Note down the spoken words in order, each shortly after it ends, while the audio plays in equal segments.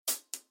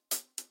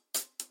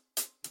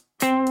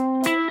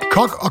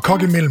Kok og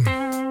kok imellem.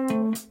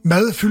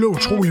 Mad fylder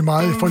utrolig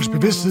meget i folks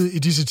bevidsthed i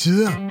disse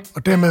tider,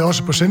 og dermed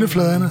også på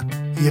sendefladerne,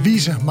 i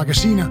aviser,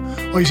 magasiner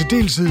og i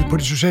særdeleshed på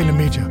de sociale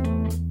medier.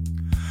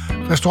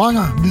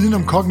 Restauranter, viden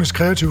om kokkenes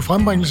kreative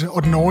frembringelse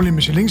og den årlige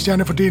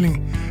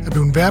Michelin-stjernefordeling er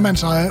blevet en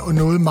hvermandseje og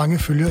noget mange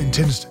følger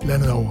intenst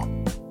landet over.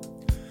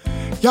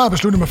 Jeg har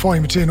besluttet mig for at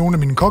invitere nogle af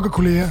mine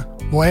kokkekolleger,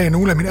 hvoraf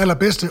nogle af mine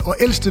allerbedste og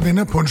ældste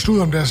venner på en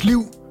studie om deres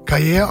liv,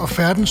 karriere og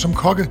færden som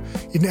kokke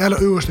i den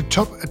allerøverste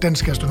top af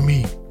dansk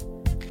gastronomi.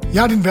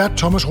 Jeg er din vært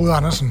Thomas Rode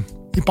Andersen.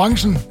 I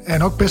branchen er jeg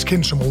nok bedst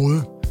kendt som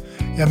Rode.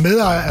 Jeg er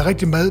medejer af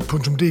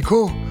rigtigmad.dk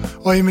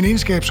og i min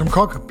egenskab som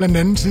kok blandt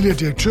andet tidligere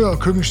direktør og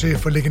køkkenchef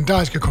for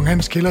legendariske Kong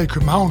Hans Kælder i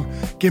København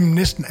gennem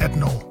næsten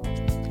 18 år.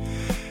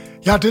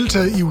 Jeg har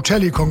deltaget i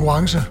utallige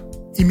konkurrencer,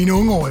 i mine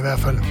unge år i hvert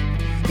fald.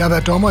 Jeg har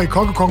været dommer i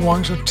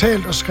kokkekonkurrencer,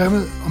 talt og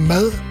skrevet om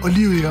mad og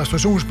livet i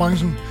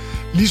restaurationsbranchen,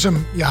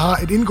 ligesom jeg har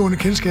et indgående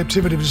kendskab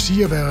til, hvad det vil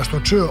sige at være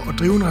restauratør og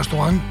drive en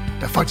restaurant,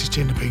 der faktisk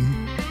tjener penge.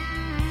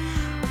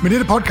 Men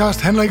dette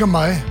podcast handler ikke om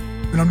mig,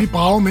 men om de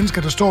brave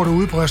mennesker, der står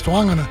derude på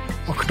restauranterne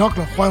og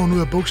knokler røven ud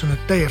af bukserne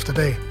dag efter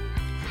dag.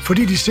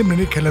 Fordi de simpelthen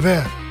ikke kan lade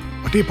være,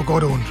 og det er på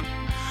godt og ondt.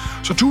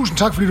 Så tusind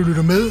tak, fordi du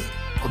lytter med,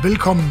 og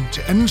velkommen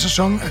til anden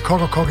sæson af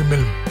Kok og Kok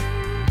imellem.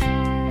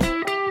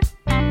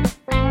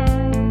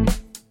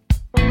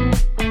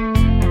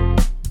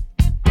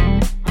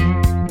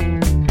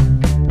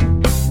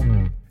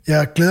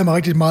 Jeg glæder mig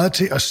rigtig meget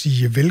til at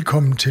sige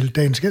velkommen til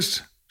dagens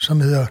gæst,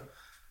 som hedder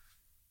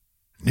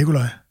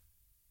Nikolaj.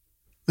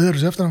 Ved du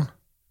til efternavn?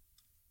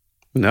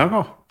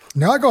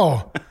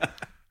 Nørgaard.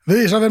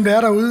 Ved I så, hvem det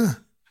er derude?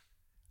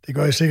 Det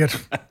gør I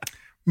sikkert.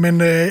 Men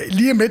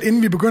lige om lidt,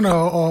 inden vi begynder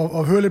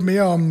at høre lidt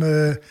mere om,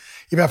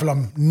 i hvert fald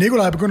om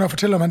Nikolaj begynder at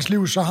fortælle om hans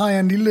liv, så har jeg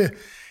en lille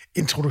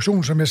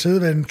introduktion, som jeg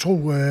sædvanligt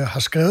tro har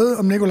skrevet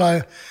om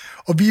Nikolaj.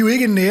 Og vi er jo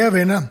ikke nære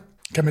venner,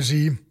 kan man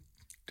sige.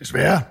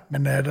 Desværre,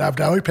 men der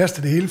er jo ikke plads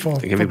til det hele for,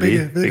 det kan for vi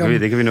blive. begge.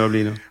 Det kan vi nå at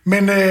blive nu.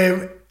 Men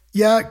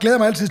jeg glæder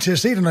mig altid til at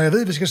se det, når jeg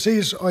ved, at vi skal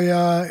ses, og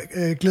jeg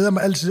glæder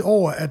mig altid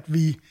over, at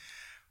vi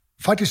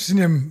faktisk,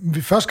 siden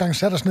vi første gang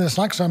satte os ned og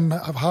snakke sammen,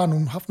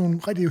 har haft nogle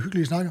rigtig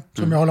hyggelige snakker,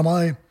 som jeg holder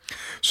meget af.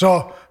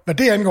 Så hvad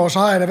det angår, så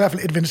har jeg da i hvert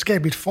fald et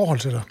venskabeligt forhold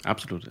til dig.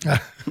 Absolut. Ja.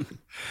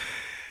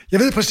 Jeg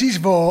ved præcis,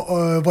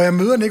 hvor jeg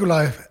møder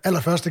Nikolaj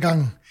allerførste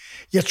gang.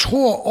 Jeg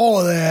tror,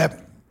 året er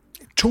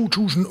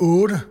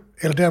 2008,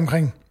 eller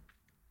deromkring.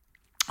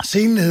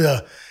 Scenen hedder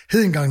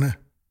Hedengangne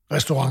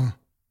Restaurant.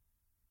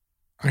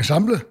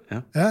 Ensemble?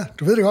 Ja,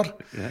 du ved det godt.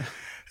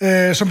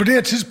 Ja. Som på det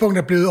her tidspunkt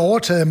er blevet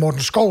overtaget af Morten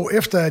Skov,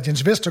 efter at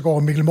Jens Vestergaard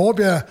og Mikkel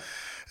Morbjerg,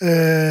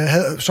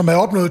 som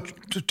havde opnået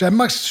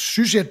Danmarks,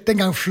 synes jeg,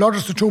 dengang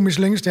flotteste 2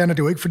 Michelin-stjerner.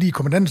 Det var ikke, fordi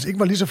kommandanten ikke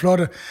var lige så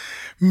flotte,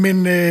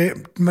 men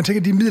man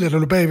tænker, de midler, der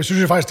lå bag, synes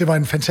jeg faktisk, det var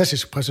en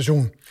fantastisk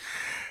præstation.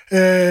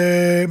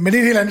 Men det er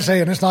en helt anden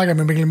sag, og den snakker jeg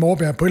med Mikkel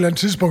Morbjerg på et eller andet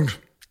tidspunkt,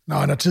 når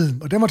han har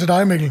tid. Og det var til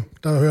dig, Mikkel,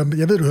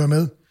 jeg ved, du hører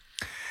med.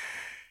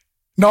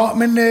 Nå,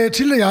 men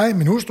Tilde og jeg,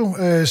 min hustru,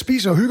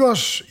 spiser og hygger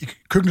os. I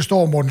køkkenet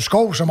står Morten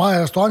Skov, som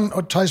ejer restauranten,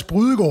 og Theis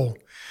Brydegaard,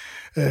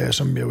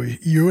 som jo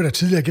i øvrigt er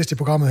tidligere gæst i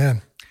programmet her.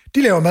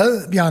 De laver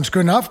mad. Vi har en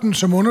skøn aften,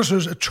 som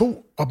undersøges af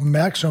 2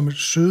 opmærksomme,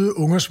 søde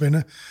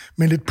ungersvende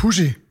med en lidt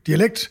pussy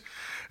dialekt.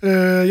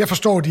 Jeg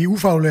forstår de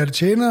ufaglærte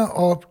tjenere,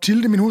 og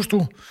Tilde, min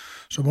hustru,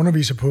 som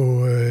underviser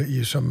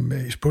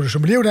på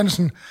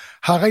sommelieruddannelsen,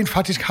 har rent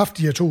faktisk haft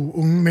de her 2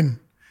 unge mænd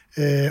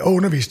og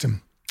undervist dem.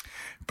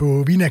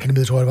 På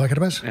Vinakademiet, tror jeg det var. Kan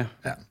det passe?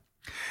 Ja.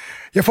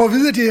 Jeg får at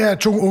vide, at de her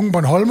 2 unge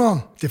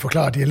Bornholmere, det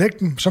forklarer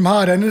dialekten, som har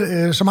et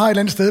eller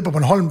andet sted på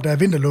Bornholm, der er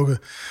vinterlukket.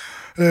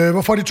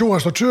 Hvorfor de 2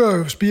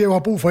 restauratører spiger jo har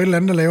brug for et eller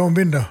andet at lave om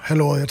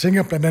vinterhalvåret. Jeg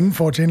tænker blandt andet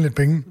for at tjene lidt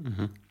penge.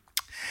 Mm-hmm.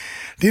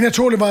 Det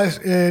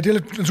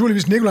er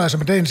naturligvis Nikolaj,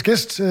 som er dagens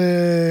gæst,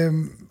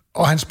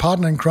 og hans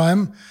partner in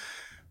crime,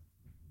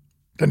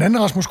 den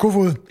anden Rasmus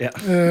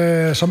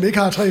Kofod, som ikke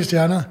har 3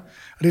 stjerner.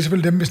 Og det er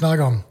selvfølgelig dem, vi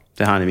snakker om.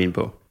 Det har han i min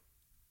bog.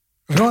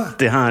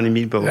 Det har han i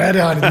min bog. Ja,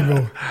 det har han i min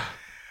bog.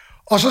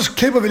 Og så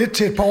klipper vi lidt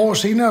til et par år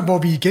senere, hvor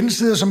vi igen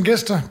sidder som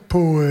gæster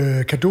på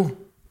Cadeau,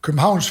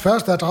 Københavns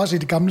første adresse i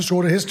det gamle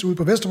Sorte Hest ude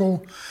på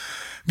Vesterbro.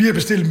 Vi har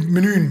bestilt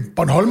menuen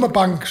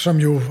Bornholmerbank, som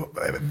jo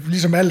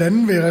ligesom alt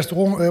andet ved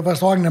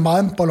restauranten er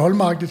meget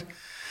Bornholmeragtigt.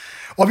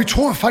 Og vi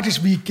tror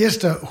faktisk, vi er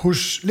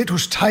gæster lidt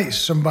hos Theis,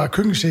 som var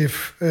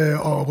køkkenchef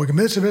og rykker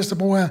med til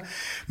Vesterbro her.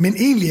 Men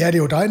egentlig er det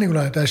jo dig,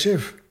 Nikolaj, der er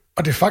chef.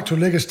 Og de facto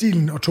lægger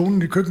stilen og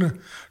tonen i køkkenet,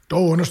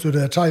 dog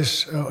understøttet af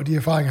Theis og de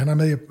erfaringer, han har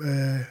med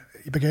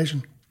i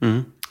bagagen.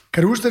 Mm-hmm.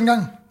 Kan du huske den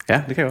gang?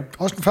 Ja, det kan jeg godt.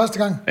 Også den første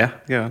gang? Ja, det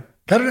kan jeg godt.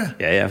 Kan du det?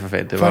 Ja, for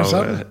fanden.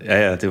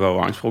 Det var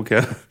orangebrug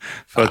her.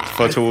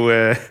 For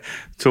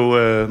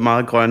 2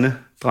 meget grønne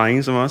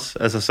drenge som os.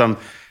 Altså som...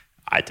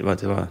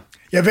 det var...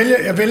 Jeg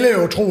vælger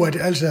jo at tro, at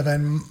det altid har været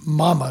en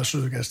meget, meget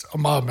sød gæst, og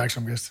meget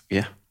opmærksom gæst.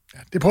 Ja.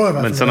 Det prøver jeg i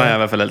hvert fald. Men sådan har jeg i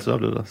hvert fald altid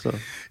oplevet det. Så.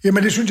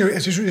 Jamen det synes jeg,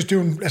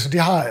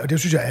 det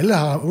synes jeg alle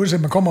har, uanset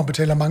at man kommer og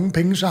betaler mange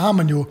penge, så har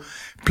man jo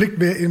pligt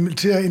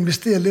til at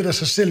investere lidt af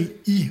sig selv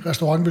i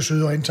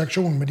restaurantbesøget og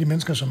interaktionen med de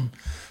mennesker, som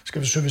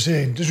skal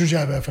servicere en. Det synes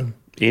jeg i hvert fald.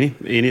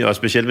 Enig, og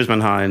specielt hvis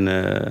man har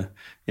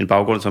en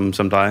baggrund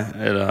som dig,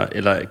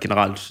 eller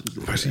generelt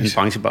en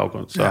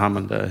branchebaggrund, så har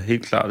man da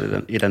helt klart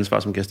et ansvar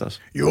som gæst også.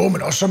 Jo,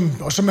 men også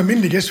som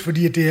almindelig gæst,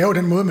 fordi det er jo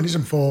den måde, man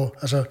ligesom får,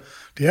 altså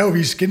det er jo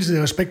vist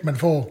gensidig respekt, man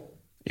får.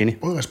 Enig.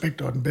 Både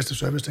respekt og den bedste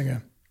service, tænker jeg.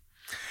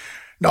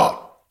 Nå,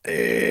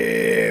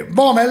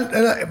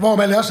 hvorom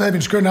alt er, så havde vi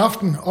en skøn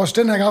aften, også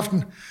den her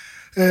aften.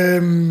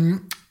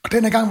 Og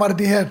den her gang var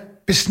det her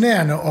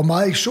besnærende og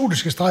meget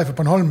eksotiske streg for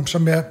Bornholm,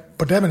 som jeg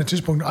på daværende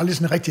tidspunkt aldrig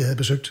sådan rigtig havde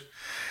besøgt.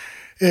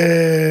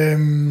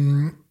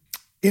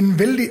 En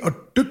vældig og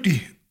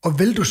dygtig og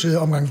veldoseret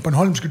omgang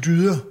bornholmske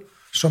dyder,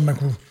 som man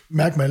kunne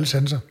mærke med alle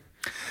sanser.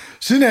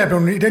 Siden er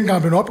jeg i den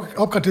gang blevet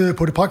opgraderet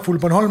på det pragtfulde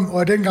Bornholm,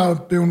 og i den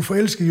gang blev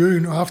forelsket i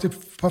øen og haft et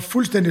par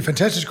fuldstændig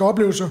fantastiske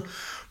oplevelser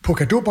på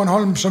Cadeau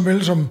Bornholm, som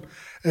vel som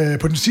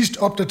på den sidst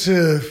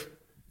opdaterede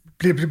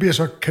bliver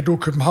så Cadeau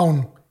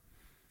København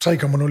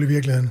 3,0 i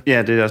virkeligheden.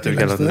 Ja, det er også det, vi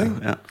kalder det.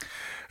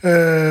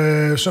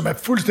 Ja. Som er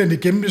fuldstændig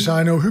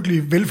gennemdesignet og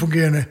hyggelig,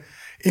 velfungerende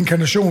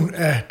inkarnation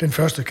af den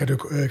første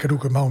Cadeau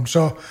København.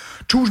 Så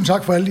tusind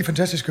tak for alle de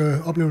fantastiske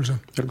oplevelser.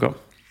 Velkommen.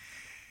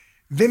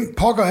 Hvem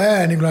pokker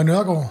er Nikolaj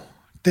Nørgaard?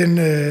 Den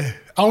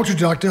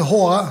autodidakte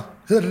HR,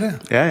 hedder det der?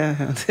 Ja,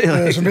 det er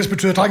rigtigt. Som vist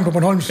betyder drengen på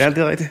Bornholms. Ja, det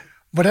er rigtigt.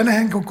 Hvordan er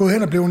han gået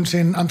hen og blevet til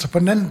en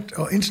entreprenant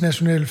og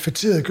international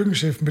fætteret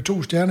køkkenchef med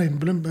 2 stjerner i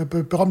den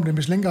berømte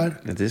Michelin-guide?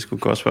 Ja, det er sgu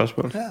et godt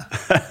spørgsmål. Ja.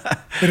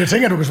 Men det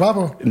tænker du kan svare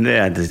på.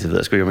 Ja, det ved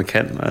jeg sgu ikke, om man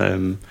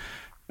kan.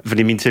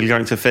 Fordi min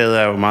tilgang til faget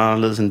er jo meget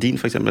anderledes end din,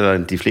 for eksempel, eller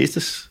end de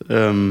flestes.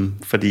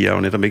 Fordi jeg jo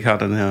netop ikke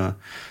har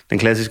den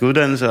klassiske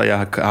uddannelse, og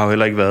jeg har jo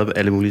heller ikke været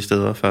alle mulige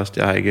steder først.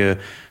 Jeg har ikke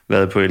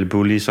været på El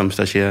Bulli som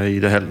stagiaire i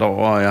et halvt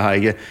år, og jeg har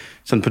ikke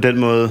sådan på den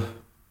måde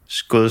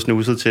gået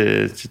snuset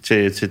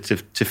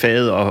til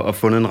faget og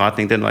fundet en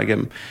retning den vej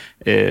igennem.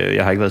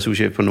 Jeg har ikke været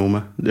souschef på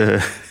Noma.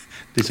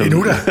 Ligesom,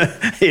 endnu da?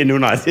 Endnu,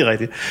 nej, det er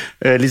rigtigt.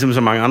 Ligesom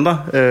så mange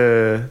andre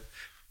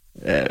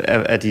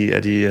af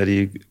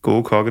de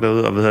gode kokke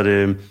derude. Og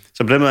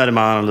så på den måde er det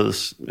meget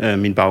anderledes,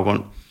 min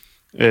baggrund.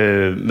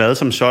 Mad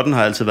som sådan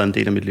har altid været en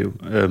del af mit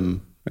liv.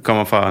 Jeg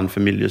kommer fra en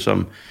familie,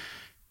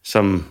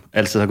 som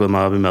altid har gået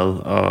meget op i mad,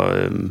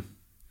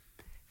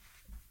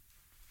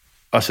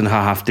 og sådan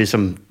har haft det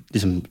som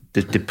ligesom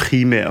det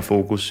primære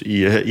fokus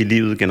i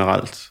livet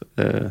generelt.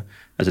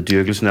 Altså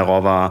dyrkelsen af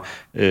råvarer.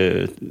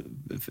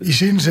 I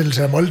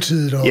scenesættelse af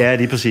måltidet. Og ja,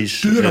 lige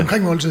præcis. Dyderne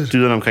omkring måltidet.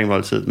 Dyderne omkring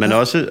måltidet, men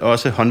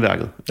også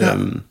håndværket. Ja.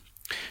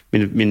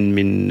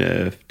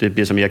 Det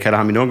bliver som jeg kalder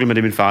ham min onkel, men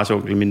det er min fars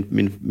onkel.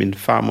 Min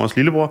farmors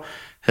lillebror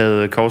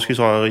havde Kowskis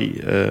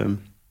røgeri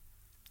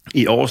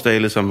i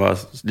Årsdale, som var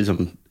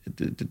ligesom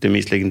det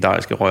mest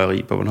legendariske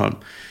røgeri på Bornholm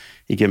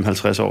igennem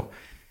 50 år.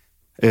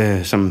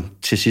 Som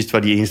til sidst var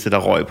de eneste, der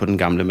røg på den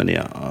gamle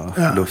manér, og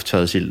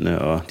lufttørrede sildene,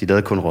 og de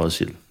lavede kun røget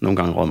sild. Nogle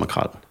gange røget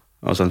makrel,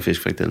 og så en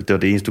fiskfrikadelle. Det var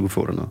det eneste, du kunne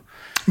få dernede.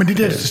 Men det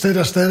der sted,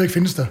 der stadigvæk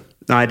findes der?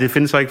 Nej, det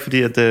findes så ikke,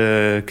 fordi at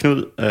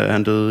Knud,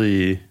 han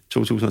døde i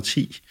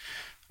 2010,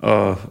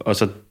 og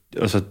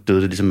så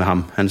døde det ligesom med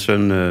ham. Hans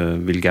søn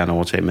ville gerne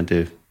overtage, men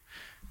det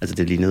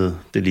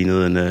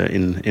lignede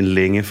en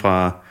længe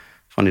fra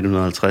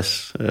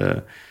 1950,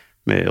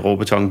 med rå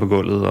beton på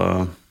gulvet,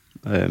 og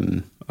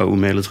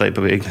umalet træ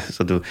på væggen.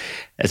 Så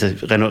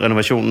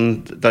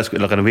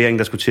renoveringen,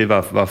 der skulle til,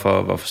 var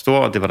for stor,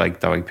 og det var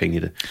der var ikke penge i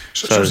det.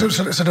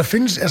 Så der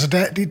findes, altså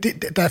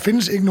der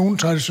findes ikke nogen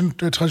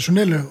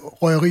traditionelle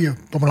røgerier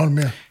på Bornholm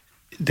mere?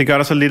 Det gør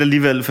der så lidt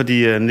alligevel,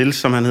 fordi Niels,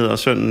 som han hedder,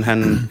 sønnen,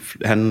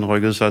 han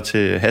rykkede så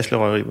til Hasle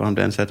Røgeri, hvor han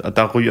blev ansat, og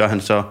der ryger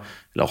han så,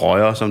 eller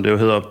røger, som det jo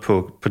hedder,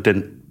 på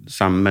den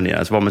samme manér,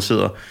 altså hvor man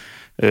sidder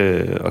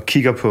og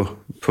kigger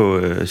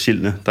på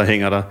sildene, der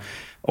hænger der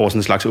over sådan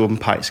en slags åben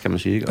pejs, kan man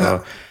sige, ikke? Ja.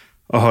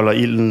 Og holder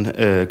ilden,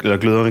 eller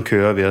gløderne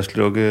kører ved at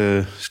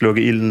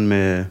slukke ilden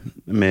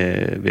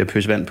ved at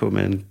pøse vand på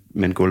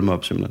med en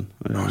gulvmop, simpelthen.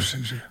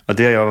 Og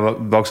det har jeg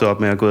vokset op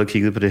med at gå og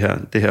kigge på det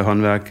her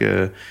håndværk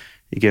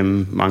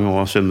igennem mange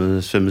år,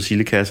 sømmet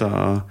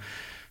sildekasser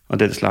og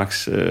den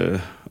slags.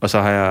 Og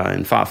så har jeg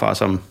en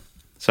farfar,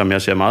 som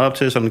jeg ser meget op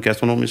til, sådan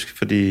gastronomisk,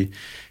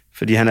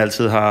 fordi han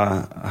altid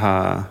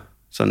har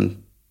sådan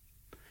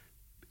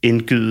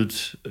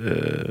indgydet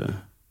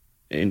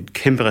en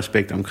kæmpe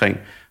respekt omkring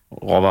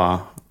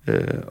råvarer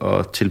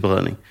og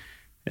tilberedning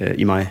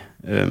i mig.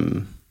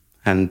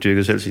 Han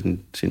dyrkede selv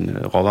sin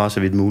råvarer så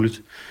vidt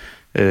muligt.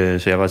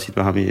 Så jeg var tit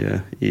med ham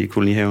i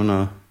kolonihaven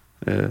og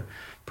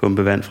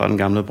pumpe vand fra den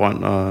gamle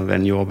brønd og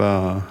vand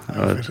jordbær.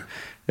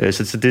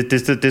 Så det er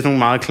sådan nogle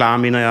meget klare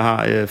minder, jeg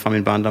har fra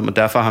min barndom, og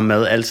derfor har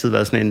mad altid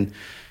været sådan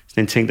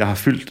en ting, der har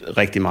fyldt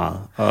rigtig meget.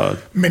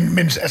 Men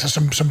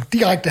altså som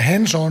direkte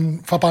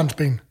hands-on fra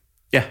barnsben?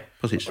 Ja,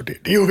 præcis. Og det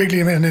er jo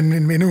virkelig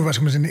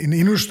en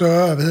endnu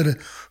større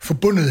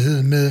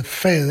forbundethed med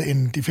faget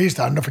end de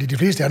fleste andre, fordi de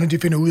fleste andre, de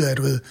finder ud af,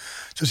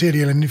 så ser de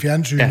et eller andet i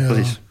fjernsynet. Ja,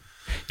 præcis.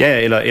 Ja,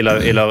 eller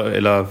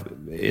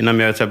ender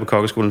med at tage på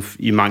kokkeskolen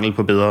i mangel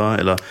på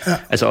bedre,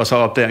 altså også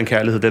opdager en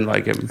kærlighed den vej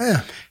igennem.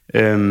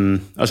 Ja.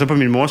 Og så på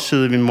min mors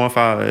side, min mor og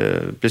far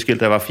blev skilt,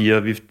 da jeg var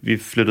 4. Vi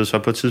flyttede så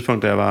på et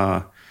tidspunkt, da jeg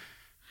var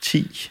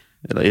 10,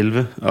 eller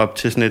 11, op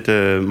til sådan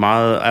et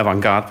meget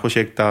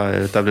avantgarde-projekt,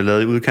 der blev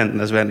lavet i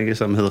udkanten af Svanike,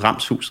 som hed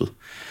Ramshuset.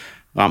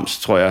 Rams,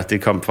 tror jeg,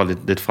 det kom fra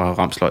lidt fra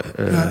Ramsløg.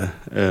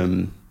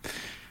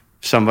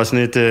 Som var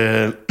sådan et,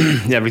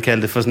 jeg vil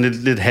kalde det for sådan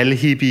lidt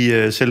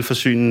halvhippie,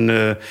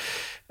 selvforsynende,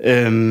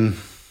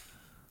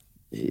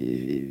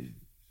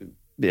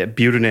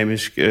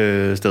 biodynamisk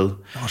sted.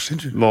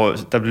 Hvor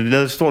der blev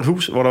lavet et stort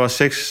hus, hvor der var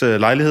 6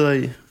 lejligheder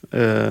i,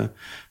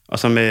 og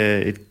så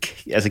med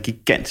et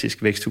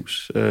gigantisk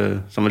væksthus,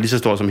 som var lige så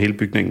stort som hele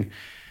bygningen,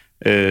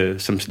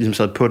 som ligesom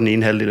sad på den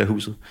ene halvdel af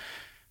huset.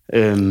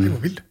 Det var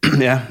vildt.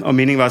 Ja, og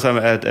meningen var så,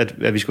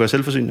 at vi skulle være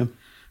selvforsynende.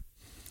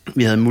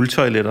 Vi havde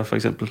multoiletter, for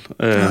eksempel.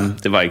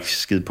 Det var ikke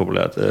skide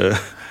populært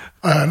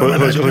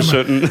hos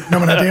sønnen. Når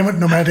man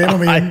er damer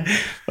med hende.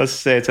 Og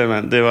satan,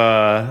 mand. Det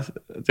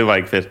var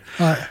ikke fedt.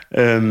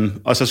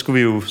 Og så skulle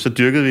vi jo, så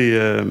dyrkede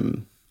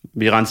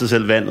vi rensede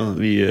selv vandet.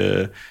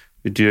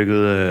 Vi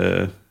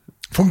dyrkede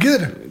fungerede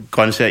det?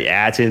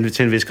 Grøntsager, ja,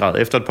 til en vis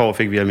grad. Efter et par år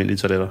fik vi almindelige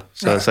toiletter.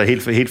 Så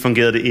helt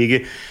fungerede det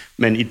ikke.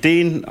 Men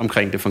ideen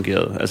omkring det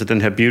fungerede. Altså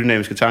den her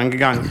biodynamiske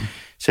tankegang,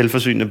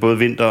 selvforsynende både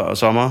vinter og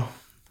sommer,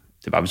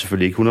 det var vi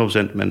selvfølgelig ikke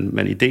 100%,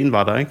 men ideen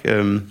var der,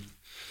 ikke?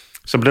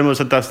 Så på den måde,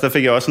 så der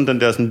fik jeg også sådan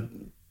den der sådan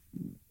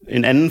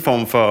en anden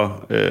form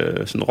for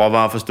sådan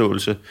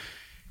råvareforståelse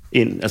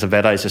ind, altså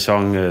hvad der er i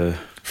sæson. Det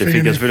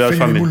fik jeg selvfølgelig også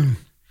fra min...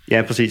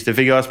 Ja, præcis. Det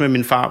fik jeg også med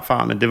min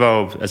farfar, men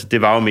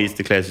det var jo mest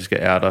det klassiske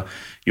ærter,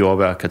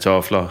 jordbær,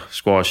 kartofler,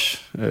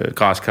 squash,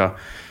 græskar.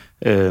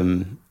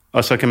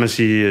 Og så kan man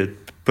sige,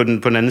 på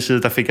den anden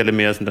side, der fik jeg lidt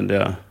mere sådan den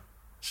der,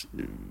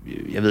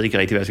 jeg ved ikke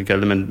rigtig, hvad jeg skal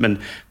kalde det, men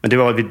det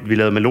var, at vi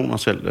lavede meloner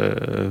selv,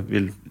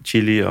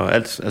 chili og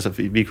alt, altså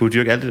vi kunne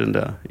dyrke alt i den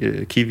der,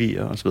 kiwi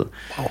og så videre.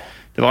 Wow.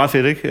 Det var ret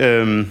fedt, ikke?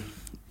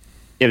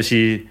 Jeg vil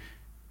sige,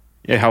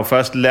 jeg har jo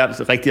først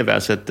lært rigtig at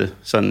værdsætte det,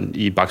 sådan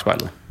i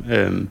bagspejlet.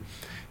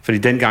 Fordi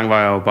dengang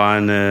var jeg jo bare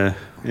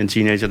en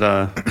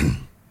teenager,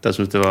 der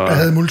synes det var... Jeg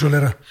havde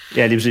multoiletter.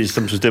 Ja, lige præcis,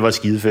 som synes det var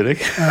skide fedt,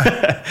 ikke?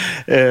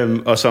 Ja.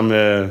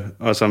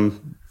 og som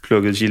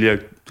plukkede chili og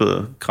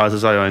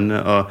krassede sig i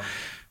øjnene, og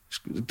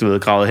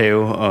gravede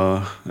have,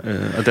 og men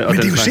det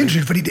er jo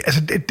sindssygt, fordi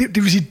det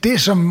vil sige,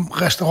 det som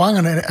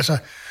restauranterne, altså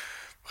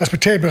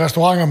respektable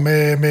restauranter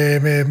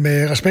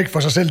med respekt for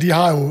sig selv, de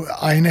har jo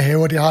egne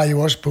haver, de har jo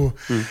også på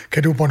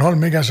Cadu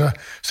Bornholm, ikke? Altså,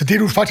 så det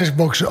du faktisk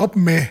vokset op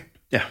med,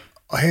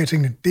 og have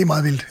tingene, det er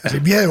meget vildt. Altså,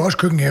 vi havde jo også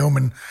køkkenhave,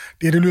 men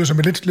det lyder som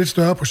et lidt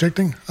større projekt,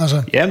 ikke?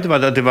 Altså. Ja, det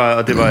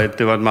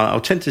var et meget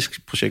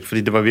autentisk projekt,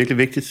 fordi det var virkelig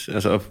vigtigt.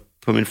 Altså,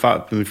 på min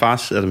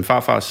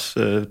farfars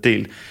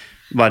del,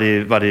 var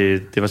det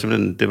var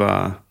simpelthen, det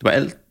var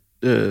alt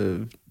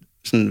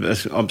sådan,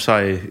 altså, om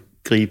sig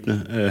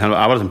gribende. Han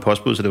arbejdede som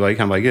postbud, så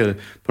han var ikke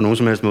på nogen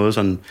som helst måde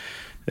sådan,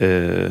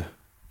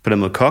 på den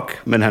måde kok,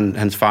 men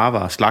hans far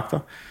var slagter.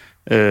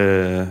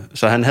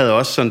 Så han havde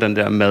også sådan den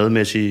der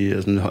madmæssige,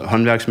 altså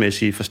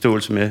håndværksmæssige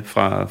forståelse med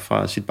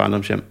fra sit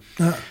barndomshjem.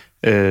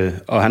 Ja.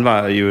 Og han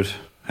var jo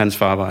hans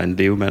far var en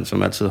levemand,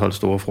 som altid holdt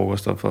store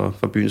frokoster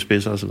for byens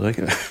spidser og så videre,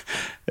 ikke?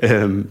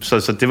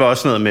 Så det var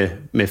også noget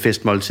med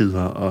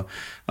festmåltider,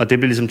 og det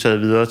blev ligesom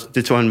taget videre.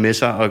 Det tog han med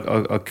sig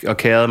og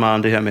kærede meget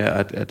om det her med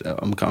at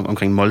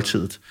omkring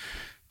måltidet.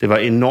 Det var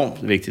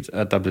enormt vigtigt,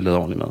 at der blev lavet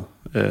ordentligt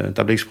mad.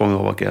 Der blev ikke sprunget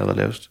over gæret og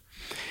lavest.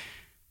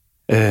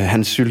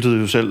 Han syltede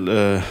jo selv.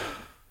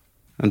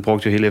 Han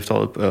brugte jo hele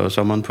efteråret og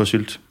sommeren på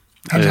sylt.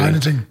 Hans egne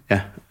ting. Ja.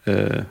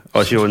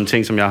 Også jo en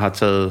ting, som jeg har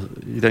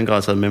i den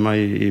grad taget med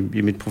mig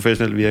i mit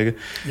professionelle virke.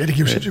 Ja, det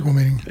giver jo sindssygt god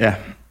mening. Ja.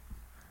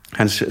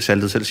 Han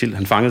saltede selv sild.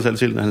 Han fangede selv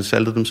sild, han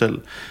saltede dem selv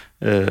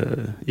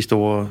i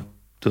store,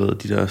 de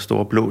der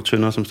store blå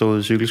tønder, som stod ude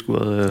i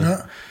cykelskuret. Ja.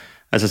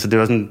 Altså, så det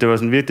var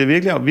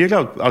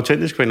virkelig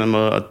autentisk på en eller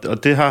anden måde,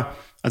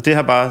 og det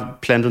har bare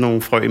plantet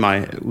nogle frø i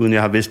mig, uden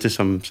jeg har vidst det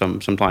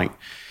som dreng.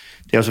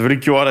 Det har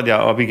selvfølgelig gjort, at jeg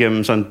op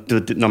igennem, sådan,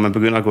 når man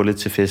begynder at gå lidt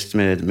til fest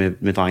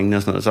med drengene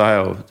og sådan noget, så har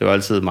jeg jo, det var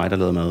altid mig, der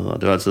lavede mad,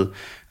 og det var altid,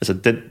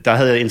 altså der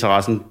havde jeg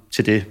interessen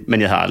til det,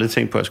 men jeg havde aldrig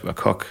tænkt på, at jeg skulle være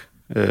kok.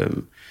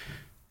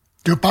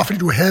 Det var bare fordi,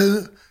 du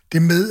havde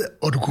det med,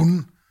 og du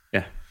kunne?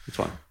 Ja, det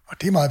tror jeg. Og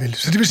det er meget vildt.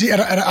 Så det vil sige, er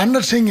der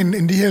andre ting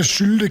end de her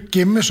sylte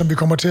gemme, som vi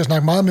kommer til at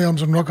snakke meget mere om,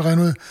 som du nok kan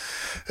regne ud?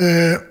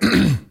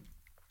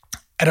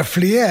 Er der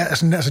flere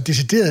altså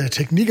deciderede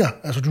teknikker,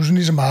 altså du sådan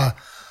ligesom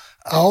har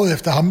arvet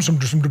efter ham,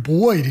 som du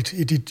bruger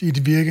i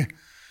dit virke?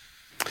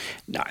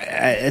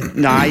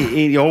 Nej,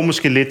 jo,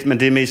 måske lidt, men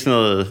det er mest sådan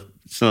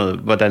noget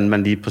hvordan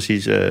man lige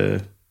præcis,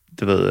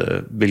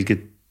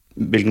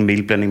 hvilken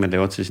melblanding man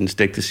laver til sin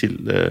stegte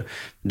sild.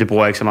 Det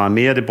bruger jeg ikke så meget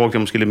mere. Det brugte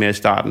jeg måske lidt mere i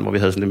starten, hvor vi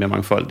havde sådan lidt mere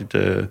mangfoldigt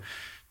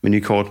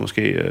menukort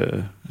måske,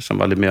 som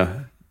var lidt mere...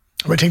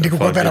 Og jeg tænkte, det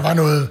kunne godt være, der var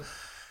noget...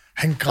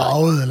 Han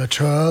gravede eller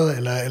tørrede,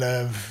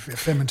 eller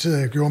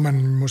fermenterede, gjorde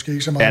man måske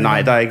ikke så meget. Ja,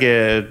 nej, der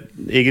er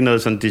ikke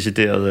noget sådan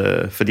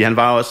decideret, fordi han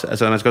var også,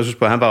 altså man skal også huske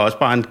på, han var også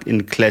bare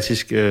en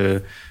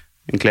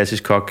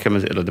klassisk kok, kan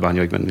man, eller det var han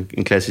jo ikke, men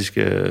en klassisk,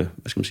 hvad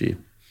skal man sige,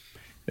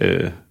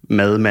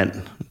 madmand.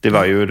 Det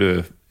var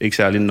jo ikke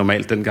særlig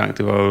normalt dengang.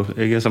 Det var jo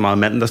ikke så meget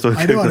manden, der stod i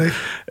køkkenet. Nej,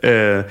 det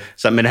var det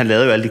ikke. Men han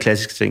lavede jo alle de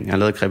klassiske ting. Han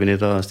lavede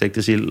krebinetter og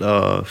stegte sild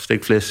og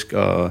stegt flæsk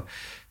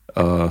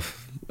og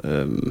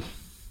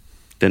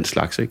den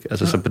slags, ikke?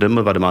 Altså, så på den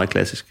måde var det meget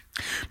klassisk.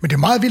 Men det er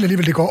meget vildt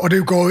alligevel, det går. Og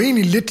det går jo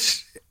egentlig lidt...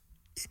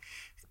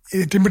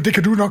 Det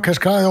kan du nok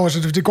kaste klart over.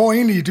 Så det går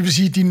egentlig... Det vil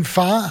sige, din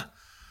far...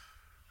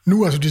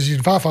 Nu, altså det vil sige,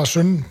 din farfars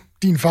søn,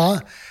 din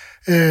far...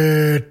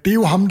 det er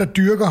jo ham, der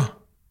dyrker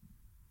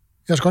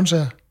jeres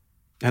grøntsager.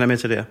 Han er med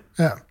til det,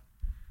 ja.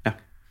 Ja.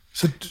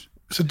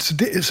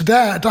 Så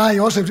der har I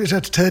også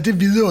taget det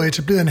videre og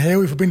etableret en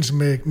have i forbindelse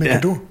med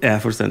Gado. Ja,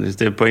 fuldstændig.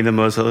 Det er på en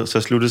eller anden måde,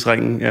 så sluttes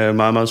ringen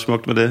meget, meget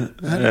smukt med det.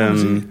 Ja,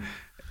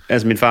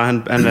 altså min far,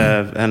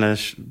 han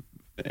er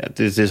ja,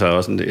 det er så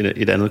også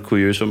et andet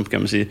kuriosum, kan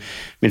man sige.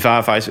 Min far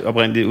er faktisk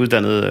oprindeligt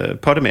uddannet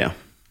pottemager,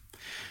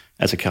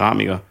 altså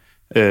keramiker.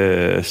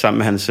 Sammen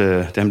med hans,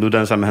 det han blev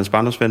uddannet sammen med hans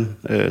barndomsven,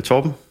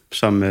 Torben,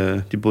 som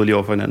de boede lige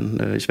over for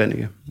hinanden i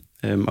Svanike,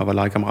 og var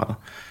legekammerater.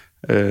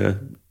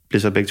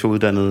 Blev så begge to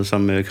uddannet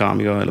som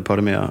keramikere eller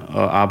pottemager,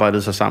 og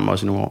arbejdede sig sammen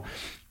også i nogle år.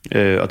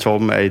 Og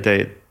Torben er i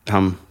dag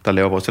ham, der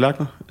laver vores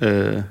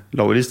tallerkener,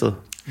 Lov i Listed.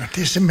 Nå,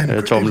 det er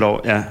simpelthen... Torben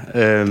Lov, ja.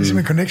 Det er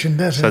simpelthen connection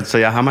der.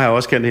 Så ham har jeg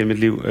også kendt hele mit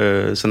liv.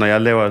 Så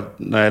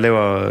når jeg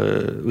laver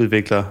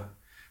udvikler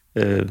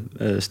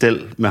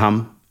stel med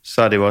ham,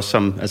 så er det jo også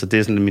som, altså det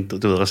er sådan mit,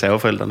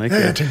 reserveforældrene, ikke?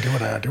 Ja, jeg tænkte,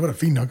 det var da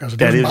fint nok. Altså,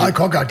 det var meget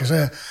kokagtigt, så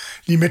jeg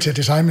lige med til at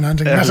designe min egen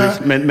ting.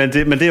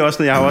 Ja, men det er også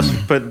sådan, jeg har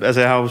også,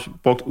 jeg har jo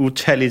brugt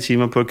utallige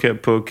timer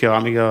på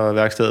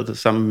keramikerværkstedet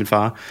sammen med min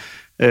far.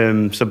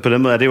 Så på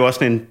den måde er det jo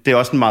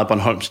også en meget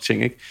bornholmsk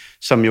ting, ikke?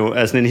 Som jo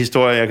er sådan en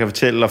historie, jeg kan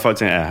fortælle, og folk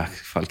tænker, ja,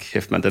 folk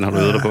kæft, man, den har du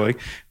øvet dig på, ikke?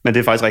 Men det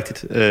er faktisk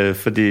rigtigt,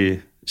 fordi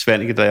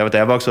Svanike, da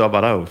jeg voksede op,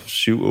 var der jo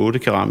 7-8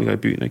 keramikere i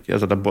byen, ikke?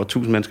 Altså, der bor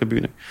 1000 mennesker i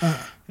byen,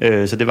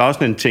 ikke? Så det var også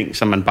sådan en ting,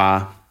 som man bare...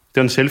 Det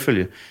var en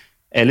selvfølge.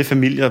 Alle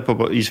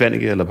familier i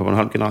Svanike, eller på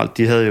Bornholm generelt,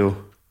 de havde jo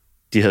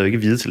ikke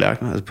hvide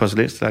tallerkener, altså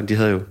porcelænstallerkener, de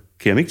havde jo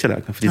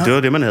keramiktallerkener, fordi det var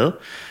det, man havde.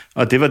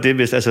 Og det var det,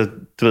 hvis... Altså,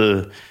 du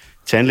ved,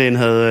 tandlægen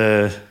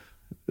havde...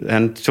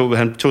 Han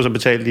tog så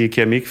betalt i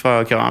keramik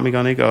fra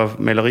keramikeren, ikke? Og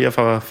malerier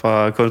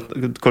fra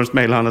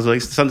kunstmaleren og så,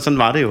 ikke? Sådan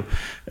var det jo.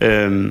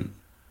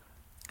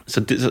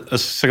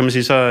 Så kan man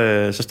sige,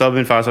 så stoppede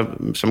min far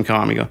som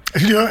keramiker.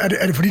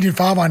 Er det fordi din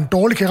far var en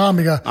dårlig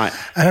keramiker, Nej.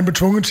 at han blev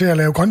tvunget til at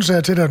lave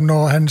grøntsager til dig,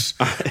 når hans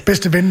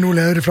bedste ven nu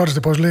lavede det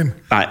flotteste porcelæn?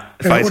 Nej,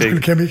 faktisk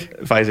ikke. Keramik?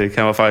 Faktisk ikke.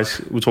 Han var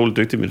faktisk utrolig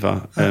dygtig, min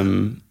far. Ja.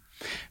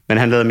 Men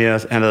han lavede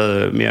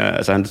mere,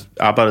 altså han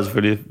arbejdede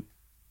selvfølgelig,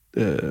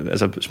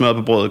 altså smør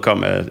på brødet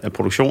kom af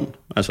produktion,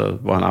 altså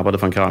hvor han arbejdede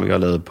for en keramiker og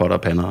lavede potter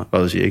og pander, hvad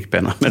vil jeg sige, ikke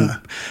pander,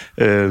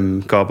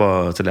 men kopper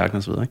og tallerkener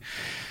og så videre, ikke?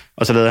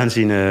 Og så lavede han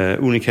sine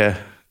unika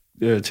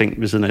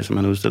ting ved siden af, som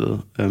han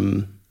udstillede.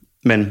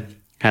 Men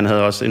han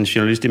havde også en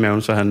journalist i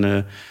maven, så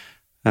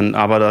han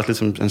arbejdede også lidt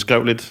som, han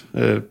skrev lidt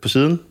på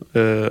siden,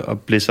 og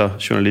blev så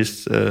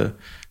journalist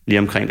lige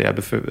omkring da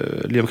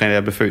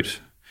jeg blev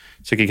født.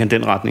 Så gik han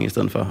den retning i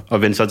stedet for,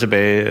 og vendte så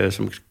tilbage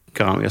som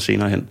keramiker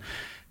senere hen.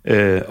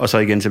 Og så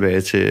igen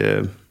tilbage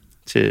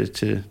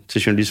til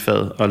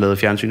journalistfaget, og lavede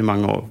fjernsyn i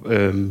mange år.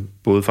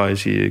 Både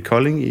faktisk i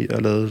Kolding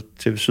og lavede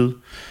TV Syd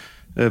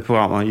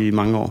programmer i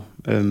mange år.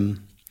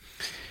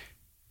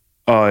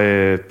 Og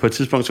på et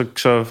tidspunkt,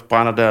 så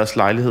brænder deres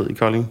lejlighed i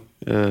Kolding.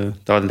 Der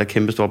var den der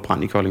kæmpe store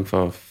brand i Kolding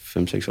for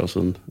 5-6 år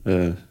siden,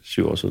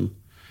 7 år siden.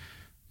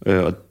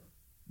 Og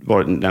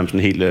hvor nærmest en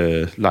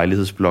hel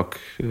lejlighedsblok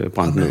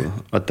brændte ned.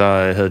 Og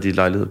der havde de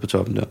lejlighed på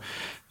toppen der.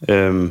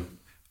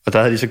 Og der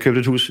havde de så købt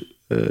et hus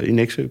i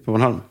Nexø på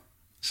Bornholm,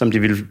 som de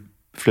ville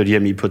flytte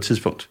hjem i på et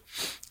tidspunkt.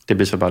 Det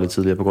blev så bare lidt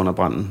tidligere på grund af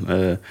branden.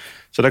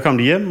 Så der kom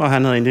de hjem, og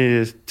han havde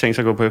egentlig tænkt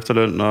sig at gå på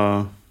efterløn,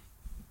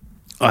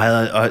 og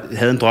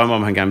havde en drøm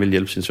om, at han gerne ville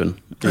hjælpe sin søn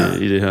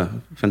i det her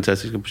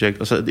fantastiske projekt.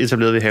 Og så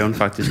etablerede vi haven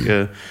faktisk,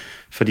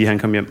 fordi han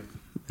kom hjem.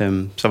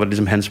 Så var det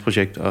ligesom hans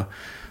projekt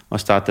at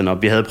starte den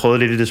op. Vi havde prøvet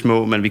lidt i det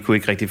små, men vi kunne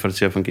ikke rigtig få det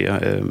til at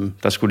fungere.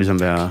 Der skulle ligesom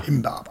være...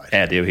 Kæmpe arbejde.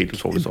 Ja, det er jo helt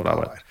utroligt stort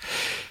arbejde.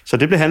 Så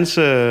det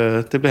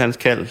blev hans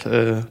kald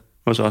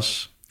hos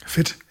os.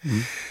 Fedt.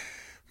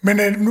 Men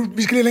nu,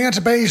 vi skal lidt længere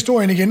tilbage i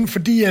historien igen,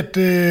 fordi at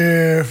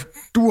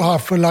du har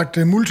fået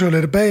lagt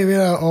multitoilettet bag ved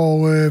dig,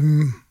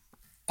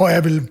 og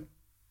er vel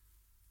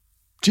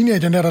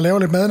teenageren der laver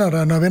lidt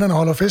mad, når vennerne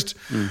holder fest.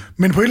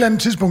 Men på et eller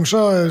andet tidspunkt,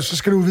 så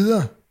skal du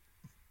videre.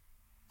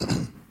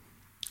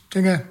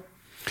 Tænker jeg.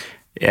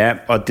 Ja,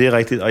 og det er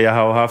rigtigt, og jeg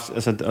har jo haft,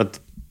 altså, og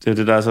det er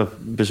det, der er så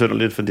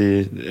besynderligt, fordi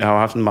jeg har jo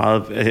haft en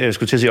meget, jeg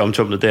skulle til at sige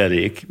omtumlet, det er det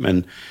ikke,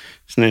 men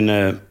sådan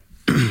en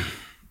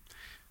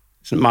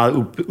sådan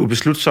meget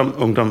ubeslutsom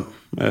ungdom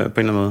på en eller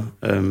anden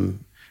måde.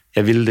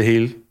 Jeg ville det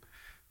hele.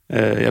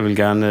 Jeg vil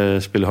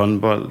gerne spille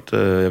håndbold,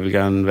 jeg vil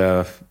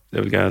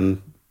gerne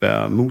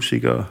være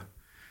musiker,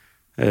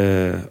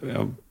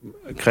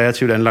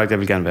 kreativt anlagt, jeg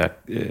vil gerne være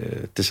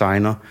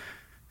designer,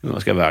 jeg vil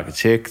også gerne være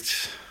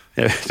arkitekt.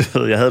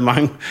 Jeg havde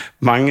mange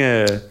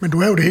men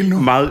du er jo det hele nu.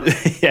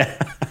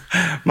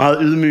 Meget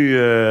ydmyg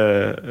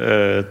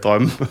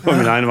drømme på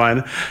mine egne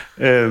vegne.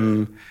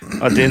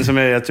 Og det endte som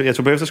jeg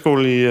tog på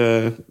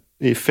efterskole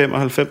i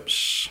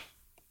 95,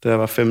 da jeg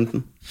var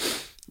 15.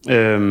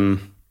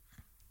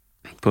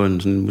 På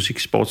en sådan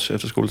musiksports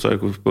efterskole, så jeg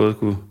både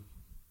kunne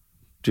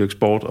dyrke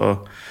sport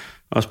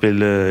og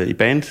spille i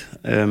band.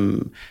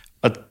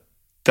 Og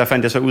der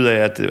fandt jeg så ud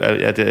af,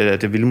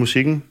 at jeg ville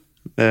musikken.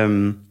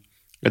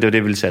 Og det var det,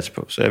 jeg ville satse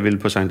på. Så jeg ville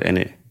på Sankt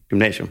Anna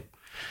Gymnasium.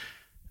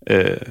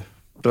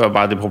 Det var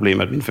bare det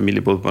problem, at min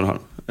familie boede på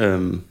Bornholm.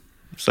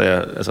 Så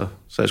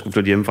jeg skulle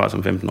flytte hjemmefra som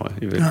 15-årig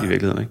i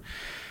virkeligheden. Ikke?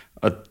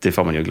 Og det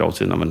får man jo ikke lov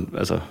til, når man...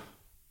 Altså,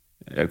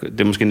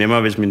 det er måske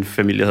nemmere, hvis min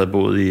familie havde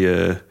boet i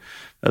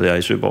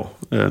Søborg.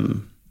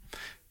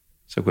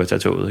 Så kunne jeg tage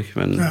toget, ikke?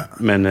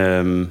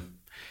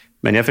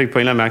 Men jeg fik på en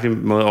eller anden mærkelig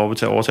måde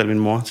overtalt min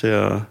mor til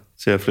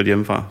at flytte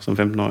hjemmefra som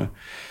 15-årig.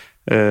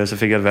 Så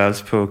fik jeg et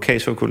værelse på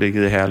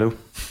KSH-kollegiet i Herlev.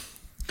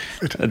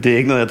 Det er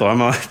ikke noget, jeg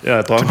drømmer om.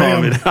 Jeg drømmer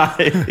om det.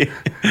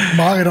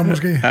 Mareridt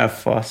måske. Ja,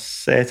 for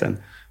satan.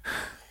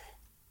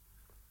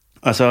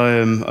 Og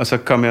så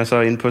kom jeg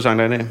så ind på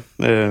Sankt Anna,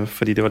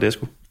 fordi det var det, jeg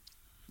skulle.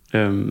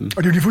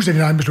 Og det var fuldstændig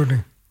din egen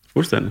beslutning?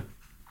 Fuldstændig.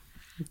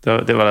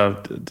 Det var der,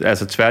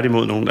 altså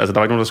tværtimod nogen, altså der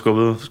var ikke nogen,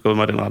 der skubbede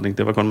mig i den retning.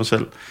 Det var kun mig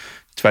selv.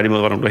 Tværtimod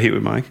var der nogen, der hævde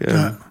i mig, ikke?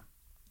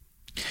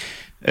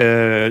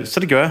 Så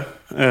det gjorde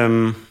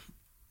jeg.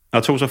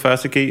 Og tog så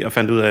første G, og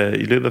fandt ud af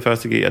i løbet af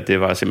første G, at det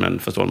var simpelthen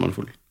for stort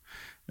mundfuldt.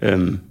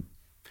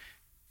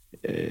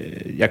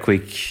 Jeg kunne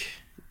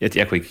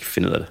ikke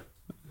finde ud af det.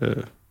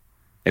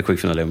 Jeg kunne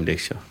ikke finde ud af at lave mine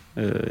lektier.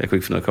 Jeg kunne ikke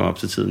finde ud af at komme op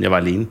til tiden. Jeg var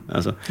alene.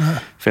 Altså,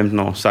 15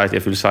 år, 16,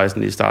 jeg fyldte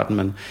 16 i starten,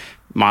 men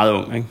meget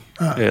ung. Ikke?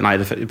 Nej,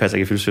 det passer ikke,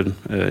 jeg fyldte 17.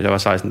 Jeg var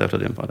 16, da jeg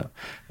flyttede hjemmefra der.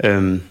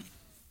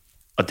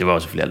 Og det var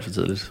også selvfølgelig alt for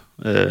tidligt.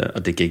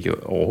 Og det gik jo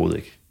overhovedet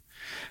ikke.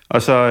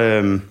 Og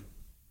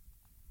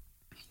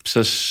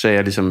så sagde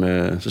jeg ligesom,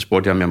 så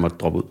spurgte jeg, om jeg måtte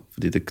droppe ud,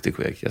 fordi det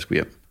kunne jeg ikke. Jeg skulle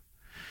hjem.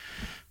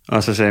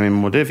 Og så sagde min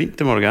mor, det er fint,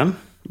 det må du gerne,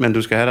 men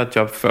du skal have dig et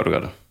job, før du gør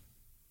det.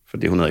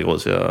 Fordi hun havde ikke råd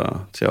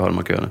til at holde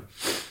mig kørende.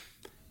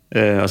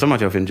 Og så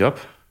måtte jeg jo finde job.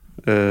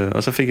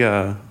 Og så fik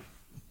jeg,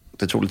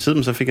 det tog lidt tid,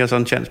 men så fik jeg så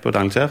en chance på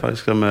D'Angleterre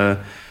faktisk,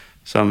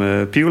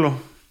 som piccolo.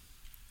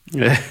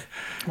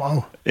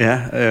 Wow.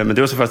 Ja, men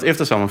det var så først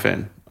efter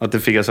sommerferien. Og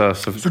det fik jeg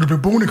så du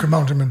blev boende i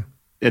København simpelthen?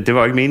 Ja, det var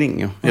jo ikke meningen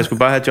jo. Jeg skulle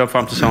bare have et job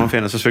frem til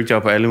sommerferien, og så søgte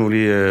jeg på alle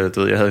mulige,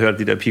 jeg havde hørt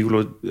de der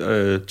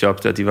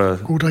piccolo-jobs der, de var...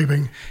 Gode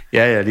drikpenge.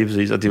 Ja, lige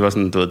præcis, og de var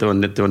sådan,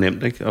 det var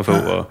nemt, ikke, at få,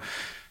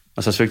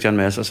 og så søgte jeg en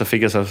masse, og så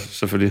fik jeg så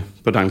selvfølgelig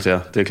på D'Angleterre,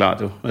 det er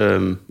klart jo.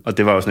 Og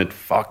det var jo sådan et,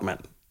 fuck mand,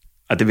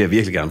 og det vil jeg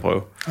virkelig gerne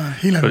prøve.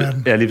 Hele anden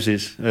verden. Ja, lige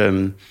præcis.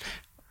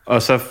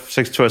 Og så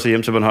tog jeg så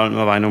hjem til Bornholm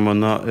og var i nogle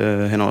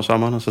måneder hen over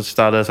sommeren, og så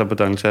startede jeg så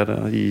på D'Angleterre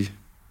der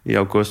i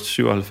august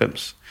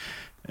 97.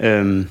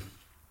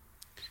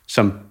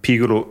 Som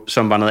piccolo,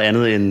 som var noget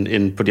andet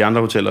end på de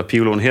andre hoteller.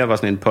 Piccoloen her var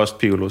sådan en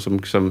post-piccolo,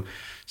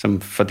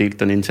 som fordelte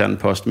den interne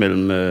post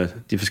mellem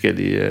de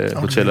forskellige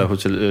hoteller,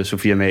 Hotel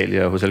Sofia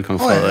Amalie og Hotel Kong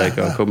Frederik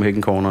og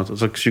Copenhagen Corner. Og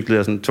så cyklede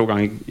jeg sådan 2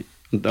 gange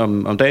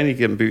om dagen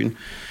igennem byen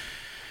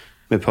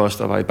med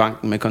post og var i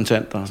banken med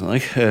kontanter og sådan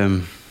noget,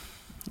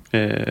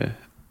 ikke?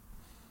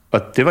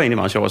 Og det var egentlig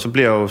meget sjovt. Så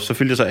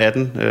fyldte jeg så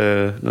 18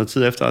 noget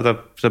tid efter, og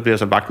så blev jeg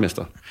så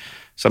vagtmester,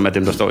 som er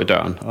dem, der står i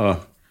døren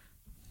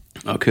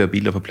og kører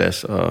biler på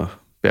plads og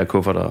bærer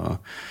kufferter.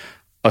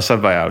 Og så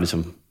var jeg jo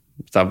ligesom,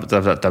 der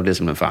blev jeg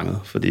simpelthen fanget,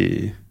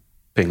 fordi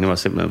pengene var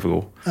simpelthen for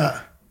gode. Ja.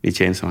 Vi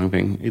tjente så mange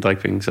penge i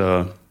drikpenge,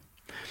 så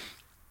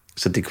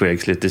det kunne jeg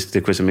ikke slippe, det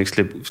kunne jeg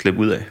simpelthen ikke slippe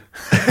ud af.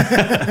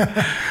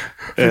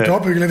 Det er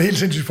opbygget et helt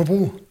sindssygt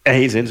forbrug. Ja,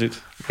 helt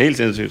sindssygt. Helt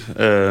sindssygt.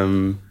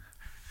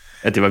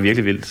 At det var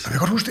virkelig vildt. Jeg kan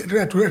godt huske,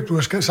 at du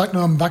har sagt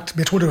noget om vagt, men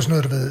jeg tror det var sådan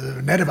noget, der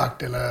var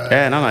nattevagt,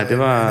 eller nej, det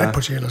var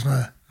natportier, eller sådan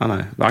noget.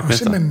 Nej,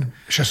 vagtmester. Du var simpelthen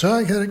chasseur,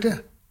 ikke? Hedder det ikke det?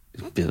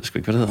 Jeg ved sgu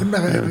ikke, hvad det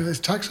hedder. Dem der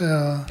taxa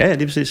og... Ja,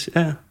 lige præcis.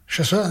 Ja.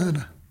 Chasseur hedder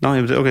det. Nå,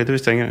 okay, det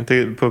vidste jeg ikke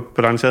engang. På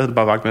D'Angleterre hedder det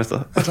bare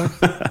vagtmester. Ja, tak.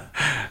 Jeg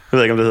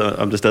ved ikke,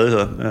 om det stadig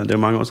hedder. Det er jo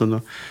mange år siden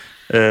nu.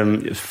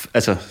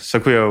 Så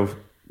kunne jeg jo,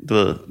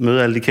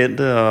 møde alle de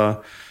kendte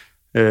og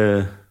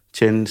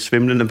tjene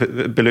svimlende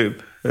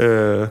beløb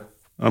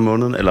om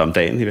måneden, eller om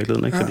dagen i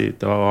virkeligheden, ikke? Fordi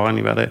der var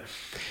overregning hver dag.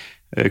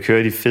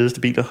 Køre i de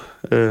fedeste biler.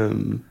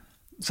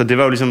 Så det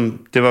var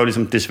jo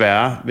ligesom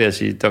desværre, vil jeg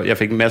sige. Jeg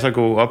fik masser af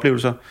gode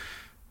oplevelser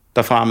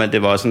derfra, men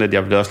det var også sådan, at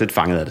jeg blev også lidt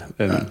fanget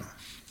af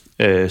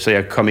det. Så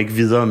jeg kom ikke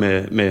videre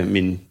med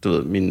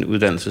mine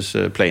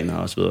uddannelsesplaner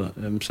og så videre.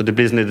 Så det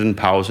blev sådan lidt en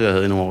pause, jeg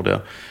havde i nogle år der.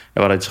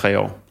 Jeg var der i 3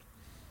 år.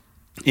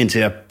 Indtil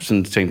jeg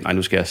sådan tænkte, nej,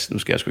 nu skal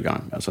jeg sgu i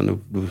gang. Altså,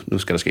 nu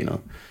skal der ske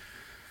noget.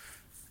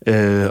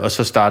 Og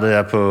så startede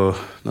jeg på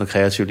noget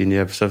kreativ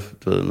linje, så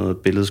noget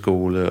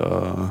billedskole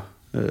og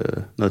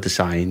noget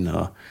design,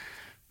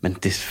 men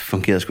det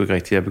fungerede sgu ikke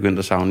rigtigt. Jeg begyndte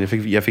at savne.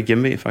 Jeg fik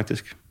hjemme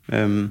faktisk.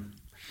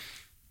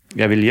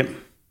 Jeg ville hjem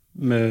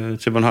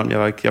til Bornholm.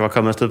 Jeg var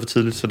kommet afsted for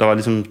tidligt, så der var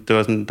ligesom,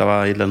 der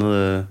var et eller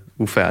andet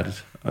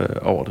ufærdigt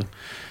over det.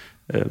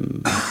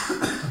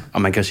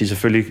 Og man kan sige,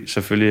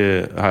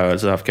 selvfølgelig har jeg jo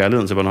altid haft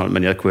kærligheden til Bornholm,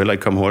 men jeg kunne heller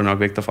ikke komme hurtigt nok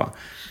væk derfra,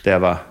 da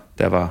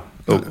jeg var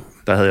ung.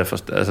 Der havde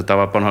der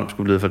var Bornholm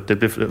skulle blive det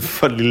blev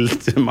for lille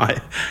til mig.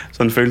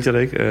 Sådan følte jeg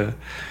det ikke.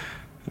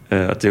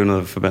 Og det er jo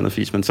noget forbandet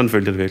fis, men sådan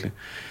følte jeg det virkelig.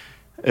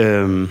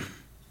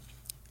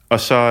 Og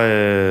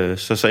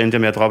så endte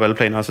jeg med at droppe alle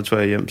planer, og så tog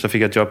jeg hjem. Så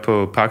fik jeg job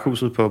på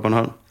Parkhuset på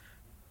Bornholm,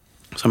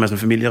 som er sådan en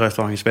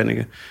familierestaurant i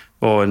Svanike,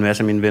 hvor en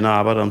masse af mine venner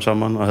arbejdede om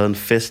sommeren og havde en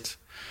fest.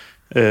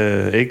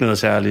 Ikke noget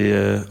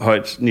særlig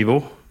højt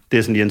niveau. Det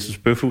er sådan Jensens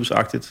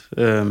Bøfhus-agtigt.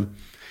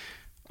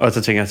 Og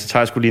så tænker jeg, så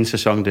tager jeg sgu lige en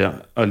sæson der,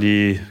 og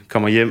lige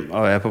kommer hjem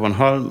og er på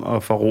Bornholm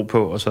og får ro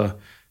på, og så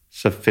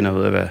finder jeg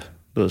ud af,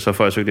 så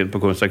får jeg søgt ind på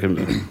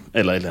Kunstakademiet,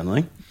 eller et eller andet,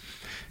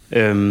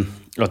 ikke?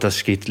 Og der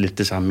skete lidt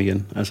det samme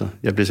igen. Altså,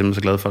 jeg blev simpelthen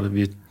så glad for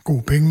det.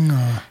 Gode penge.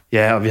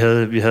 Ja, og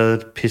vi havde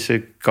et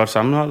pisse godt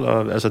sammenhold,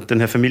 og altså den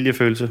her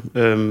familiefølelse,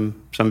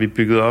 som vi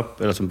byggede op,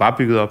 eller som bare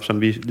byggede op,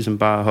 som vi ligesom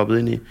bare hoppede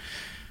ind i.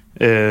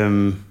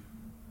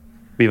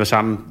 Vi var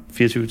sammen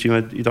 24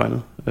 timer i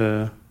døgnet,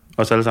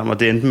 os alle sammen, og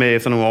det endte med,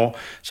 efter nogle år,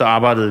 så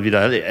arbejdede vi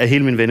der.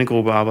 Hele min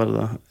vennegruppe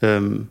arbejdede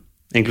der,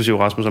 inklusive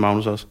Rasmus og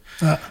Magnus også.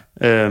 Ja.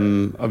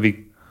 Og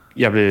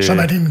jeg blev... Som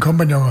er dine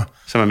kompagnoner?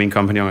 Som er mine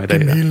kompagnoner i dag.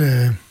 Den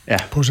hele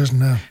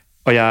processen her.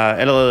 Og jeg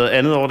allerede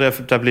andet år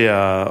der blev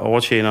jeg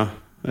overtjener,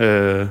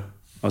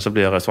 og så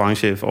blev jeg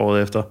restaurantchef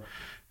året efter.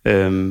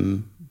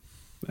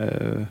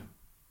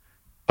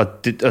 Og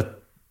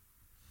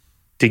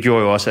det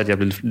gjorde jo også, at jeg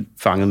blev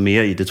fanget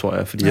mere i det, tror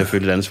jeg, fordi jeg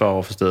følte et ansvar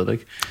over for stedet,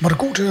 ikke? Var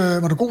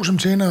du god som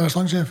tjener og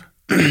restaurantchef?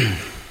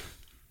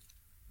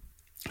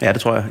 Ja,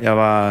 det tror jeg. Jeg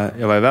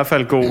var i hvert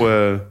fald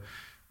god...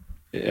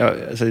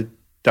 altså,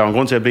 der var en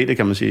grund til, at jeg blev det,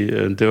 kan man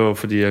sige. Det var,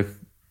 fordi jeg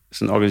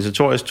sådan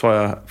organisatorisk, tror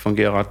jeg,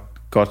 fungerer ret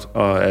godt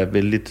og er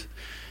vældigt...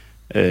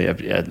 jeg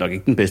er nok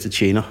ikke den bedste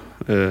tjener.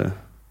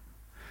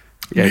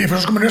 Nej, for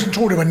så skulle man næsten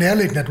tro, det var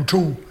nærliggende, at du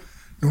tog...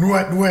 Nu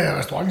er jeg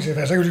restaurantchef,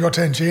 så kan du lige godt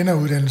tage en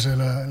tjeneruddannelse,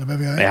 eller hvad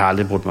vi er. Jeg har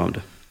aldrig brugt mig om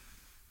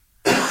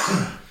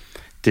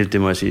det.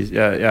 Det må jeg sige.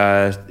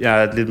 Jeg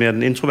er lidt mere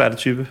den introverte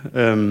type.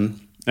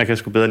 Jeg kan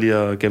sgu bedre lide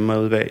at gemme mig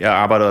ude bag. Jeg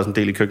arbejder også en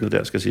del i køkkenet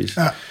der, skal siges.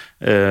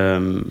 Ja.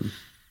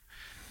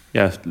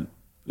 Jeg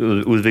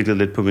udviklede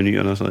lidt på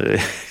menuerne og sådan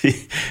noget,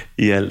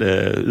 i al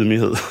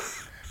ydmyghed.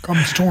 Kom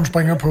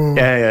citronspringer på...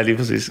 Ja, lige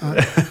præcis.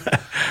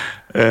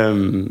 Ja.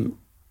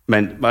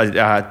 Men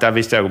der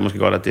vidste jeg jo måske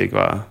godt, at det ikke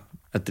var...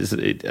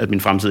 At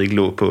min fremtid ikke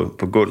lå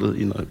på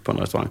gulvet på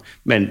en restaurant.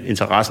 Men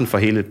interessen for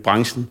hele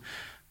branchen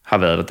har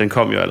været der. Den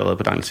kom jo allerede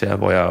på D'Angleterre,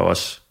 hvor jeg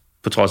også,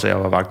 på trods af at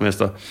jeg var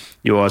vagtmester,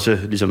 jo også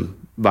ligesom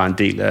var en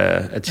del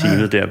af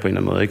teamet der på en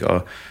eller anden måde, ikke?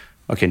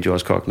 Og kendte jo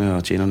også kokkene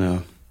og tjenerne.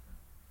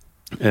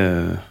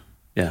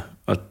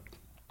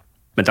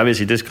 Men der vil jeg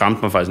sige, det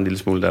skræmte mig faktisk en lille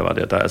smule, da jeg var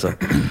der.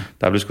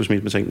 Der blev sgu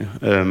smidt med tingene.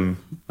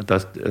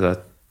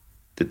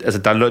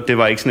 Det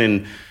var ikke sådan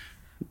en...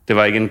 Det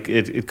var ikke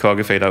et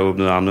kokkefag, der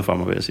åbnede armene for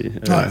mig, vil jeg sige.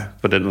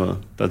 På den måde.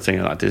 Der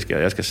tænkte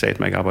jeg, jeg skal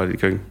satme ikke arbejde i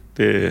køkken.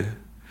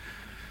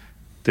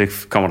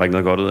 Det kommer der ikke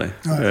noget godt ud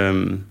af.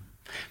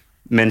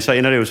 Men så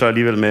ender det jo så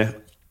alligevel med,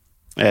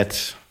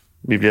 at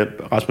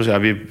Rasmus og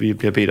jeg, vi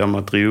bliver bedt om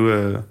at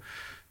drive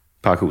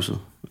Parkhuset.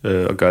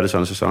 Og gøre det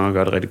sådan en sæson, og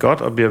gøre det rigtig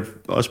godt. Og bliver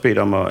også bedt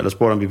om, eller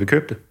spurgt, om vi vil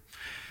købe det.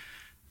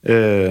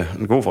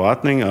 En god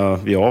forretning,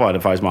 og vi overvejer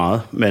det faktisk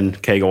meget, men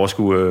kan ikke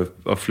overskue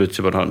at flytte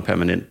til Bornholm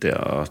permanent der,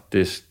 og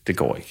det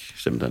går ikke,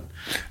 simpelthen.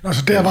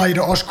 Altså der var I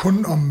da også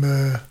kun om...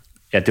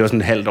 Ja, det var sådan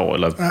et halvt år,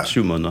 eller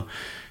 7 måneder.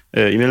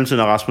 I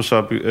mellemtiden er Rasmus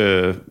så...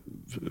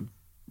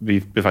 vi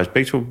blev faktisk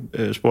begge to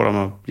spurgt om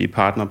at blive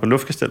partner på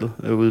Luftkastellet,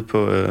 ude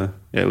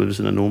ved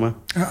siden af Noma.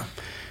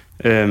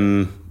 Ja.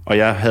 Og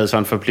jeg havde så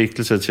en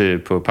forpligtelse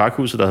på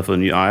Parkhuset, der havde fået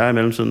en ny ejer i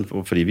mellemtiden,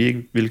 fordi vi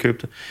ikke ville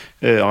købe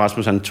det. Og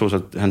Rasmus, han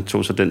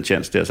tog så den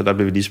chance der, så der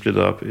blev vi lige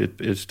splittet op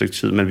et stykke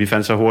tid. Men vi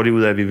fandt så hurtigt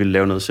ud af, at vi ville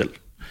lave noget selv.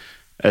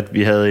 At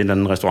vi havde en eller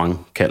anden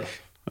restaurantkald.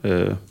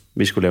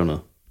 Vi skulle lave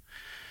noget.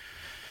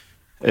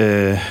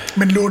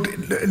 Men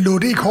lå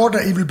det ikke hårdt,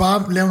 at I ville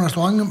bare lave en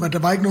restaurant, men der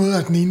var ikke noget,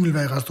 at den ene ville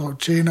være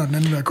restauranttjener, og den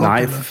anden ville være kok?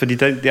 Nej, fordi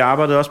jeg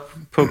arbejdede også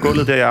på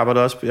gulvet der. Jeg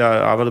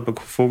arbejdede på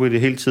Fogo i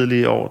det helt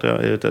tidlige år,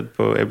 der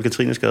på Abel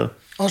Katrinesgade.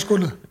 Også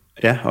gulvet?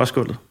 Ja, også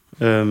gulvet.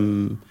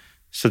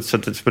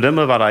 Så på den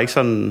måde var der ikke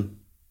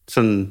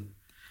sådan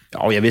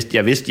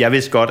jeg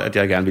vidste godt, at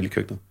jeg gerne ville i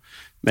køkkenet.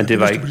 Men det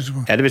var ikke...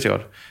 Ja, det vidste jeg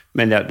godt.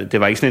 Men det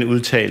var ikke sådan en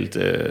udtalt...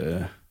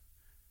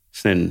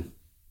 sådan en...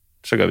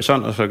 Så gør vi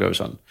sådan, og så gør vi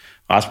sådan.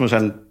 Rasmus,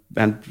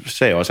 han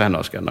sagde også, at han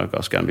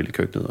også gerne ville i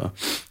køkkenet, og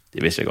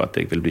det vidste jeg godt,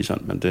 det ikke ville blive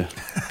sådan, men det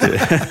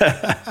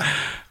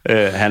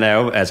han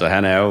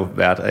er jo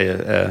vært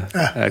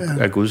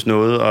af Guds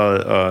nåde,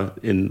 og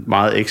en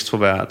meget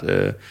ekstrovert,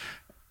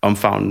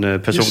 omfavnende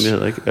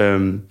personlighed, yes.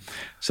 Ikke?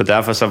 Så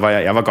derfor så var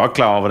jeg var godt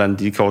klar over, hvordan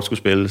de kort skulle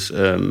spilles.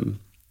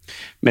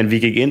 Men vi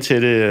gik ind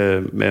til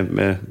det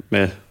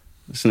med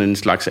sådan en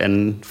slags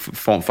anden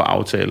form for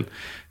aftale.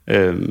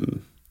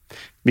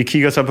 Vi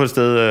kigger så på et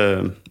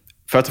sted...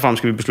 først og fremmest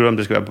skal vi beslutte, om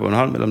det skal være på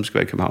Bornholm, eller om det skal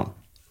være i København.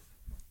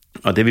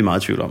 Og det er vi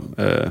meget i tvivl om.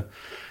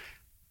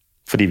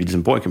 Fordi vi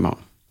ligesom bor i København.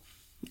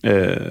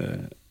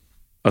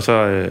 Og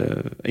så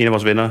en af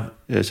vores venner,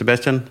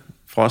 Sebastian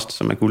Frost,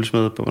 som er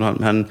guldsmed på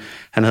Bornholm,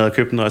 han havde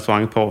købt en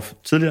restaurant på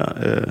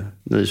tidligere,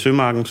 nede i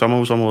Sømarken,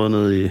 sommerhusområdet,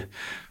 nede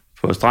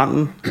på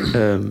stranden.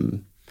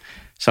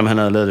 som han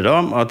havde lavet lidt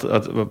om,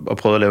 og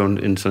prøvet at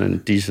lave en sådan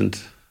en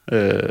decent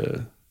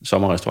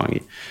sommerrestaurant i.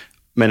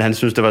 Men han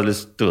synes, det var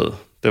lidt,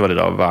 det var lidt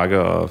op ad bakke,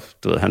 og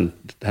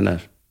han er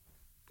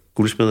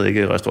guldsmed,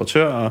 ikke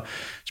restauratør, og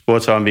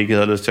spurgte så, om vi ikke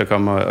havde lyst til at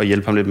komme og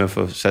hjælpe ham lidt med at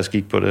få sat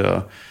skik på det.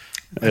 Og,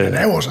 han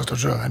er jo også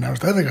restauratør, han er jo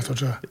stadigvæk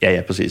restauratør.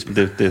 Ja, præcis.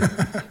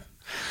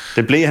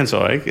 Det blev han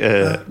så,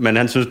 ikke? Men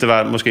han synes, det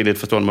var måske lidt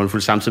for stor en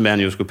mundfuld, samtidig med, at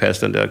han jo skulle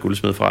passe den der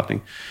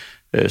guldsmedforretning,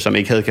 som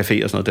ikke havde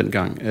café og sådan noget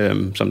dengang,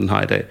 som den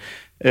har i dag.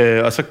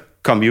 Og så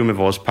kom vi jo med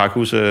vores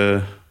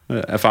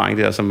pakhus-erfaring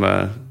der, som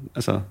var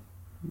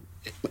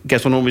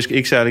gastronomisk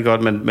ikke særlig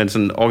godt, men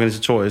sådan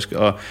organisatorisk,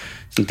 og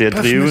sådan det at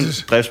drive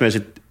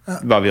driftsmæssigt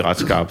var vi ret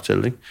skarpe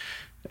til, ikke?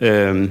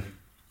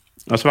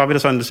 Og så var vi der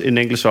sådan en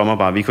enkelt sommer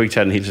bare. Vi kunne ikke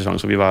tage den hele sæson,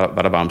 så vi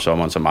var der bare om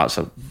sommeren,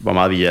 så hvor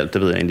meget vi hjalp,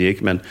 det ved jeg egentlig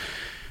ikke,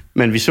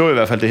 men vi så i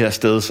hvert fald det her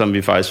sted, som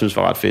vi faktisk synes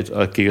var ret fedt,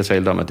 og gik og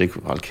talte om, at det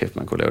kunne, hold kæft,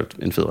 man kunne lave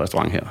en fed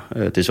restaurant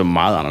her. Det så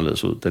meget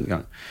anderledes ud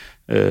dengang.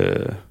 Og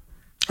det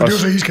var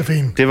så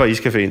Iscaféen? Det var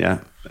Iscaféen, ja.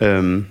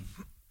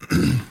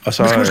 Og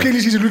så, man skal måske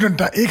lige sige til lytterne,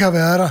 der ikke har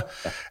været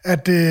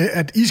der,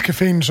 at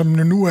Iscaféen, som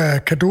nu er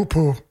cadeau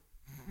på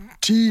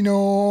 10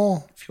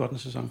 år... 14.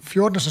 sæson.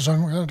 14.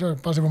 sæson,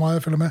 bare se, hvor meget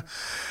jeg følger med.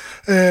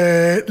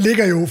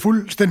 Ligger jo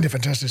fuldstændig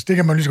fantastisk, det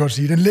kan man lige så godt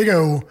sige. Den ligger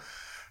jo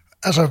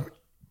altså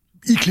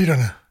i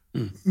klitterne,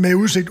 med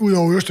udsigt ud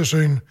over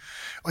Østersøen.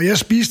 Og jeg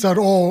spiste der et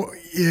år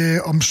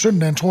om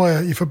søndagen, tror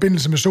jeg, i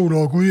forbindelse med Sol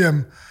over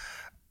Gudhjem,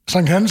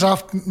 Sankt Hans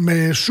aften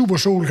med super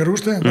sol, kan du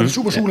huske det? Var det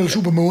super sol eller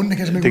super måne? Det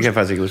kan jeg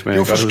faktisk ikke huske. Det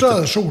var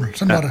forstørret sol,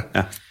 sådan var det.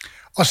 Ja.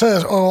 Og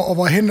sad og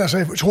var hen, altså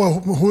jeg tror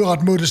jeg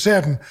hovedret mod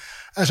desserten,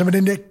 altså med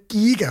den der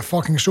giga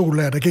fucking sol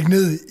der gik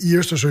ned i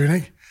Østersøen,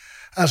 ikke?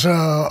 Altså,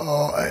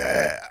 og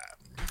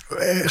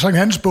Sankt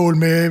Hans bål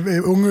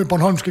med unge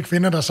bornholmske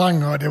kvinder, der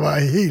sang, og det var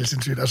helt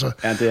sindssygt. Altså,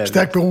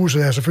 stærkt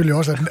beruset er selvfølgelig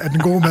også af den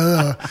gode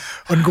mad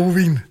og den gode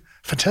vin.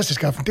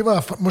 Fantastisk aften. Det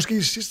var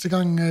måske sidste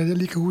gang, jeg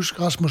lige kan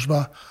huske, Rasmus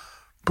var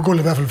på gulvet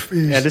i hvert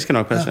fald. Ja, det skal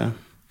nok passe, ja.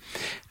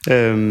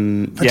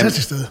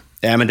 Fantastisk sted.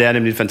 Ja, men det er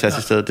nemlig et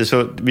fantastisk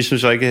sted. Vi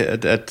synes så ikke,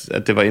 at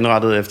det var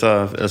indrettet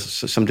efter,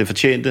 altså, som det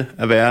fortjente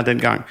at være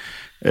dengang.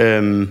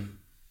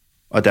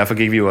 Og derfor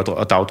gik vi jo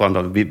og dagdrømte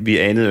om. Vi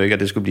anede jo ikke, at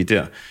det skulle blive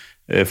der.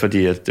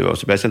 Fordi at det var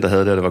Sebastian, der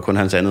havde det, og det var kun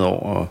hans andet år.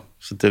 Og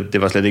så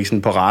det var slet ikke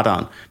sådan på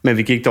radaren. Men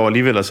vi gik dog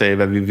alligevel og sagde,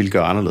 hvad vi ville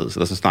gøre anderledes.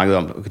 Eller så snakkede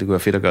om, okay, det kunne være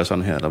fedt at gøre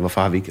sådan her, eller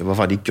hvorfor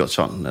har de ikke gjort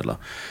sådan, eller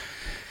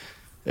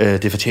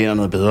det fortjener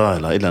noget bedre,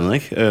 eller et eller andet,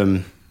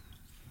 ikke?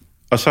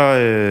 Og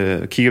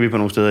så kigger vi på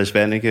nogle steder i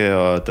Svanike,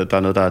 og der er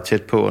noget, der er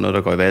tæt på, og noget,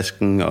 der går i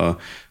vasken,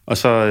 og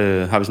så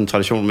har vi sådan en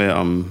tradition med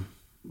om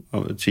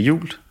til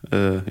jul,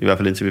 i hvert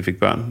fald indtil vi fik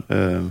børn.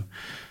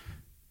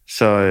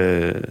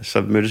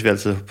 Så mødtes vi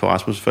altid på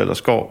Rasmus'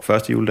 forældres gård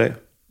første juledag,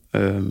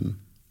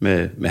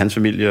 med hans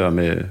familie og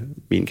med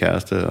min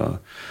kæreste,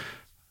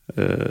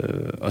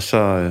 og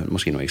så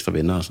måske nogle ekstra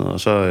venner og sådan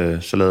noget,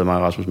 og så lavede mig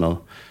og Rasmus mad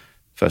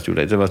første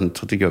juledag.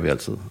 Det gjorde vi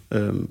altid.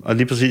 Og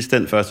lige præcis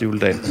den første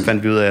juledag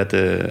fandt vi ud af,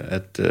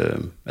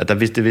 at det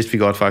vidste vi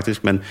godt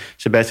faktisk, men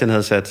Sebastian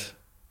havde sat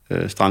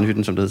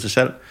strandhytten, som det hed, til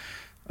salg,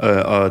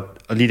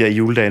 og lige der i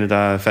juledagene,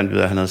 der fandt vi ud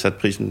af, at han havde sat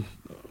prisen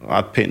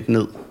ret pænt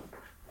ned.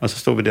 Og så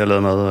stod vi der og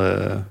lavede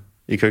mad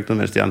i køkkenet,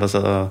 mens de andre sad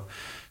og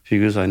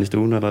hyggede sig inde i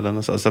stuen eller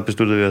andet. Og så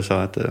besluttede vi os så,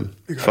 at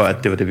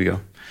det var det, vi gjorde.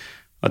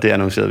 Og det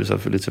annoncerede vi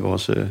selvfølgelig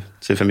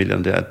til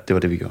familien, at det var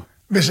det, vi gjorde.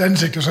 Hvis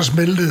ansigtet så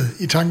smeltede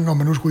i tanken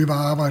om, at nu skulle I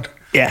bare arbejde.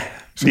 Ja,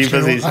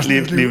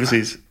 lige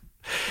præcis.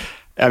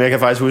 Jamen, jeg kan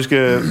faktisk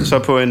huske, så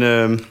på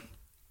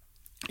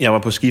jeg var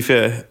på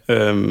skiferie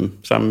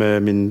sammen med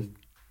min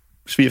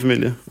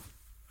svigerfamilie.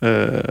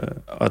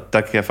 Og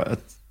der kan jeg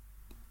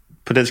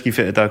på den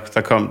skiferie,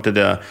 der kom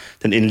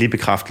den endelige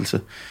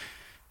bekræftelse,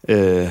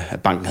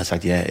 at banken havde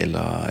sagt ja,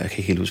 eller jeg kan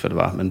ikke helt huske, hvad det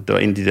var, men det var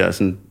en af de der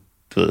sådan,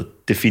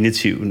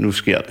 definitive, nu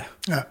sker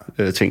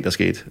det, ting, der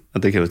skete.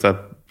 Og det kan jo, der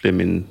blev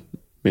min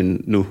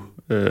nu,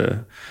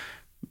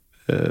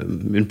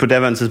 min på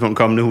daværende tidspunkt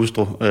kommende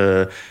hustru,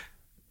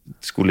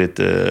 skulle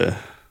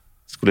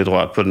lidt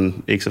rørt på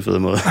den ikke så fede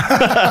måde.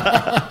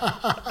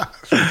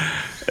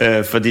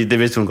 Fordi det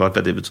vidste hun godt,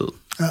 hvad det betød.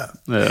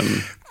 Ja.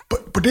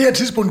 På det her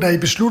tidspunkt, da I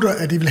beslutter,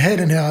 at I vil have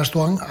den her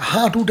restaurant,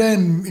 har du da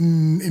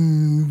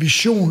en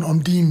vision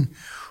om din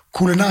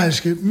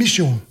kulinariske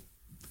mission?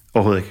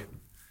 Overhovedet ikke.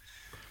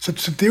 Så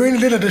det er jo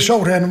egentlig lidt af det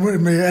sjovt her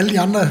med alle de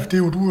andre. Det er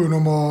jo, du er jo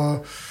nummer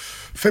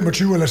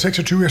 25 eller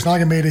 26, jeg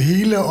snakker med det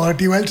hele, og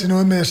det er jo altid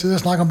noget med at sidde og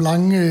snakke om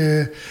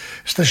lange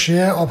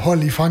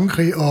stagiærophold i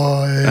Frankrig,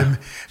 og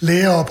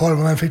lægerophold,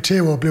 hvor man fik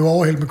tæv og blev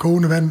overhældt med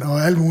kogende vand,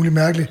 og alt muligt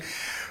mærkeligt.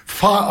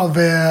 Fra at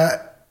være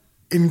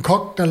en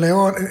kok, der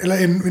laver, eller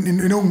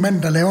en ung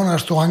mand, der laver en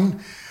restaurant,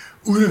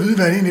 uden at vide,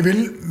 hvad det egentlig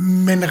vil,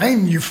 men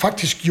rent jo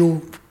faktisk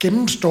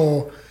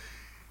gennemstår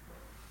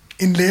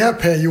en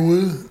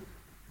læreperiode,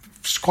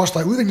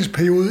 skråstreg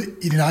udviklingsperiode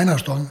i din egen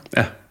restaurant.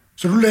 Ja.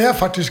 Så du lærer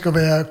faktisk at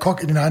være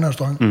kok i din egen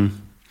restaurant.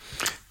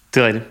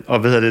 Det er rigtigt. Og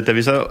hvad hedder det, da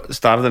vi så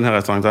startede den her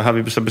restaurant, der har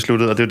vi så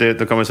besluttet, og det er jo det,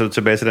 der kommer så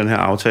tilbage til den her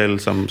aftale,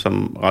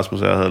 som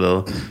Rasmus og jeg havde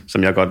lavet,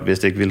 som jeg godt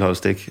vidste ikke ville holde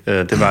stik.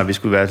 Det var, at vi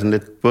skulle være sådan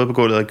lidt både på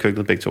gulvet og i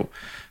køkkenet begge to.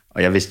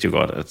 Og jeg vidste jo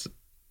godt, at,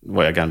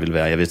 hvor jeg gerne ville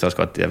være. Jeg vidste også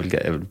godt, at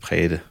jeg ville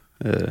præge det.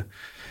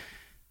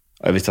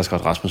 Og jeg vidste også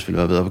godt, at Rasmus ville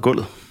være bedre på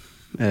gulvet.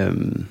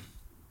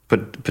 På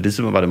det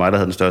tidspunkt var det mig, der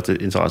havde den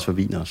største interesse for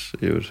vin også.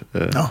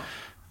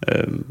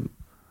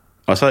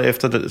 Og så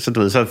efter det,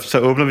 så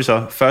åbner vi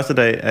så. Første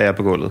dag er jeg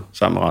på gulvet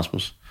sammen med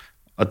Rasmus.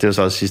 Og det er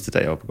så også sidste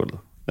dag, jeg var på gulvet.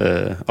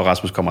 Og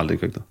Rasmus kommer aldrig i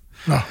køkkenet.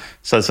 Nå.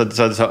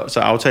 Så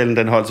aftalen,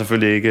 den holdt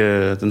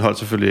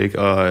selvfølgelig ikke.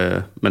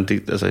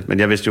 Men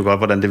jeg vidste jo godt,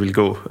 hvordan det ville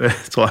gå,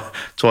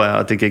 tror jeg.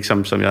 Og det gik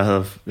som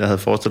jeg havde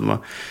forestillet mig.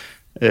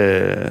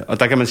 Og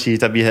der kan man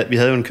sige, at vi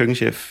havde jo en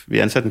køkkenchef. Vi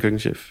ansatte en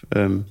køkkenchef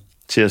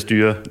til at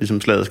styre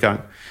ligesom slagets gang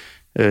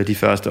de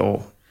første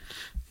år.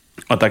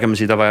 Og der kan man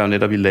sige, der var jeg jo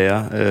netop i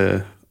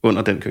lære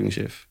under den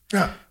køkkenchef.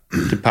 Ja.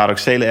 Det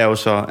paradoksale er jo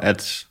så,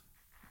 at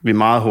vi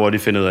meget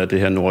hurtigt finder ud af, at det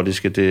her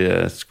nordiske, det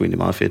er sgu egentlig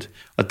meget fedt.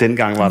 Og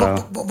dengang var der...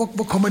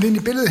 Hvor kommer det ind i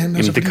billedet hen?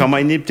 Jamen,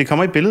 det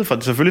kommer i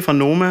billedet selvfølgelig fra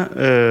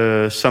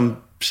Noma,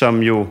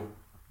 som jo...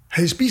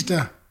 Har I spist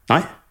der?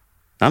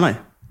 Nej.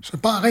 Så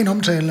bare ren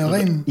omtale og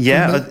ren...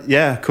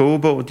 Ja,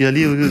 kogebog. De har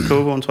lige udgivet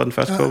kogebogen, tror jeg, den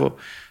første kogebog.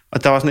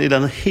 Og der var sådan et eller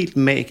andet helt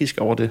magisk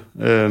over det.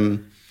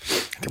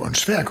 Det var en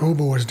svær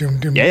kogebog. Altså,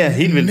 det er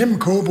en nem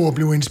kogebog at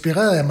blive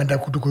inspireret af, men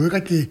du kunne jo ikke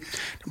rigtig...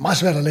 Det var meget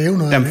svært at lave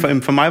noget.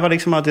 Jamen, for mig var det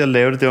ikke så meget det at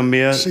lave det. Det var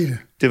mere...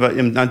 Det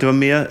var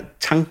mere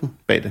tanken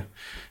bag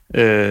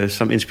det,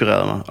 som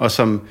inspirerede mig.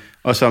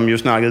 Og som jo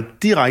snakkede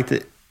direkte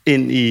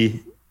ind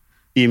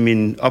i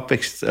min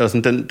opvækst. Altså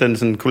den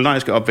sådan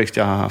kulinariske opvækst,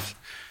 jeg har haft.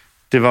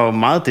 Det var jo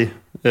meget det.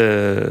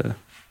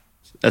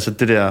 Altså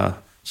det der...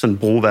 Sådan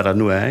bruge, hvad der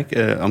nu er,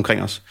 ikke?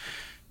 Omkring os.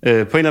 På en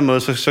eller anden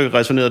måde, så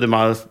resonerede det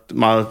meget,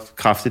 meget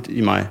kraftigt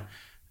i mig.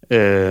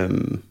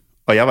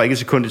 Og jeg var ikke et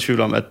sekund i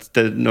tvivl om, at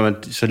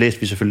så læste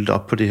vi selvfølgelig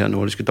op på det her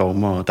nordiske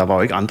dogmer, og der var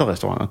jo ikke andre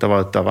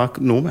restauranter. Der var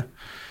Noma.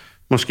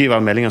 Måske var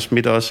Malling og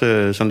Schmidt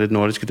også sådan lidt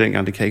nordiske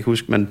dengang, det kan jeg ikke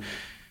huske,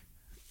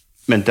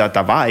 men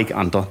der var ikke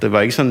andre. Det var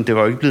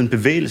jo ikke blevet en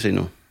bevægelse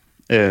endnu.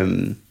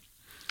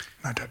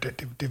 Nej,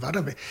 det var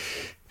der.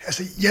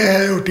 Altså, jeg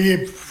havde jo det,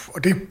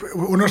 og det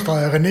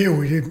understreger René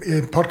jo i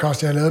et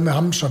podcast, jeg har lavet med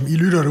ham, som I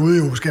lytter derude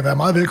jo skal være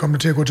meget velkomne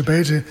til at gå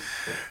tilbage til.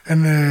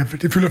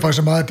 Det fylder faktisk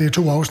så meget, at det er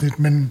 2 afsnit,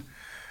 men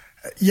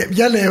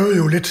jeg lavede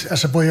jo lidt,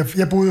 altså hvor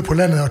jeg boede på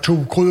landet og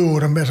tog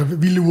krydderurter, altså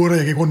vilde urter,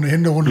 jeg gik rundt og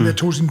hentede rundt, jeg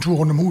tog sin tur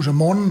rundt om huset om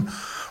morgenen,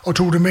 og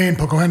tog det med ind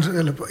på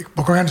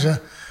Kongens,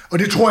 og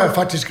det tror jeg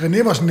faktisk,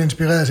 René var sådan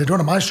inspireret til, det var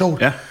da meget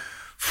sjovt. Ja.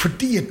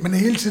 Fordi at man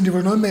hele tiden, det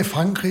var noget med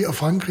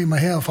Frankrig mig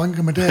her, og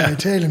Frankrig mig der,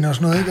 Italien og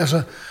sådan noget, ikke?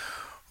 Altså,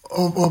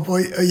 og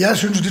jeg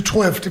synes, det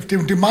tror jeg,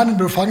 det er meget, der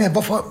blev fanget af,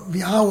 hvorfor vi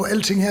har jo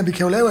alting her, vi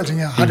kan jo lave alting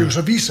her, har det jo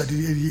så vist sig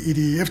i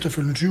de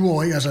efterfølgende 20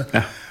 år, ikke? Altså,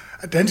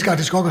 danske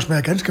artiskokker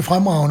smager ganske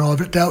fremragende, og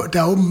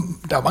der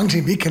er mange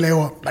ting, vi ikke kan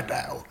lave, men der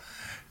er jo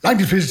langt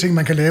de fleste ting,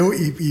 man kan lave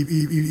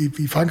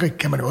i Frankrig,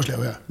 kan man jo også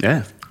lave her.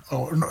 Ja.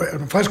 Og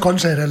en frisk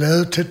grøntsag, der er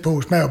lavet tæt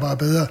på, smager bare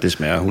bedre. Det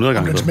smager 100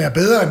 gange bedre. Den smager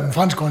bedre end en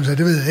fransk grøntsag,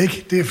 det ved jeg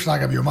ikke. Det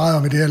snakker vi jo meget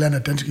om i det her land,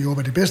 at danske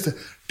jordbær er det bedste.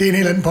 Det er en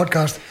helt anden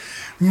podcast.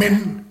 Men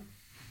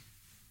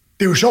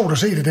det er jo sjovt at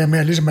se det der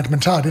med, ligesom at man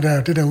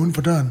tager det der uden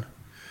for døren.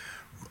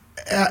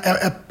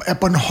 Er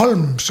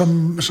Bornholm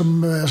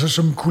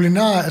som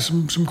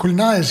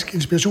kulinarisk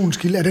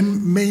inspirationskilde, er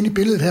den med inde i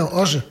billedet her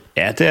også?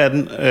 Ja, det er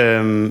den.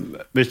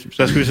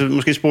 Der skal vi så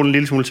måske spole en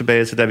lille smule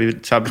tilbage til, da vi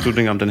tager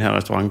beslutningen om den her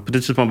restaurant. På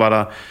det tidspunkt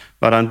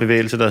var der en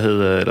bevægelse, der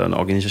hed, eller en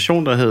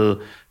organisation, der hed,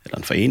 eller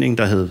en forening,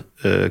 der hed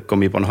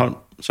Gourmet Bornholm,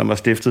 som var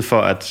stiftet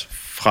for at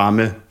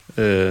fremme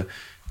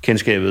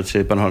kendskabet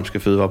til bornholmske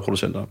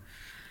fødevareproducenter.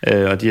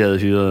 Og de havde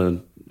hyret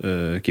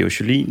Georg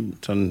Jolin,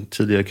 sådan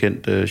tidligere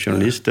kendt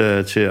journalist,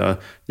 til at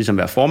ligesom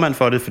være formand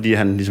for det, fordi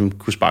han ligesom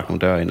kunne sparke nogle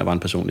døre ind og var en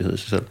personlighed i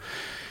sig selv.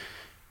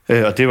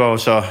 Og det var jo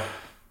så...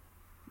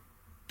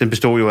 Den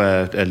bestod jo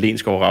af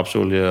Lenskov,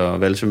 rapsolie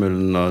og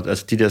Valsemøllen, og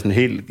altså de der sådan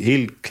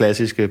helt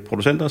klassiske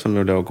producenter, som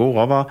jo laver gode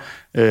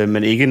råvarer,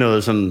 men ikke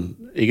noget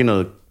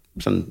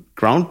sådan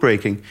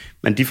groundbreaking.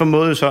 Men de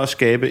formåede jo så at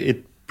skabe et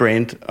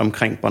brand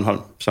omkring Bornholm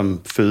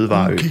som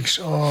fødevareø. Kiks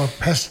og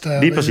pasta.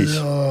 Lige præcis.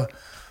 Og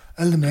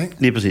alt det med, ikke?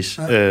 Lige præcis.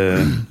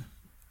 Ja.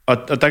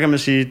 Og der kan man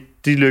sige,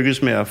 de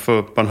lykkedes med at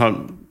få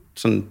Bornholm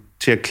sådan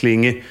til at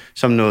klinge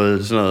som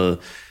sådan noget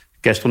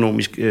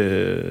gastronomisk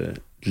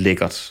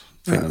lækkert.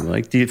 Ja.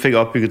 Ikke? De fik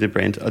opbygget det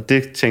brand, og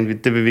det tænkte vi,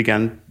 det vil vi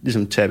gerne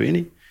ligesom tabe ind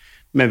i.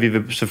 Men vi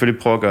vil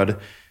selvfølgelig prøve at gøre det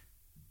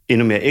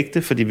endnu mere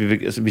ægte, fordi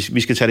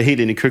vi skal tage det helt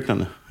ind i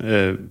køkkenerne.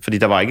 Fordi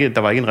der var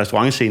ikke en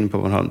restaurantscene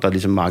på Bornholm, der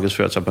ligesom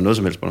markedsførte sig på noget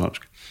som helst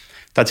bornholmsk.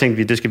 Der tænkte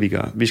vi, det skal vi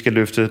gøre. Vi skal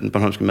løfte den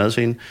bornholmske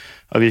madscene,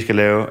 og vi skal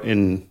lave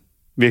en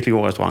virkelig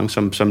god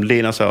restaurant, som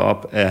læner sig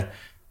op af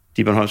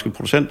de bornholmske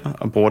producenter,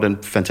 og bruger den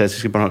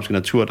fantastiske bornholmske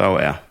natur, der jo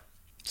er.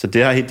 Så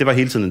det var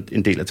hele tiden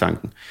en del af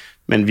tanken.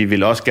 Men vi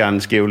ville også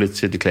gerne skæve lidt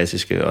til det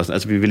klassiske.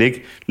 Altså, vi ville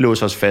ikke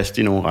låse os fast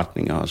i nogle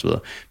retninger og så videre.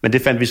 Men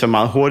det fandt vi så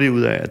meget hurtigt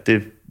ud af, at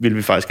det ville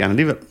vi faktisk gerne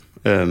alligevel.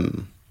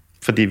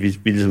 Fordi vi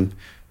ligesom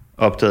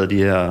opdagede de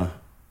her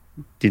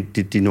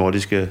de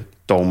nordiske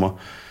dogmer,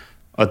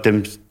 og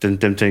dem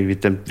tænkte vi,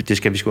 det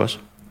skal vi sgu også.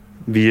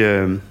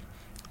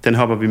 Den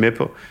hopper vi med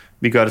på.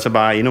 Vi gør det så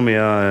bare endnu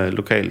mere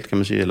lokalt, kan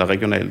man sige, eller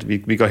regionalt.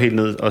 Vi går helt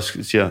ned og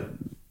siger,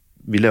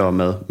 vi laver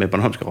mad med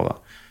bornholmske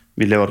råvarer.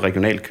 Vi laver et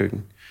regionalt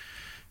køkken.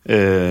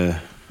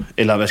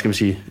 Eller hvad skal man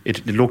sige,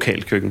 et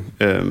lokalt køkken.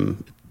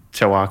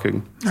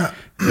 Terroir-køkken.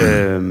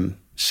 Ja.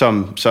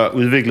 Som så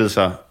udviklede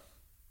sig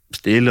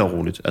stille og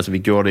roligt. Altså, vi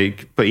gjorde det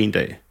ikke på en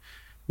dag.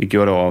 Vi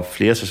gjorde det over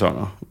flere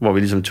sæsoner, hvor vi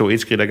ligesom tog et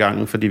skridt ad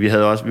gangen, fordi vi var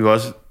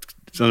også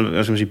sådan,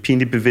 hvad skal man sige,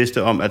 pinligt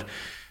bevidste om, at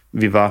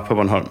vi var på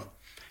Bornholm,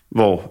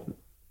 hvor,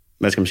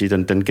 hvad skal man sige,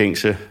 den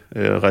gængse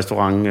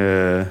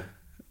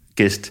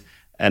restaurantgæst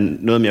er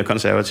noget mere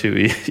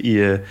konservativ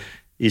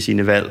i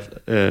sine valg.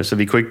 Så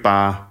vi kunne ikke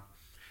bare,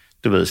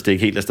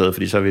 stikke helt afsted,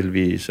 fordi så ville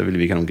vi ikke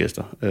have nogen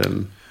gæster.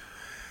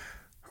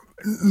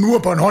 Nu er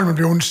Bornholm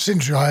blevet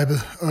sindssygt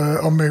hypet,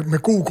 og med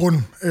god grund.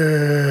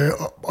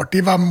 Og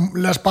det var,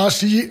 lad os bare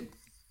sige,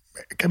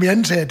 kan vi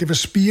antage, at det var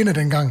spirende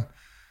dengang?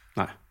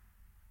 Nej.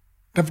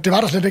 Det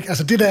var der slet ikke.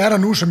 Altså det, der er der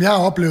nu, som jeg har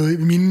oplevet i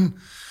mine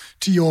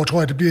 10 år,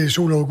 tror jeg, det bliver i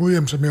Sol over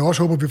Gudhjem, som jeg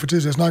også håber, vi får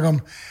tid til at snakke om.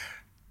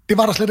 Det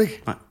var der slet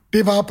ikke. Nej.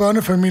 Det var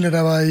børnefamilier,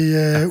 der var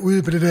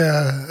ude på det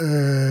der,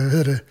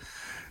 hedder det?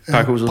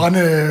 Parkhuset.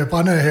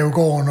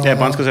 Brændehavegården. Ja,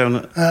 Brændskershaven.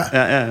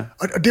 Ja.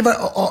 Og det var,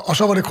 og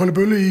så var det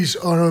krøllebølleis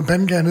og noget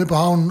pandekager nede på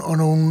havnen og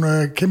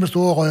nogle kæmpe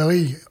store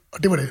røgeri,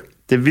 og det var det.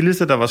 Det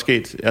vildeste, der var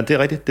sket, ja, det er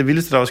rigtigt, det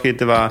vildeste, der var sket,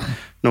 det var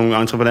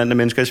nogle entreprenante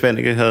mennesker i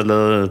Svanike, havde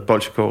lavet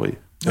bolsjekogeri.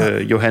 Ja.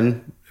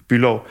 Johan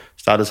Bylov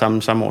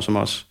startede samme år som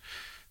os.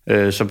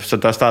 Så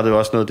der startede jo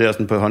også noget der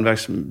sådan på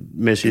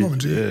håndværksmæssigt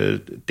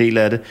del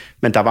af det.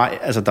 Men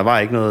der var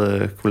ikke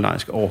noget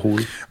kulinarisk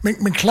overhovedet.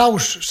 Men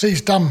Claus C.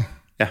 Stam,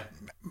 ja,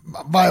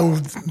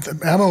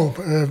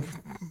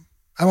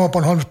 han var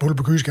Bornholms Bulle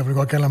på Kysk, kan vi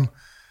godt kalde ham.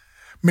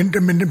 Men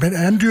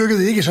han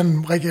dyrkede ikke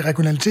sådan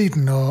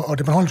regionaliteten og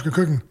det bornholmske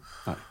køkken.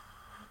 Nej,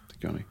 det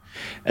gjorde han ikke.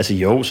 Altså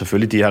jo,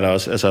 selvfølgelig, de har der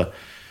også, altså,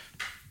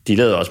 de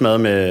lavede også mad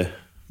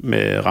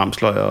med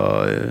ramsløg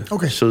og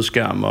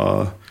sødskærm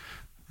og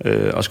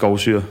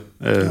skovsyre.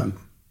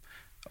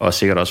 Og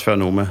sikkert også før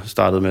Noma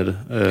startede med det.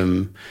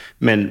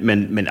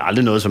 Men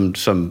aldrig noget som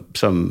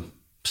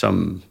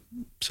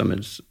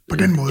på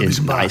den måde,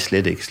 ligesom nej,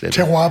 slet ikke.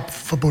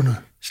 Terroir-forbundet.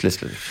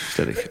 Slet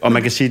ikke. Og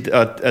man kan sige,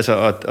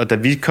 og da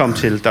vi kom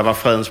til, der var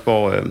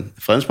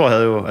Fredensborg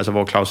havde jo, altså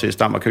hvor Claus C.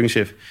 Stam var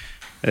køkkenchef,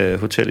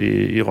 hotel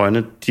i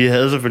Rønne, de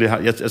havde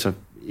selvfølgelig,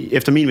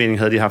 efter min mening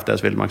havde de haft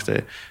deres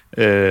vælmarksdage,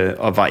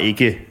 og var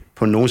ikke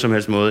på nogen som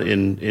helst måde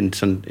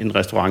en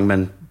restaurant,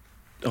 man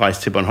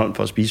rejste til Bornholm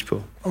for at spise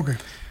på. Okay.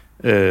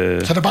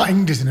 Så der var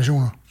ingen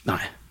destinationer?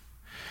 Nej.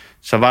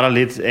 Så var der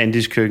lidt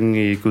andisk køkken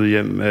i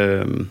Gudhjem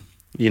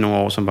i nogle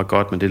år, som var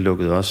godt, men det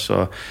lukkede også,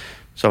 og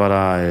så var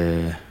der...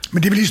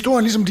 Men det er vel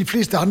historien, ligesom de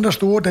fleste andre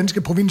store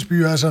danske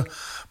provinsbyer, altså,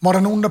 hvor der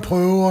er nogen, der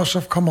prøver, og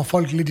så kommer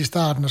folk lidt i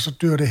starten, og så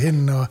dør det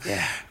hen, og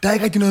der er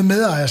ikke rigtig noget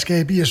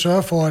medejerskab i at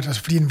sørge for, at,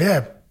 altså, fordi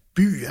enhver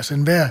by, altså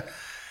enhver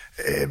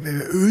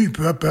ø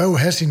bør jo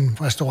have sin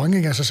restaurant,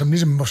 ikke? Altså,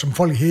 som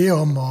folk hæger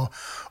om og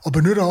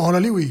benytter og holder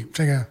liv i,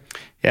 tænker jeg.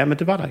 Ja, men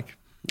det var der ikke.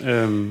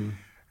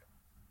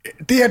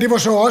 Det var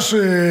så også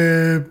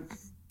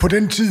på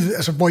den tid,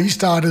 altså, hvor I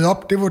startede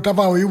op, der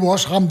var jo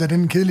også ramt af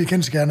den kedelige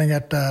kendsgerning,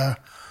 at der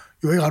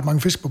jo ikke ret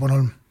mange fisk på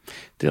Bornholm.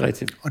 Det er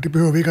rigtigt. Og det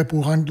behøver vi ikke at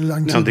bruge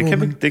lang tid på.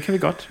 Det kan vi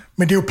godt.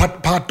 Men det er jo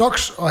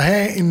paradoks at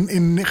have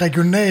en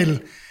regional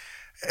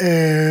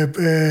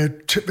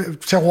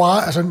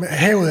terroir, altså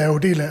havet er jo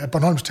del af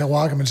Bornholms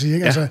terroir, kan man sige,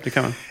 ikke? Ja, altså, det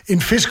kan man.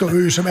 En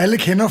fiskerø, som alle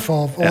kender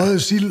for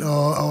røget sild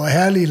og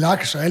herlige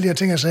laks og alle de her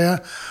ting og sager.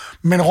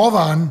 Men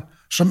råvaren,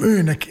 som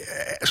øen er,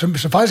 som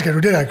faktisk er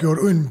det, der har gjort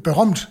øen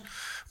berømt,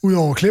 ud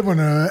over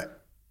klipperne,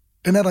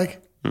 den er der ikke.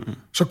 Mm-hmm.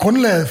 Så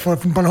grundlaget for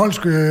den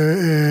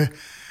bornholmske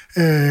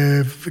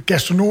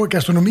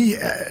gastronomi,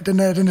 den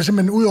er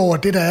simpelthen ud over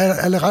det, der er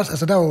alle ret.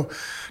 Altså, der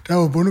er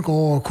jo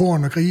bondegård og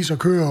korn og gris og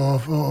køer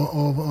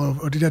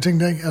og de der ting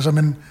der, ikke? Altså,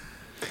 men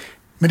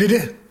det er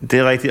det. Det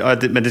er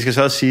rigtigt, men det skal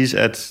så også siges,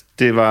 at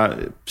det var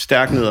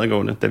stærkt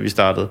nedadgående, da vi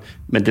startede,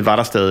 men det var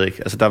der stadig ikke.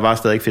 Altså, der var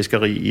stadig ikke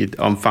fiskeri i et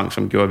omfang,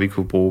 som gjorde, at vi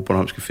kunne bruge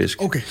bornholmske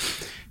fisk. Okay.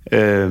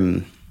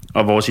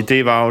 Og vores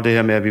idé var jo det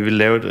her med, at vi ville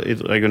lave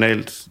et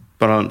regionalt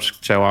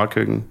bornholmsk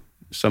terroir-køkken,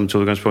 som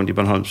tog udgangspunkt i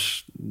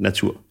Bornholms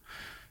natur.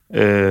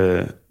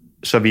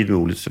 Så vidt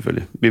muligt,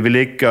 selvfølgelig. Vi vil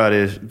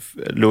ikke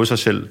låse os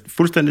selv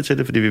fuldstændig til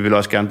det, fordi vi vil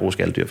også gerne bruge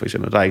skaldyr, for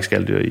eksempel. Der er ikke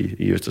skaldyr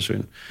i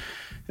Østersøen.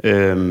 Der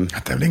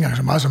er vel ikke engang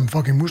så meget som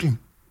fucking musling.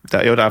 Der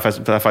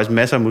er faktisk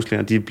masser af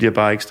muslinger. De bliver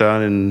bare ikke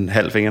større end en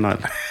halv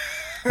fingernegl.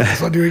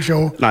 Så er det jo ikke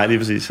sjovt. Nej, lige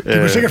præcis. Du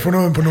kan sikkert få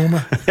noget på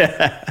Noma.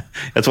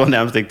 Jeg tror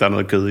nærmest ikke, der er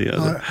noget kød i.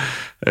 Altså.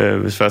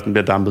 Hvis først den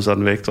bliver dampet, så er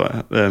den væk, tror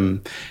jeg.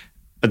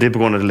 Og det er på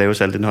grund af det lave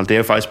saltindhold. Det er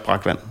jo faktisk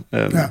brakvand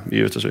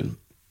i Østersøen.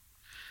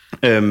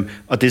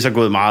 Og det er så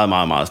gået meget,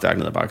 meget, meget stærkt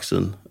ned ad bakke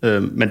siden.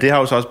 Men det har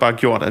jo så også bare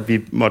gjort, at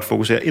vi måtte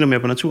fokusere endnu mere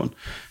på naturen.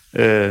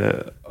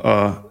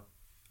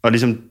 Og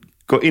ligesom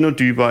gå endnu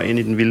dybere ind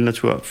i den vilde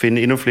natur,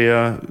 finde endnu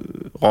flere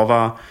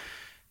råvarer,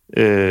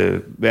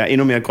 være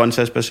endnu mere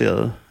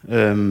grøntsagsbaseret.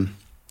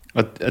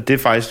 Og det er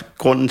faktisk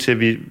grunden til, at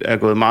vi er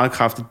gået meget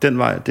kraftigt den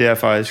vej. Det er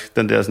faktisk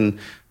den der sådan,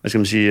 hvad skal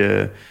man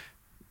sige,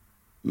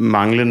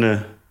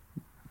 manglende...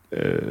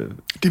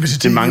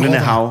 det manglende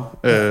hav,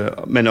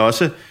 men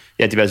også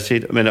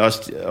diversitet, men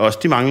også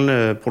de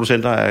manglende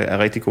producenter af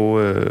rigtig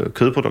gode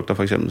kødprodukter,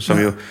 for eksempel,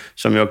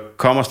 som jo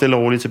kommer stille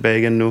og roligt tilbage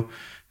igen nu.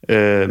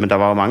 Men der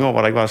var jo mange år,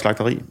 hvor der ikke var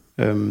slagteri.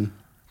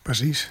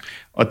 Præcis.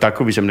 Og der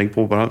kunne vi simpelthen ikke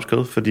bruge Bornholms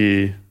kød,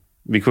 fordi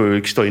vi kunne jo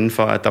ikke stå inden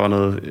for, at der var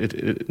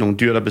nogle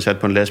dyr, der blev sat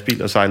på en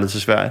lastbil og sejlede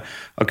til Sverige,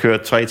 og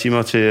kørte 3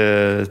 timer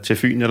til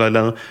Fyn eller et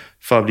eller andet,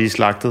 for at blive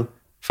slagtet,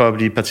 for at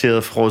blive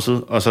parteret,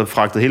 frosset, og så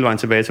fragtet hele vejen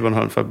tilbage til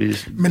Bornholm for at blive...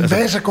 Men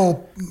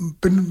Vasagård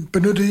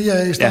benyttede I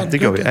af i starten? Ja, det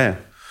gjorde vi, ja.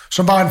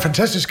 Som var en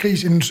fantastisk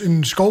gris,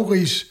 en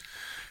skovgris,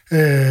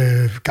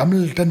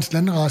 gammel dansk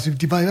landrace.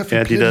 De var i hvert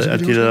fald... Ja,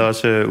 de lavede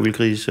også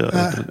uldgrise.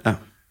 Ja.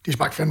 De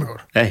smagte fandme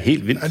godt. Ja,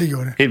 helt vildt. Ja, det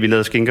gjorde det. Helt vildt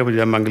lavede skinker på de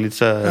der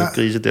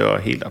Mangalitsa-grise. Det var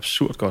helt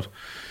absurd godt.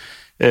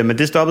 Men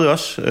det stoppede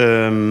også.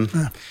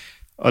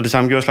 Og det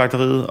samme gjorde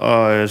slagteriet.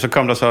 Og så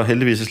kom der så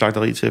heldigvis et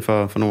slagteri til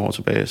for nogle år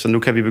tilbage. Så nu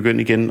kan vi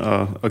begynde igen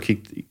at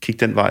kigge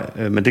den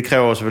vej. Men det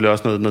kræver selvfølgelig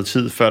også noget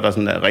tid, før der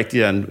sådan er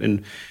rigtig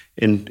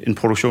en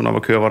produktion op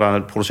at køre, hvor der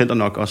er producenter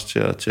nok også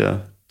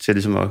til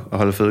ligesom at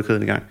holde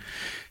fødekæden i gang.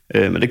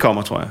 Men det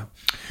kommer, tror jeg.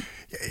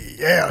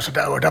 Ja, altså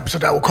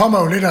der jo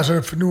kommer jo lidt,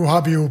 altså nu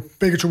har vi jo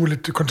begge to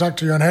lidt kontakt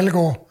til Jørgen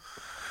Hallegaard,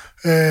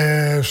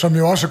 som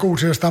jo også er god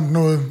til at stampe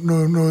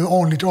noget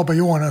ordentligt op af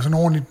jorden, altså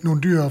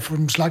nogle dyr og få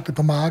dem slagtet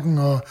på marken,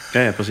 og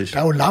ja, præcis. Der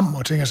er jo lam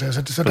og ting,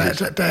 altså så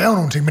der er jo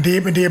nogle ting, men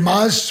det er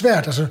meget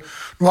svært, altså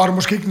nu har du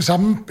måske ikke den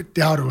samme,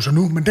 det har du jo så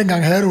nu, men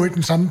dengang havde du ikke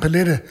den samme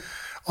palette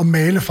og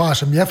male fra,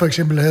 som jeg for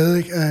eksempel havde,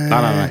 ikke?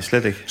 Nej,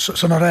 slet ikke.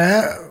 Så når der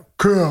er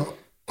køer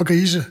og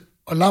grise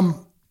og lam,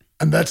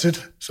 and that's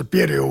it, så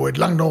bliver det jo et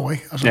langt år,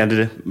 ikke? Altså. Ja, det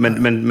er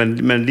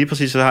det. Men lige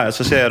præcis så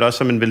ser jeg det også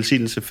som en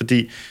velsignelse,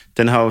 fordi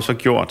den har jo så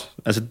gjort,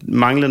 altså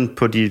manglen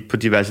på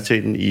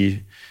diversiteten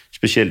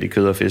specielt i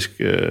kød og fisk,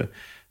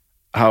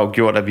 har jo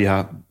gjort, at vi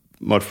har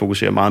måttet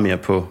fokusere meget mere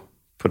på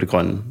det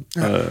grønne.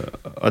 Ja.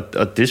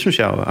 Og det synes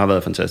jeg jo har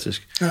været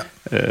fantastisk. Ja.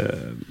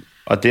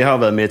 Og det har jo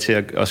været med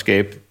til at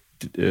skabe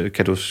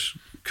Kados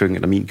køkken,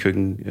 eller min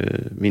køkken,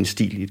 min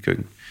stil i et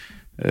køkken.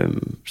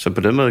 Så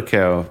på den måde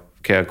kan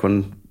jeg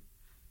kun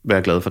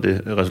være glad for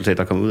det resultat,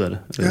 der kommer ud af det.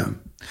 Ja.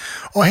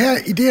 Og her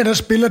i det her, der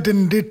spiller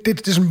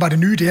det som var det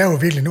nye, det er jo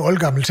virkelig en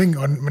oldgammel ting,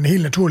 og en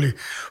helt naturlig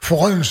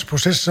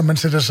forrådnelsesproces, som man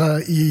sætter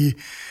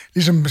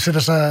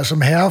sig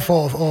som herre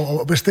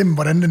for at bestemme,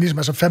 hvordan den ligesom,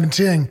 altså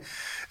fermentering,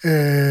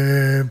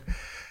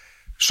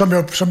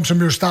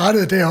 som jo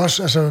startede der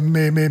også, altså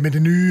med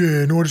det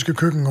nye nordiske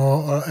køkken,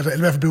 og altså, i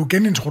hvert fald blev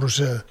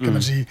genintroduceret, kan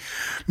man sige.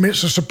 Men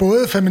så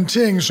både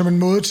fermentering som en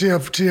måde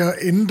til at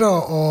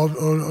ændre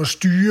og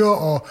styre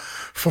og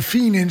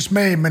forfine en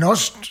smag, men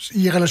også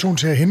i relation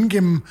til at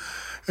hengemme.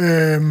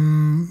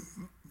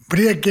 For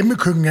det her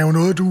gemmekøkken er jo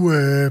noget,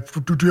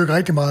 du dyrker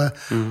rigtig meget.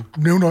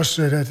 Du nævnte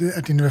også,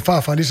 at din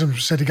farfar ligesom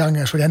satte i gang,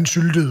 altså han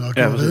syltede og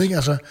gjorde ved, ikke?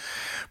 Altså,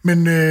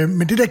 men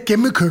det der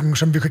gemmekøkken,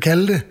 som vi kan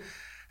kalde det,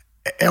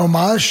 er jo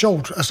meget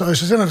sjovt. Altså,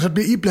 så selvom der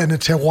bliver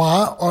iblandet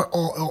terroir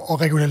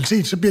og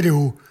regionalitet, så bliver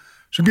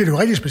det jo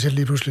rigtig specielt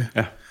lige pludselig.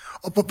 Ja.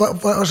 Og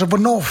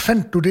hvornår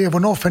fandt du det, og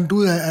hvornår fandt du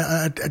ud af,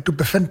 at du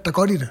befandt dig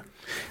godt i det?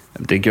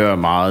 Det gør jeg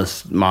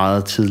meget,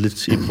 meget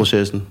tidligt i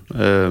processen.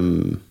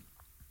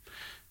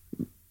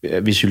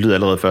 Vi syltede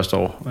allerede første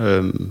år.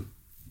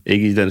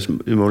 Ikke i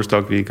den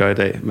målestok, vi gør i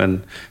dag,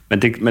 men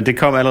det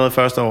kom allerede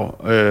første år,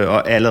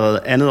 og allerede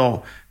andet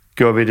år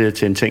gjorde vi det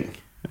til en ting,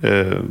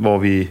 hvor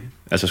vi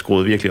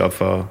skruede virkelig op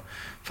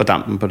for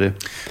dampen på det.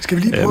 Skal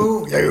vi lige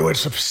prøve, jeg er jo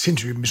så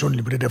sindssygt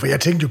misundelig på det der, for jeg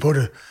tænkte jo på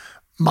det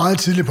meget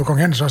tidligt på Kong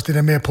Hans også, det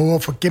der med at prøve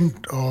at få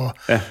gemt og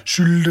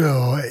sylte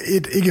og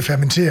ikke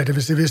fermentere, det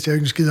vidste jeg jo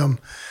ikke en skid om.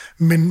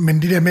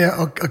 Men det der med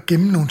at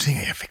gemme nogle ting,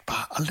 jeg fik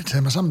bare aldrig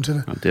taget mig sammen til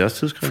det. Ja, det er også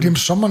tidskrævende. Fordi om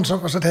sommeren,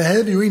 så der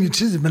havde vi jo egentlig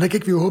tid, men der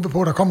gik vi jo håbe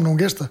på, at der kom nogle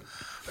gæster.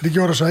 Og det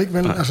gjorde der så ikke,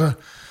 vel? Altså,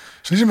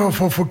 så ligesom at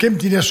få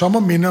gemt de der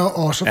sommerminder,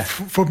 og så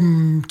få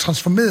dem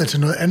transformeret til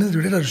noget andet, det er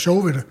jo det, der er det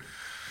sjove ved det.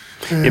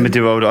 Jamen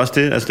det var jo også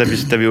det,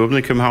 altså da vi åbnede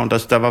i København,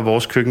 der var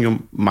vores køkken jo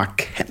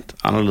markant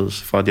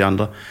anderledes fra de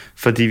andre,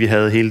 fordi vi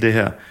havde hele det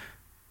her,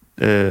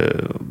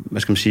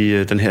 hvad skal man sige,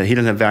 hele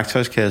den her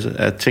værktøjskasse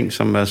af ting,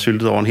 som er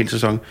syltet over en hel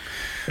sæson.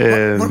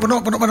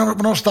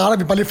 Hvornår starter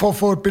vi, bare lige for at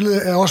få et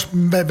billede af også,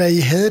 hvad I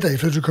havde der i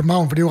flyttet til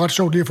København, for det er jo ret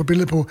sjovt lige at få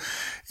billede på.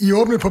 I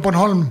åbnede på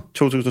Bornholm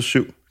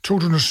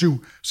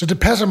 2007. Så det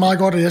passer meget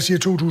godt, at jeg siger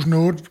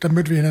 2008, der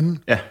mødte vi hinanden.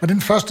 Ja. Var det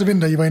den første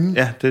vinter, I var inde?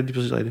 Ja, det er lige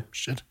præcis rigtigt.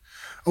 Shit.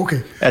 Okay.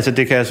 Altså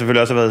det kan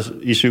selvfølgelig også have været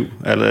i 7,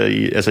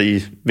 eller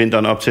i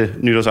vinteren op til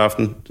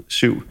nytårsaften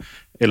 7,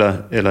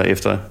 eller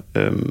efter.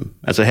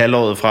 Altså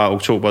halvåret fra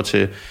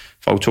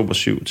oktober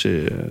 7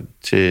 til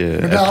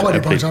men der arbejder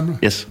I på ensemble?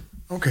 Yes.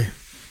 Okay.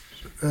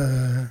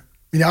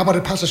 Men jeg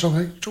arbejdede et par sæsoner,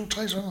 ikke?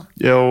 2-3 sæsoner?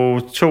 Jo,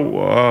 2,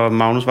 og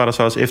Magnus var der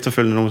så også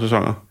efterfølgende nogle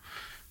sæsoner.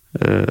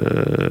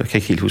 Jeg kan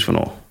ikke helt huske,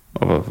 hvornår,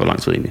 og hvor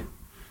lang tid egentlig.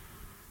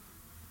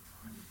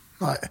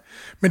 Nej.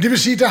 Men det vil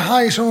sige, der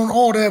har I sådan nogle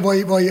år der,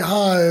 hvor I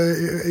har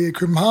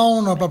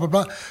København og bla bla bla.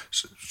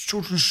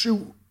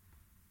 2007.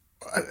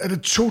 Er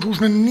det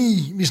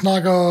 2009, vi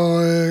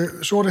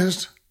snakker Sorte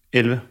Hest?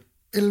 11.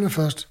 11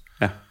 først.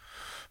 Ja.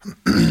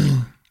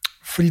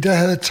 Fordi der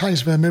havde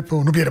Theis været med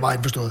på. Nu bliver det bare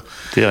indforstået.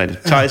 Det er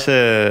rigtigt.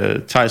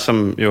 Theis,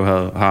 som jo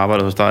har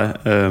arbejdet hos dig.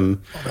 Og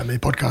været med i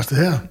podcastet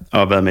her.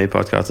 Og været med i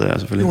podcastet her,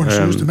 selvfølgelig. Det var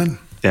den sødeste mand.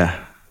 Ja,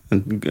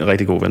 en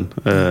rigtig god ven.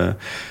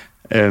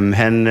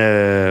 Han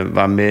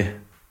var med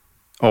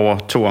over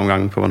 2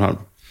 omgange på Bornholm.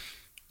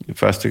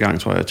 Første gang,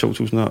 tror jeg,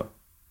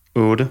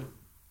 2008.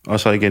 Og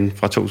så igen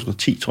fra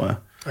 2010, tror jeg.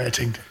 Og jeg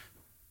tænkte,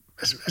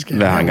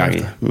 hvad har han gang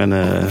i? Men,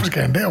 hvorfor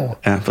skal han derover?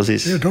 Ja,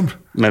 præcis. Det er dumt.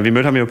 Men vi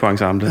mødte ham jo på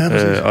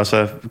Ensemble, og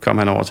så kom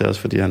han over til os,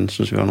 fordi han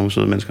synes, vi var nogle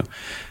søde mennesker.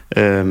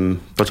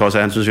 På trods af,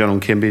 at han synes, vi var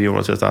nogle kæmpe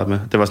idioter til at starte med.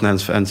 Det var sådan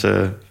hans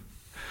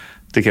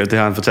det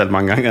har han fortalt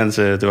mange gange,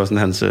 det var sådan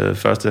hans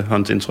første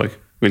håndsindtryk,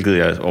 hvilket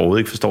jeg overhovedet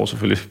ikke forstår,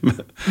 selvfølgelig.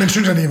 Men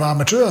synes han, I var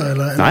amatører?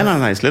 Eller?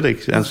 Nej, slet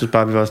ikke. Han synes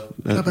bare, vi var...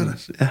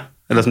 Ja,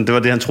 eller sådan, det var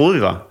det, han troede,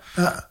 vi var.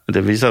 Ja. Men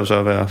det viser jo så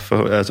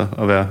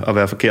at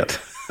være forkert.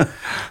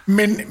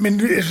 men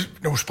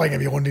nu springer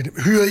vi rundt i det.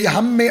 Hyrede I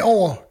ham med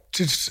over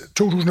til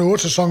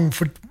 2008-sæsonen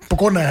på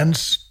grund af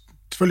hans...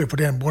 Selvfølgelig på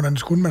grund af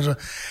hans kunde, men så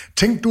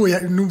tænkte du,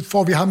 nu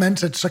får vi ham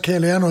ansat, så kan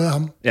jeg lære noget af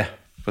ham? Ja,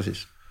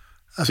 præcis.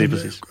 Altså,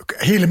 præcis.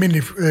 Helt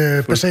almindelige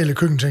basale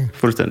køkkenting.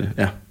 Fuldstændig,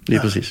 ja. Lige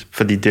præcis.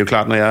 Fordi det er jo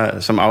klart, når jeg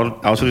som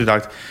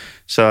autodidakt,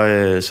 så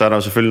er der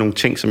jo selvfølgelig nogle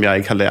ting, som jeg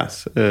ikke har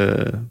lært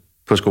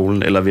på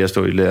skolen, eller ved at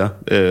stå i lære,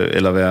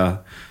 eller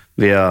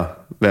ved at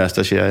være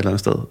stagiaire et eller andet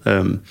sted.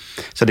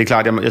 Så det er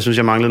klart, jeg synes,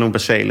 jeg manglede nogle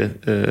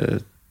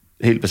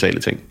helt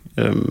basale ting.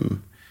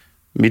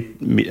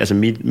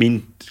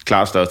 Min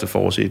klart største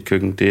force i et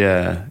køkken, det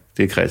er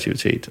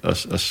kreativitet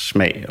og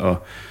smag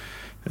og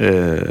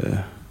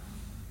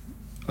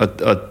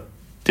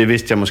det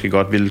vidste jeg måske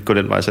godt ville gå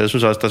den vej. Så jeg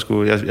synes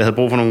også, jeg havde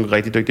brug for nogle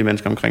rigtig dygtige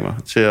mennesker omkring mig,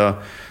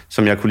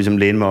 som jeg kunne ligesom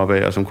læne mig op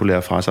af, og som kunne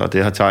lære fra sig. Og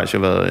det har Theis jo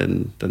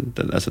været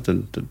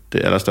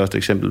det allerstørste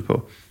eksempel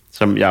på,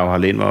 som jeg jo har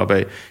lænet mig op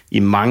af i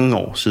mange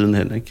år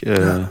sidenhen,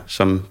 ikke?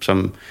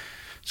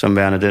 Som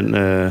værende den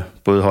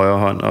både højre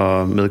hånd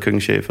og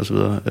medkøkkenchef og så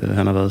videre,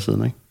 han har været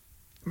siden, ikke?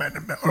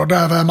 Og der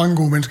har været mange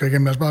gode mennesker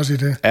igennem, lad os bare sige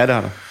det. Ja, det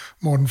har der.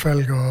 Morten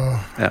Falk og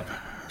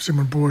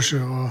Simon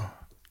Bursche og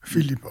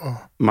Philip og...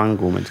 Mange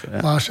gode mennesker,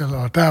 ja. Marshall,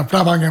 og der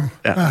er mange af dem.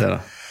 Ja, det er der.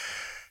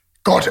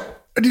 Godt.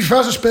 De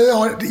første spæde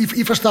år,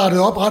 I får startet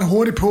op ret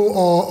hurtigt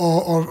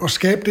på at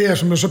skabe det her,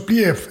 som så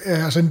bliver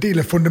altså en del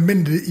af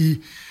fundamentet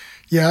i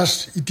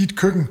dit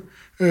køkken.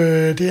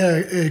 Det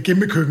er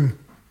gemmekøkken.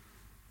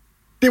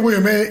 Det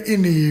ryger med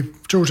ind i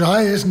Total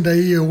High-Essen, da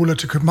I ruller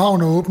til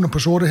København og åbner på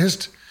Sorte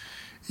Hest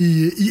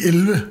i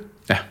 11.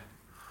 Ja.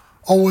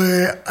 Og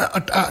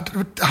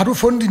har du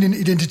fundet din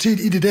identitet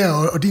i det der,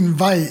 og din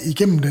vej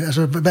igennem det?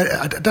 Altså, der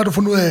har du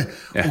fundet ud af,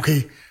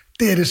 okay,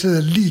 det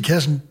sidder lige i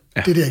kassen,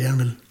 det er det, jeg gerne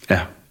vil. Ja,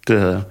 det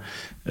havde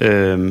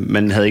jeg.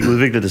 Men havde ikke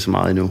udviklet det så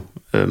meget endnu.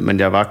 Men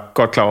jeg var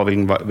godt klar over,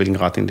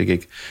 hvilken retning det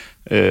gik.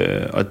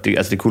 Og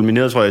det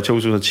kulminerede, tror jeg, i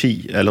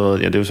 2010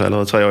 allerede. Ja, det var så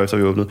allerede 3 år efter,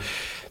 vi åbnede,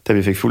 da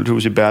vi fik fuldt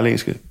hus i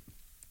Berlingske.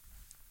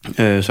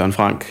 Søren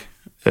Frank.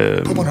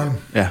 På Bornholm.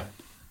 Ja.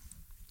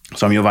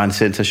 Som jo var en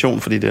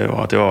sensation, fordi det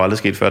var jo aldrig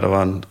sket før, der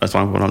var en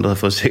restaurant på Bornholm, der havde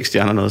fået 6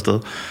 stjerner noget sted.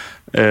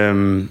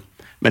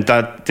 Men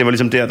det var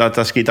ligesom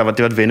der skete, det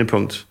var et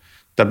vendepunkt.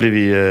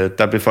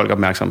 Der blev folk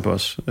opmærksomme på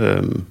os,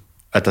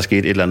 at der skete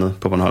et eller andet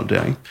på Bornholm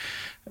der, ikke?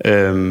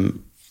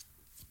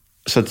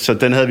 Så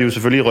den havde vi jo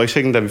selvfølgelig i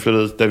rygsækken,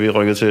 da vi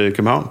rykkede til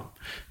København.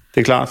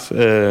 Det er klart,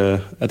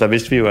 at der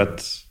vidste vi jo,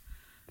 at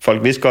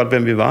folk vidste godt,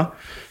 hvem vi var.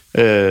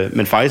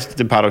 Men faktisk,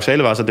 det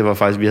paradoksale var så,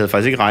 vi havde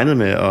faktisk ikke regnet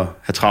med at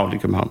have travlt i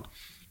København.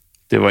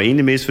 Det var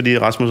egentlig mest, fordi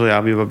Rasmus og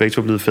jeg, vi var begge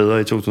to blevet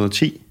fædre i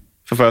 2010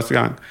 for første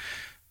gang.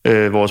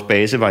 Vores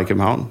base var i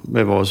København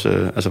med vores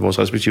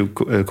respektive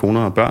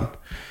koner og børn.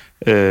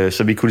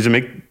 Så vi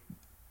kunne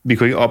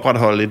ikke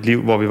opretholde et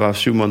liv, hvor vi var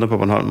 7 måneder på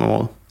Bornholm om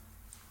året.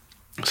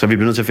 Så vi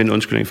blev nødt til at finde en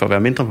undskyldning for at være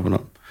mindre på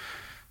Bornholm.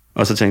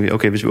 Og så tænkte vi,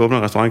 okay, hvis vi åbner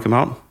en restaurant i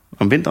København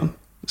om vinteren,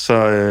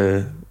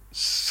 så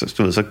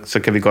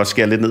kan vi godt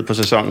skære lidt ned på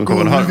sæsonen på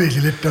Bornholm.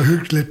 Udvikle lidt og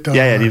hygge lidt.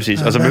 Ja, lige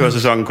præcis. Og så behøver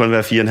sæsonen kun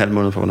være 4,5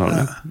 måneder på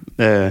Bornholm.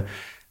 Ja.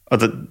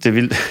 Og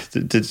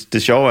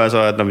det sjove er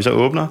så, at når vi så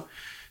åbner,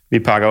 vi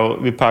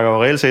pakker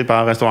jo reelt set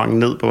bare restauranten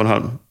ned på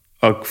Bornholm,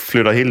 og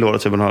flytter hele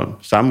lortet til Bornholm.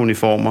 Samme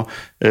uniformer,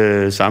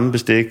 samme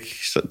bestik,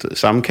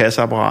 samme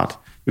kasseapparat.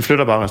 Vi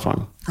flytter bare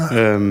restauranten.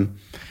 Ja.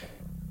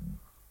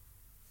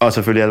 Og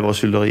selvfølgelig alle vores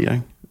sylterier,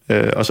 ikke?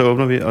 Og så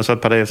åbner vi, og så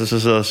et par dage efter, så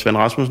sidder Svend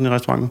Rasmussen i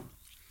restauranten.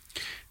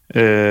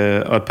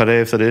 Og et par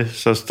dage efter det,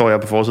 så står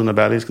jeg på forsiden af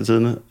Berlingske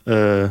Tidende,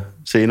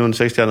 til endnu en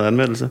 6-stjernet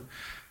anmeldelse.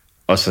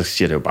 Og så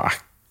siger det jo bare...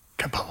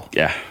 Kapow.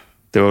 Ja,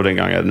 det var jo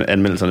dengang, at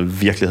anmeldelserne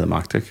virkelig havde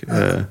magt, ikke?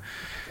 Ja.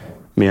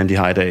 Mere end de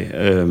har i dag.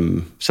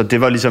 Så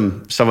det var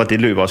ligesom, så var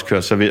det løb også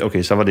kørt, så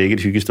var det ikke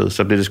et hyggested,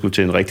 så blev det sgu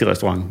til en rigtig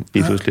restaurant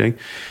lige pludselig, ikke?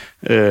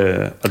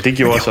 Og det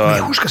gjorde så...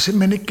 Jeg husker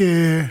simpelthen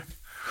ikke...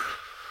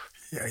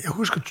 Jeg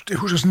husker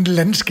sådan et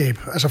landskab,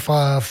 altså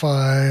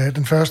fra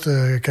den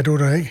første cadeau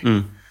der, ikke?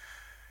 Jeg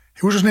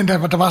husker sådan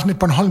en, der var sådan et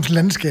Bornholms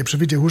landskab, så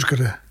vidt jeg husker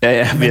det.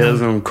 Ja, vi havde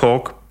sådan nogle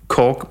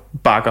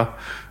korkbakker,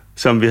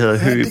 som vi havde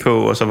hø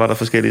på, og så var der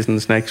forskellige sådan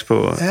snacks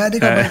på. Ja,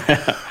 det kan man.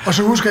 Og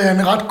så husker jeg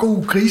en ret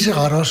god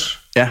griseret også.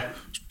 Ja.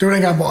 Det var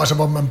dengang,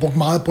 hvor man brugte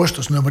meget bryst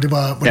og sådan noget, hvor det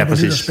var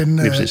lidt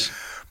spændende.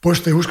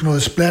 Bryst, jeg husker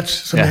noget splat,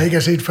 som jeg ikke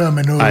har set før,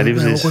 med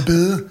noget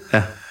rødbede.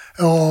 Ja.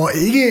 Og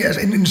ikke,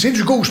 altså en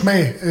sindssygt god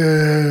smag,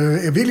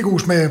 virkelig god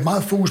smag,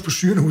 meget fokus på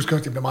syrene, husker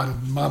jeg, det blev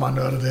meget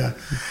nørdet der.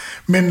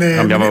 Men,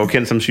 jeg var jo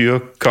kendt som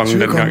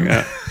syrekongen dengang,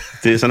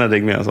 ja. Sådan er det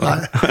ikke mere, så.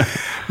 Nej.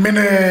 Men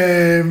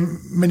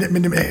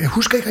jeg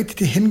husker ikke rigtigt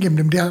det hengennem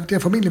dem, det har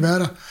formentlig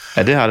været der.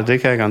 Ja,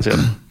 det kan jeg garantere.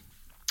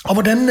 Og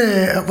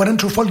hvordan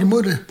tog folk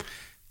imod det?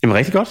 Jamen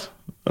rigtig godt,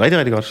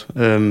 rigtig godt.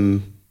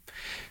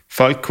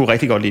 Folk kunne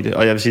rigtig godt lide det,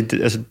 og jeg vil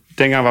sige, altså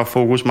dengang var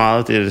fokus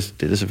meget, det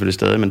er det selvfølgelig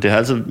stadig, men det har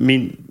altid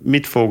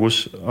mit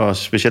fokus, og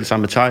specielt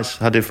sammen med Theis,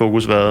 har det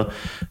fokus været,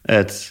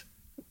 at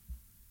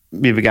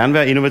vi vil gerne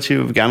være innovative,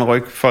 vi vil gerne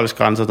rykke folks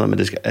grænser, men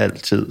det skal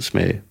altid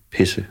smage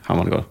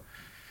pissehammerende godt.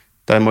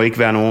 Der må ikke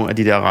være nogen af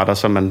de der retter,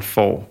 som man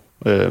får,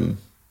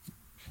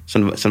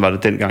 sådan var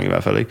det dengang i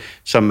hvert fald, ikke?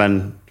 Som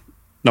man,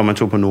 når man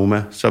tog på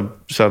Noma, så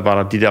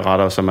var der de der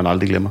retter, som man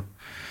aldrig glemmer.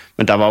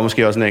 Men der var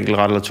måske også en enkelt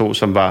ret eller to,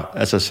 som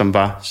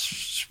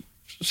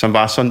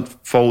var sådan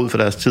forud for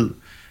deres tid,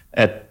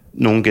 at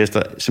nogle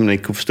gæster simpelthen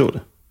ikke kunne forstå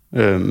det.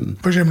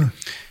 For eksempel?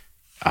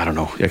 I don't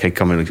know, jeg kan ikke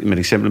komme med et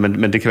eksempel,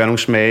 men det kan være nogle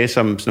smage,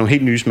 sådan nogle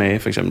helt nye smage,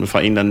 for eksempel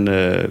fra en eller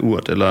anden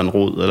urt eller en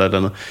rod eller et eller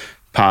andet,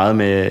 parret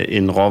med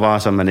en råvare,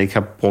 som man ikke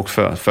har brugt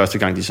før. Første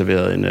gang de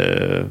serverede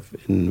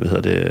en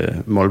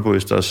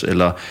molboøsters,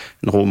 eller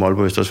en rå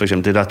molboøsters for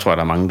eksempel. Det der tror jeg,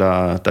 der er mange,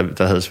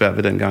 der havde svært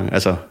ved dengang.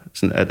 Altså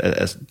sådan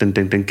at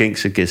den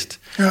gængse gæst.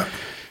 Ja.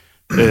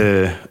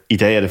 I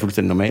dag er det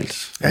fuldstændig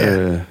normalt.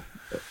 Ja. Det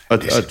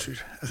er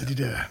sindssygt. Altså de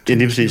der... Det er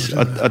lige præcis.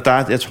 Og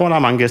der, jeg tror, der er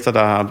mange gæster,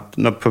 der har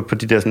på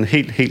de der sådan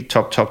helt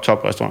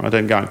top restauranter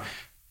dengang.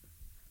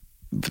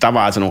 Der var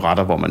altså nogle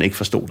retter, hvor man ikke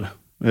forstod det.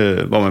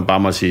 Hvor man bare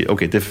må sige,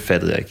 okay, det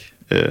fattede jeg ikke.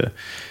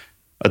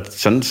 Og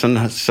sådan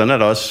er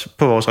det også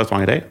på vores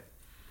restaurant i dag.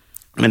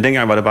 Men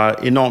dengang var det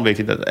bare enormt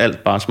vigtigt, at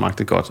alt bare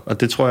smagte godt.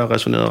 Og det tror jeg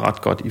resonerede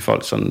ret godt i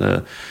folks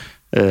sådan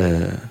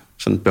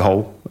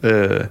behov.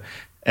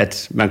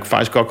 At man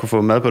faktisk godt kunne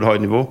få mad på et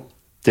højt niveau.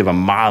 Det var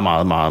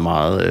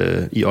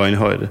meget i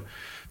øjenhøjde.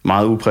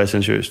 Meget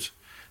upræsentiøst.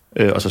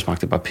 Og så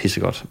smagte det bare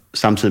pissegodt.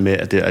 Samtidig med,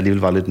 at det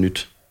alligevel var lidt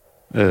nyt.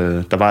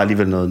 Der var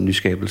alligevel noget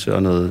nyskabelse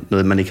og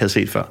noget man ikke havde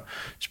set før.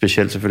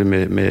 Specielt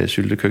selvfølgelig med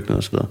syltekøkkenet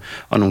og så videre.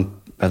 Og nogle,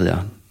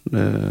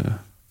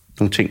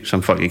 nogle ting,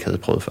 som folk ikke havde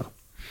prøvet før.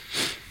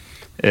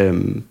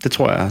 Det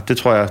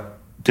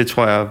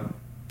tror jeg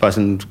bare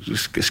sådan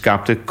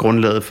skabte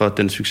grundlaget for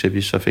den succes,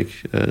 vi så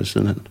fik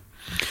sidenhen.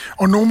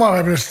 Og Noma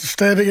er vel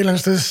stadigvæk et eller andet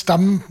sted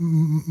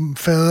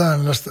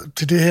stamfader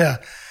til det her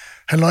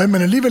halløj,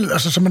 men alligevel,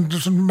 altså, så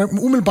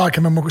umiddelbart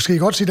kan man måske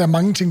godt sige, at der er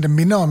mange ting, der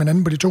minder om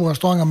hinanden på de to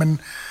restauranter,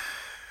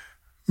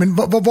 men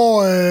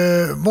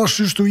hvor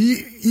synes du, I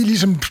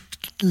ligesom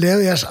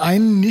lavede jeres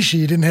egen niche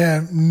i den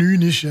her nye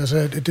niche,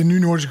 altså det nye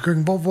nordiske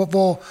køkken?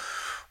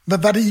 Hvad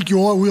var det, I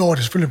gjorde, udover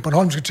det selvfølgelig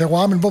Bornholmske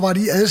terroir, men hvor var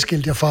det, I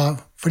adskilte jer fra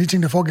de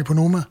ting, der foregik på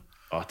Noma?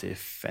 Det er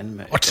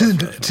fandme... Og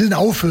tiden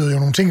afføder jo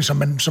nogle ting,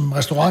 som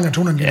restauranter,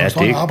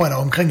 restauranter arbejder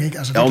omkring, ikke?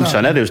 Altså, men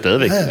sådan er det jo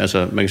stadigvæk. Ja.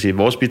 Altså, man kan sige,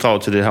 vores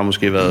bidrag til det har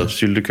måske været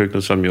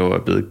syltekøkkenet, som jo er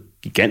blevet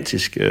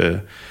gigantisk.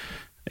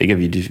 Ikke at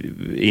vi er de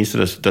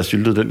eneste, der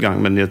syltede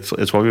dengang, men jeg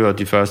tror, vi var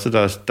de første,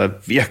 der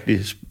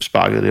virkelig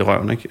sparkede det i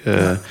røven,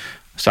 ikke?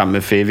 Sammen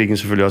med Fæviken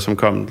selvfølgelig også, som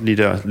kom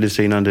lidt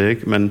senere end det,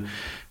 ikke? Men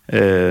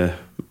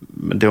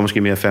det var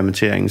måske mere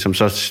fermenteringen, som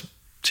så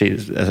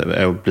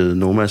er jo blevet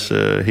Nomas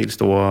helt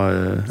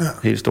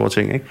store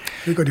ting, ikke?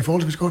 Det gør de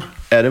forholdsvis godt.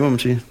 Ja, det må man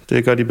sige.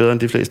 Det gør de bedre end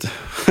de fleste.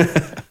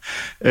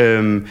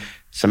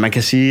 Så man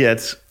kan sige,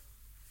 at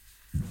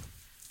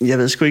jeg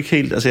ved sgu ikke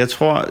helt, altså jeg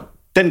tror,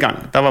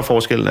 dengang, der var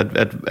forskellen,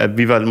 at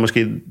vi var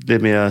måske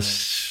lidt mere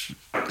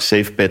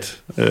safe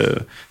bet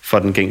for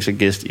den gængse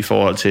gæst i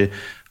forhold til,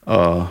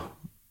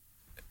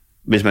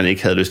 hvis man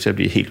ikke havde lyst til at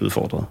blive helt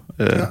udfordret.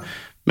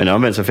 Men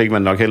omvendt, så fik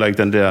man nok heller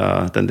ikke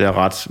den der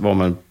ret, hvor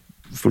man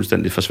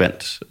fuldstændig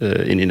forsvandt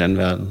ind i en anden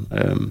verden.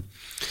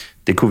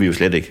 Det kunne vi jo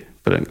slet ikke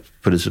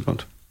på det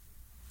tidspunkt.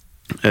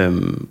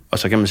 Og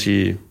så kan man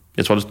sige,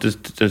 jeg tror,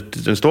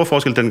 den store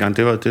forskel dengang,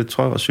 det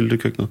tror jeg var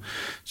syltekøkkenet,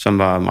 som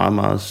var meget,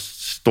 meget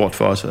stort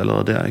for os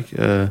allerede der,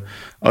 ikke?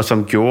 Og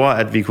som gjorde,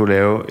 at vi kunne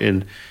lave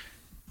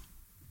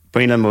på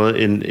en eller anden måde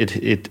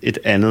et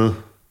andet,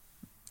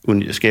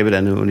 skabe et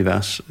andet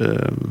univers.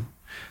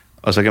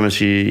 Og så kan man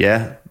sige,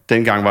 ja,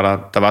 dengang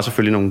var der var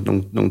selvfølgelig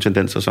nogle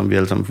tendenser, som vi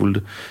alle sammen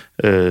fulgte.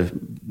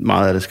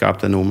 Meget af det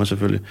skabt af Noma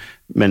selvfølgelig.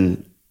 Men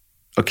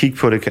at kigge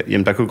på det,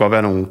 jamen der kunne godt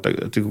være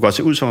det kunne godt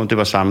se ud som om det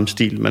var samme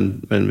stil,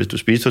 men hvis du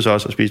spiste hos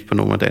os og spiste på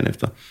Noma dagen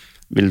efter,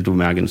 ville du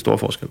mærke en stor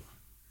forskel.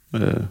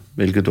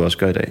 Hvilket du også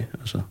gør i dag.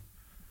 Altså.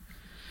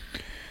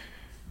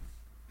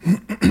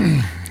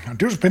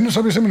 Det er jo spændende,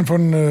 så har vi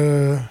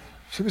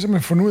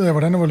simpelthen fundet ud af,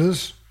 hvordan det var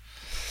ledes.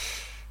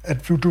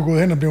 at du er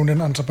gået hen og blevet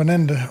den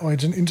entreprenante og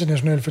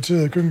internationalt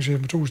fætterede køkkenchef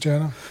med 2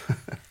 stjerner.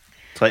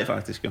 3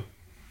 faktisk, jo.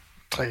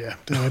 3, ja,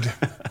 det er rigtigt.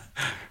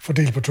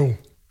 Fordelt på 2.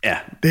 Ja.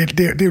 Det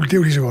er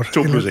jo lige så godt.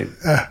 2 plus 1.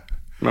 Ja.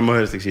 Man må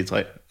helst ikke sige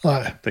 3.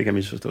 Nej. Det kan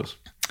misforstås.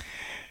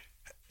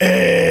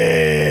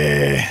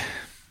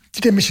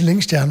 De der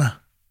Michelin-stjerner.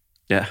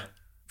 Ja.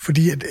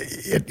 Fordi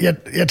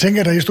jeg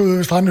tænker, da I stod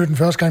ved strandhytten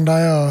første gang,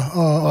 dig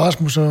og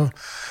Rasmus, og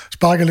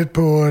sparkede lidt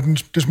på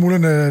det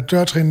smuldrende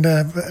dørtrin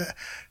der,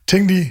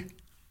 tænkte I,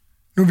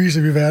 nu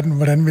viser vi verden,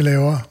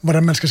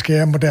 hvordan man skal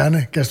skære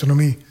moderne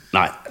gastronomi.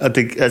 Nej, og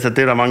det er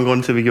der mange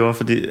grunde til,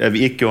 at vi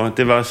ikke gjorde.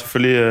 Det var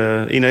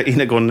selvfølgelig,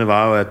 en af grundene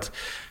var jo,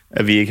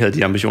 at vi ikke havde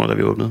de ambitioner, da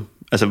vi åbnede.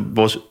 Altså,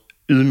 vores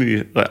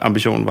ydmyge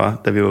ambition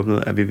var, da vi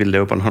åbnede, at vi ville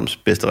lave Bornholms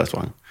bedste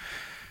restaurant.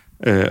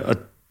 Og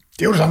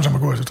det er jo det samme som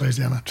at gå efter 3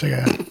 stjerner, tænker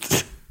jeg.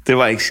 Det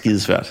var ikke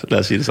skidesvært, lad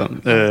os sige det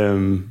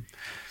sådan.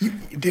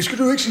 Det skal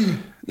du ikke sige.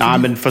 Nej,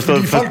 men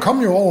fordi folk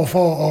kom jo over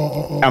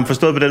for at... Jamen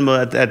forstået på den måde,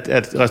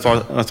 at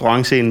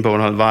restaurantscenen på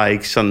Bornholm var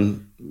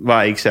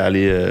ikke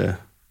særlig...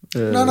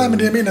 Nej, men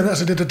det jeg mener,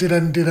 altså, det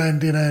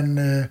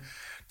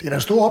er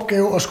en stor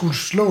opgave at skulle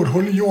slå et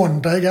hul i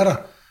jorden, der ikke er der.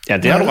 Ja,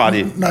 det har du ret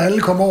i. Når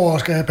alle kommer over og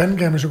skal have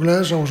pandekager med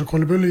chokoladesauce og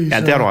krøllebølle i.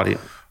 Ja, det har du ret i.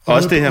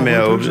 Også det her med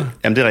at åbne...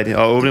 Jamen, det er rigtigt.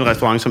 At åbne en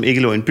restaurant, som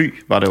ikke lå i en by,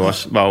 var det jo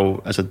også...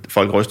 altså,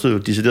 folk rystede jo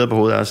decideret på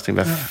hovedet og så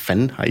tænkte, hvad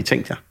fanden har I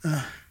tænkt jer? Ja.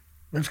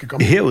 Hvem skal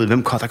komme? Herude,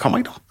 der kommer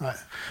ikke der. Nej.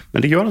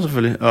 Men det gjorde der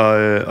selvfølgelig.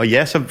 Og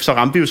ja, så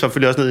ramte vi jo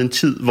selvfølgelig også ned i en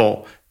tid,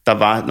 hvor der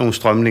var nogle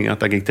strømninger,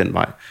 der gik den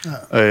vej.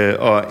 Ja.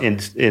 Og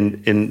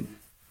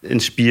en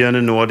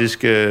spirende nordisk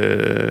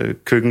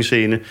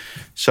køkkenscene,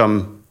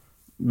 som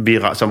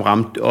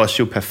ramte os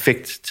jo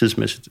perfekt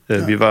tidsmæssigt.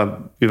 Ja. Vi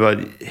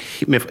var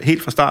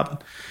helt fra starten,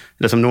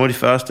 eller som nogle af de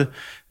første,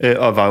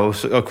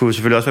 og kunne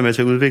selvfølgelig også være med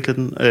til at udvikle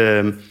den.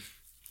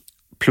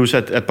 Plus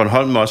at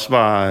Bornholm også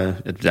var...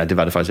 Ja, det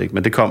var det faktisk ikke,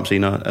 men det kom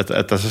senere.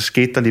 At der så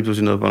skete der lige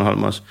pludselig noget på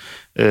Bornholm også,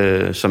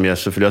 som jeg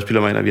selvfølgelig også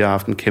spiller mig ind, at vi har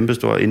haft en kæmpe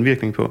stor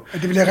indvirkning på. Ja,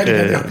 det vil jeg rigtig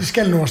gerne. Vi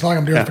skal nu snakke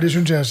om det, for det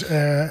synes jeg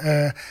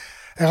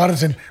er rettet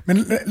til.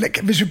 Men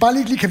hvis vi bare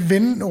lige kan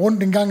vende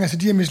rundt en gang, altså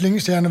de her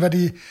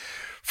Michelin-stjerner,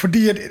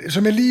 fordi at,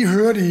 som jeg lige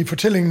hørte i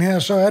fortællingen her,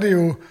 så er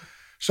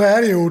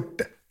det jo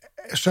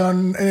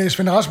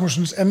Svend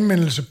Rasmussens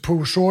anmeldelse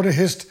på Sorte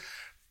Hest,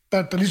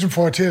 der ligesom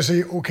får jeg til at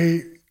se,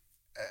 okay,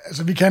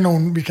 altså vi kan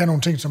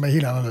nogle ting, som er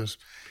helt anderledes.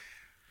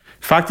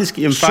 Faktisk...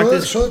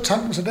 Så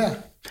tanken så der?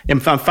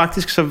 Jamen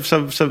faktisk,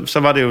 så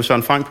var det jo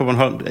Søren Frank på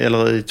Bornholm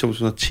allerede i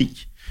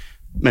 2010.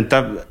 Men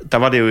der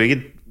var det jo ikke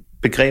et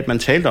begreb, man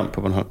talte om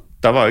på Bornholm.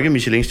 Der var jo ikke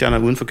Michelin-stjerner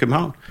uden for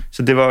København.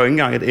 Så det var jo ikke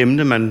engang et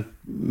emne,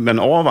 man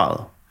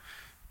overvejede.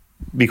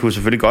 Vi kunne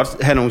selvfølgelig godt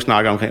have nogle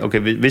snakker omkring, okay,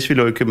 hvis vi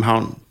lå i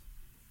København,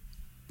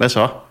 hvad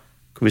så?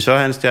 Kunne vi så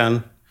have en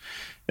stjerne?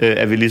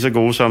 Er vi lige så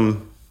gode som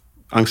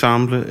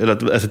ensemble?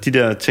 Eller, altså de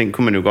der ting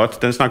kunne man jo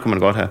godt, den snak kunne man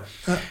godt have.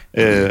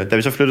 Ja. Da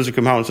vi så flyttede til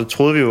København, så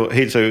troede vi jo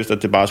helt seriøst,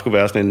 at det bare skulle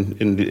være sådan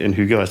en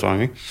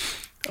hyggerestaurant, ikke?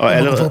 Og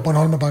allerede...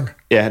 Bornholm Bank.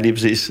 Ja, lige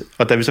præcis.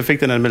 Og da vi så fik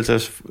den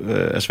anmeldelse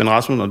af Svend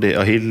Rasmussen,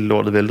 og hele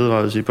lortet væltede,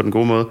 var jeg sige, på den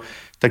gode måde,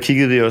 der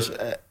kiggede vi os...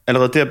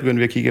 Allerede der begyndte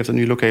vi at kigge efter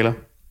nye lokaler.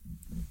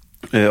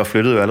 Og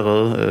flyttede jo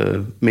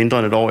allerede mindre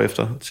end et år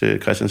efter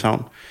til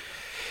Christianshavn.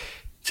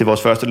 Til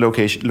vores første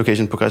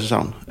location på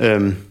Christianshavn.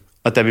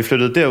 Og da vi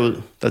flyttede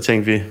derud, der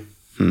tænkte vi,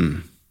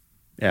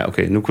 ja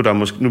okay, nu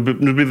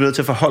bliver vi nødt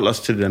til at forholde os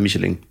til det der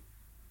Michelin.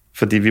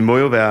 Fordi vi må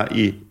jo være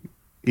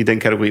i den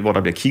kategori, hvor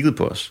der bliver kigget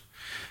på os.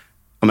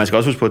 Og man skal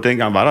også huske på, at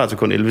dengang var der altså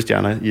kun 11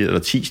 stjerner, eller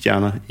 10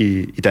 stjerner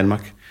i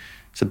Danmark.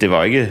 Så det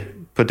var ikke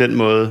på den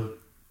måde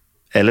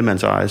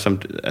allemandseje,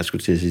 som jeg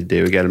skulle til at sige, det er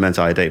jo ikke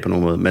allemandseje i dag på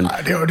nogen måde. Men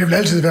nej, det vil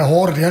altid være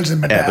hårdt, og det er altid,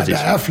 men der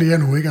er flere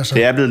nu, ikke? Altså,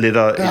 det er blevet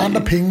lettere. Der er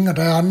andre penge, og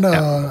der er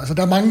andre, altså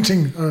der er mange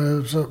ting.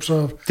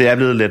 Så det er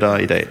blevet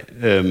lettere i dag.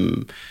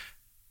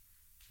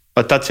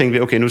 Og der tænkte vi,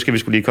 okay, nu skal vi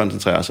skulle lige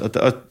koncentrere os.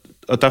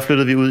 Og der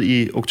flyttede vi ud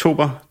i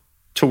oktober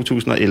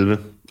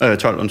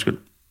 2012,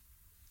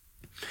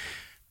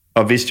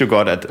 Og vidste jo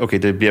godt, at okay,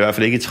 det bliver i hvert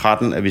fald ikke i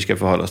 13, at vi skal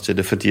forholde os til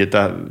det, fordi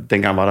at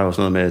dengang var der jo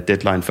sådan noget med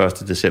deadline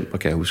 1. december,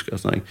 kan jeg huske, og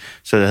sådan noget, ikke?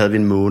 Så der havde vi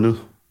en måned,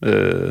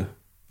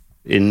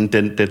 inden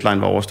den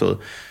deadline var overstået,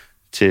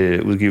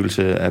 til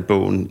udgivelse af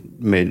bogen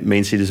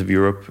Main Cities of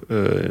Europe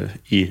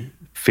i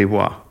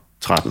februar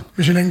 13.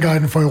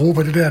 Michelin-guiden for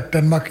Europa, det der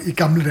Danmark i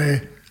gamle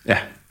dage. Ja,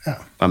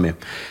 var med.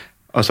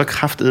 Og så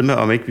kraftedme,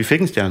 om ikke vi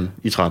fik en stjerne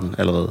i 13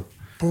 allerede.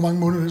 På hvor mange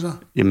måneder det så?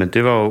 Jamen,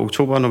 det var jo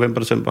oktober, november,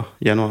 december,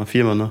 januar,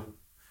 4 måneder.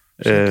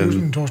 Så det er jo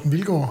sådan en Torsten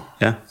Vilgaard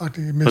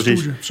med præcis.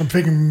 studie, som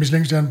fik en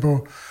Michelin-stjerne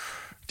på,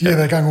 de har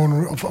været i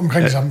gang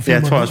omkring de samme 4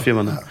 måneder. Jeg tror også 4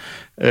 måneder.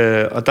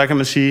 Ja. Og der kan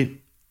man sige,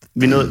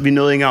 vi nåede ikke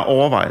engang at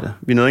overveje det.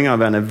 Vi nåede ikke engang at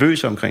være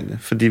nervøse omkring det,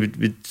 fordi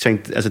vi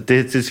tænkte, altså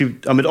det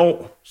om et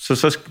år,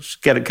 så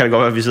kan det godt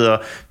være, at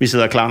vi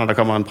sidder klar, når der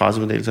kommer en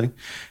pressemeddelelse, ikke?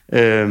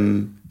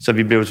 Så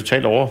vi blev jo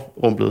totalt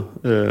overrumplet,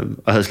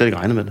 og havde slet ikke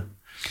regnet med det.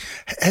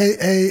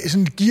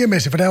 Sådan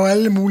gearmæssigt, for der er jo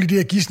alle mulige de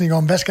her gidsninger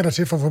om, hvad skal der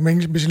til for at få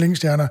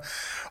Michelin-stjerner.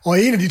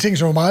 Og en af de ting,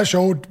 som er meget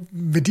sjovt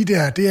ved de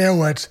der, det er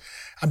jo, at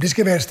Jamen, det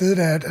skal være et sted,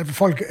 der at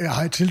folk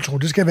har et tiltro.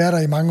 Det skal være der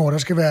i mange år. Der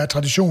skal være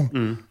tradition.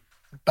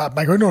 Man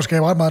kan jo ikke nå at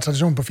skabe ret meget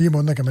tradition på 4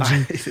 måneder, kan man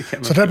sige.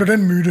 Så der blev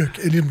den myte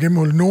ligesom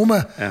gennemhullet. Noma,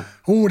 det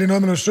er noget med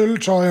noget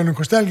sølvtøj og noget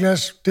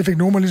krystalglas. Det fik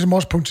Noma ligesom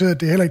også punkteret.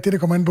 Det er heller ikke det, der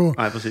kommer ind på.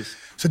 Nej, præcis.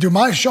 Så det er jo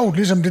meget sjovt,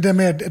 ligesom det der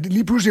med, at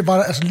lige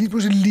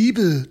pludselig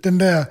libede den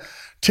der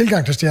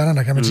tilgang til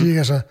stjernerne, kan man sige.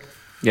 Altså.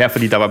 Ja,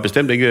 fordi der var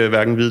bestemt ikke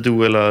hverken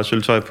hviddu eller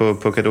sølvtøj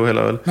på cadeau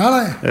heller.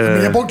 Nej.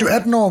 Men jeg brugte jo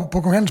 18 år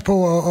på Kong Hans på,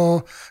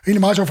 og egentlig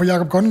meget sjovt for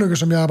Jacob Grønlykke,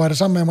 som jeg arbejder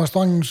sammen med om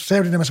restauranten,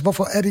 sagde det der, altså,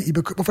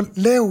 hvorfor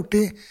lave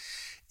det,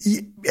 I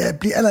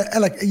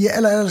er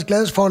aller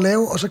gladest for at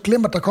lave, og så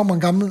glemmer, at der kommer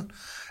en gammel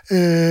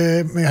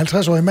med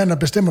 50-årig mand og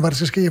bestemmer, hvad der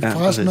skal ske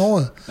for resten af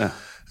året. Ja.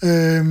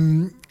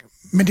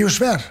 Men det er jo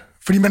svært,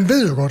 fordi man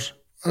ved jo godt,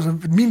 altså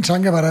min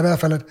tanke var der i hvert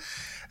fald,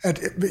 at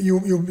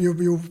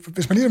jo,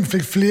 hvis man ligesom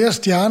fik flere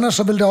stjerner,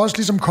 så ville der også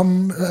ligesom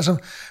komme, altså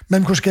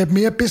man kunne skabe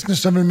mere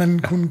business, så ville man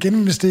kunne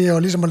geninvestere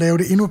og ligesom at lave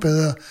det endnu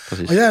bedre.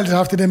 Præcis. Og jeg har altid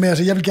haft det der med,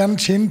 altså jeg vil gerne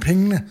tjene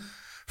pengene,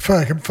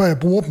 før jeg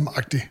bruger dem,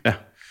 agtigt. Ja.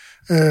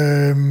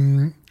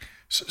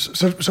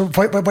 Så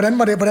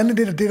hvordan er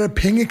det der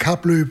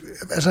pengekapløb?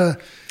 Altså,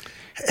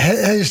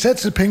 havde I sat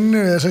til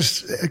pengene,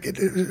 altså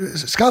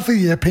skaffede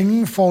I jer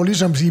penge for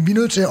ligesom at sige, vi er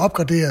nødt til at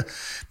opgradere,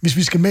 hvis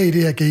vi skal med i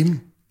det her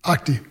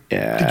game-agtigt?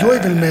 Ja, det gjorde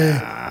I vel med...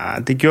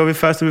 Det gjorde vi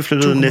først, da vi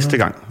flyttede næste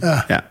gang.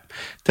 Ja.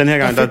 Den her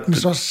gang... Der fik den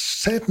så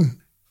satan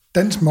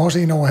dans med også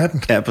en over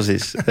hatten. Ja,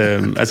 præcis.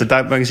 Altså,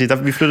 man kan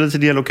sige, vi flyttede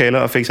til de her lokaler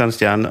og fik sådan en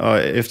stjerne,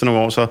 og efter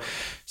nogle år,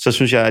 så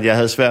synes jeg, at jeg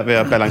havde svært ved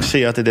at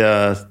balancere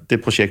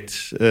det projekt,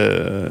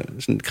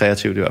 sådan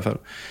kreativt i hvert fald.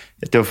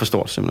 Ja, det var for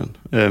stort,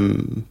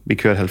 simpelthen. Vi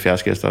kørte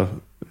 70 gæster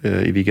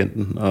i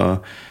weekenden, og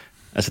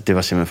altså, det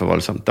var simpelthen for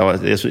voldsomt.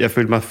 Jeg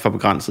følte mig for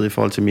begrænset i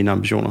forhold til mine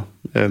ambitioner.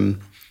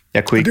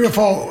 Jeg kunne ikke... Det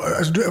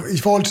var i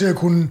forhold til at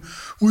kunne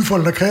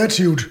udfolde dig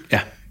kreativt? Ja.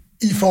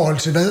 I forhold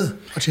til hvad?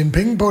 At tjene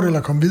penge på det,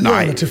 eller komme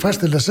videre, eller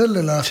tilfredsstille dig selv,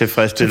 eller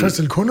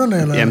tilfredsstille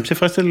kunderne? Eller? Jamen,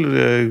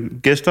 tilfredsstille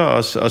gæster,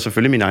 og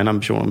selvfølgelig mine egne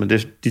ambitioner, men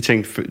de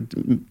ting,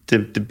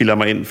 det bilder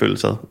mig ind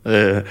følelser.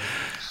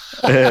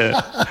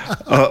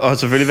 Og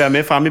selvfølgelig være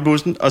med frem i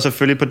bussen, og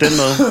selvfølgelig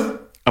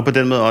på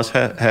den måde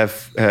også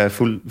have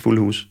fuld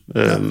hus.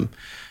 Ja.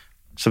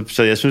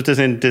 Så jeg synes, det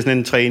er sådan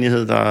en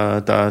træenighed,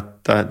 der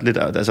er lidt,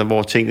 altså,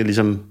 hvor tingene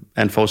ligesom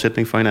er en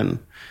forudsætning for hinanden.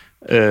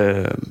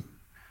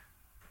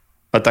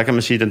 Og der kan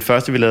man sige, at den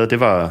første, vi lavede, det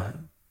var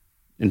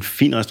en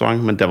fin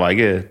restaurant, men der var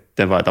ikke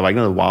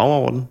noget wow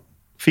over den.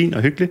 Fin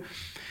og hyggelig.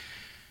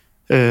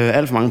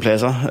 Alt for mange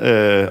pladser.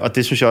 Og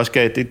det synes jeg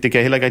også det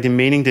gav heller ikke rigtig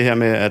mening, det her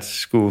med,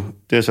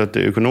 det er så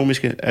det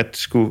økonomiske, at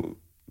skulle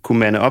kunne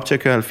mande op til at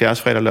køre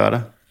 70 fredag og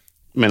lørdag,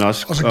 men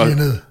også,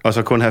 og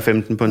så kun have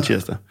 15 på en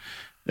tirsdag.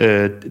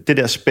 Det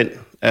der spænd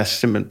er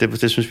simpelthen,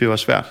 det synes vi var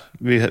svært.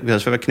 Vi havde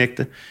svært ved at knække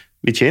det.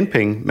 Vi tjente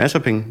penge, masser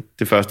af penge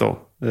det første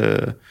år.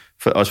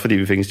 Også fordi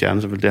vi fik en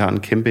stjerne, selvfølgelig. Det har en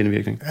kæmpe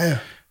indvirkning.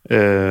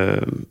 Ja.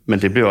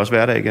 Men det blev også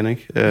hverdag igen,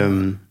 ikke?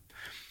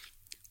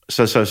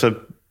 Så sådan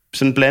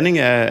en blanding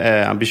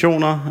af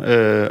ambitioner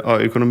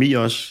og økonomi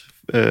også.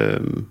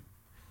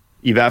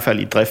 I hvert fald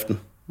i driften.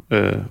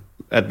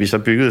 At vi så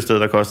byggede et sted,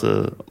 der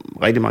kostede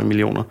rigtig mange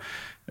millioner.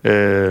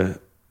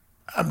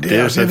 Det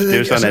er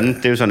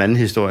jo sådan en anden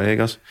historie,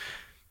 ikke også?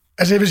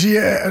 Altså jeg vil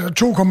sige, altså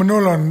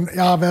 2,0'eren,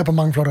 jeg har været på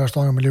mange flotte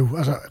restauranter i mit liv,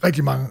 altså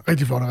rigtig mange,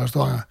 rigtig flotte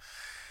restauranter.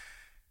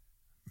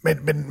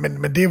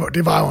 Men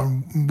det var jo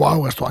en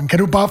wow-restaurant. Kan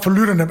du bare for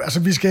lytterne, altså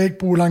vi skal ikke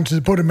bruge lang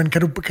tid på det, men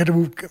kan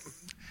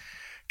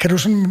du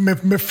sådan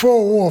med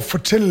få ord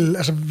fortælle,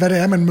 altså hvad det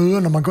er, man møder,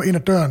 når man går ind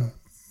ad døren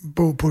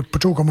på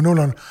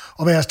 2,0'eren,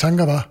 og hvad jeres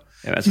tanker var?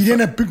 Ja, altså, i den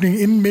her bygning,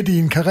 inde midt i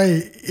en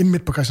karré, inde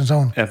midt på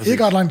Christianshavn. Ja,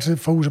 ikke ret langt til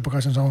fra huset på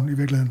Christianshavn i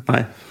virkeligheden.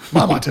 Nej.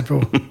 Meget, meget tæt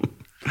på.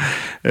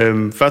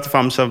 Først og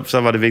fremmest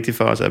så var det vigtigt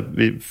for os, at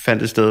vi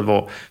fandt et sted,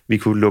 hvor vi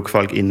kunne lukke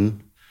folk inde.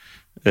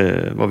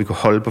 Hvor vi kunne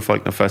holde på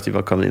folk, når først de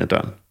var kommet ind ad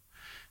døren.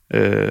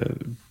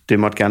 Det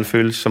måtte gerne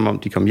føles, som om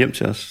de kom hjem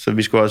til os. Så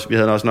vi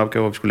havde også en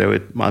opgave, hvor vi skulle lave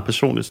et meget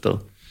personligt sted,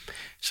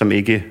 som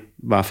ikke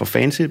var for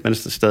fancy, men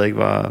stadig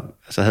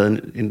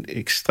havde en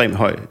ekstremt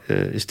høj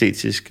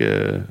æstetisk,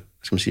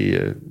 skal man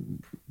sige,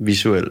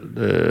 visuel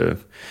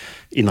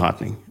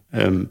indretning.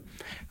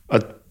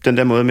 Og den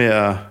der måde med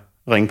at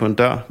ringe på en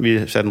dør,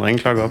 vi satte en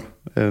ringeklokke op,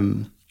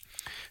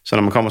 så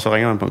når man kommer, så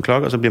ringer man på en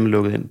klokke, og så bliver man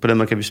lukket ind. På den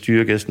måde kan vi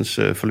styre gæstens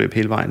forløb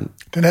hele vejen.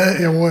 Den havde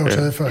jeg jo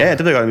taget før. Ja,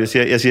 det ved jeg godt,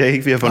 jeg siger ikke,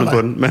 at vi har fundet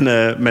på den,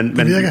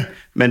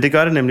 men det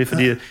gør det nemlig,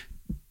 fordi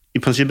i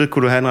princippet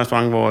kunne du have en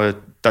restaurant, hvor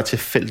der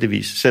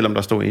tilfældigvis, selvom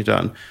der stod i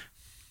døren,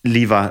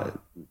 lige var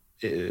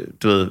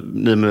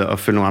nede med at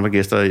følge nogle andre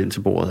gæster ind til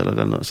bordet,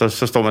 eller noget.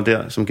 Så står man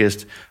der som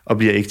gæst, og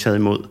bliver ikke taget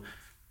imod.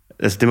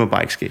 Altså, det må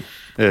bare ikke ske.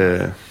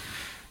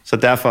 Så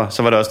derfor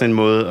så var det også en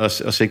måde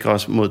at sikre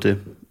os mod det.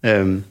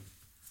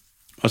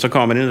 Og så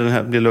kommer man ind i den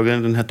her, bliver lukket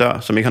ind i den her dør,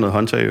 som ikke har noget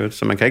håndtag i øvrigt,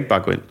 så man kan ikke bare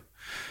gå ind.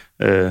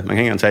 Man kan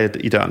ikke engang tage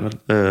i døren.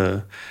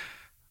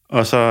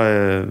 Og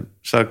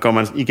så går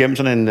man igennem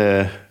sådan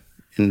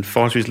en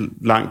forholdsvis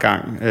lang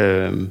gang,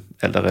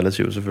 alt er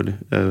relativt selvfølgelig,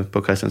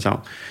 på Christianshavn,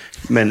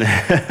 men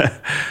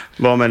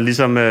hvor man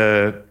ligesom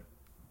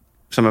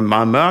som er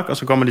meget mørk, og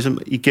så går man ligesom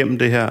igennem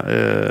det her,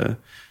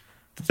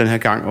 den her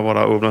gang, hvor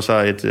der åbner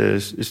sig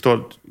et stort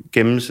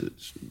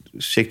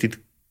gennemsigtigt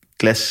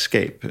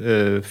glasskab,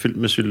 fyldt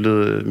med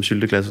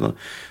sylteglas og sådan noget.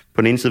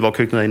 På den ene side, hvor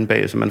køkkenet er inde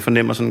bag, så man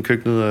fornemmer sådan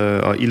køkkenet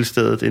og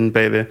ildstedet inde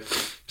bagved,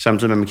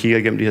 samtidig med, at man kigger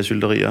igennem de her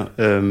sylterier.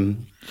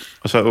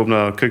 Og så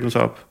åbner køkkenet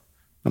sig op,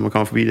 når man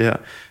kommer forbi det her,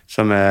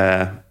 som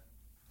er...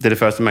 Det er det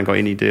første, man går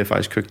ind i, det er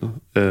faktisk køkkenet,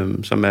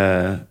 som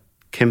er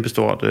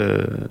kæmpestort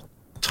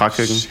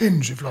trækøkken.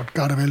 Sindssygt flot,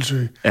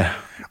 Gardervælsø. Ja.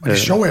 Og det er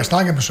sjovt, jeg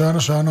snakkede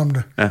med Søren om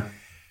det. Ja.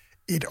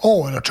 Et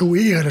år eller to,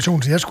 ikke i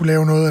relation til, at jeg skulle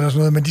lave noget eller sådan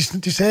noget, men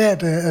de sagde,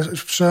 at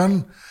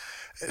Søren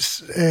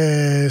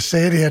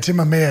sagde det her til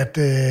mig med, at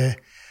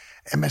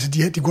jamen, altså,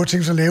 de kunne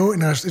tænke sig at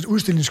lave et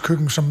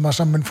udstillingskøkken, som var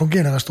som en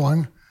fungerende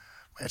restaurant.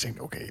 Og jeg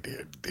tænkte, okay,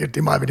 det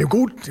er meget, det er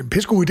jo det er en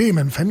pissegod idé,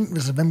 men fanden,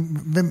 altså,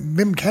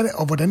 hvem kan det,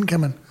 og hvordan kan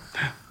man?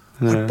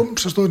 Og bum,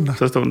 så stod den der.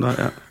 Så stod den der,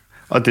 ja.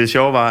 Og det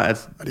sjove var,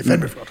 at og det er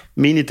fandme flot.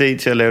 Min idé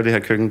til at lave det her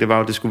køkken, det var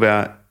jo, at det skulle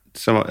være,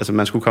 altså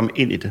man skulle komme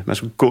ind i det. Man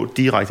skulle gå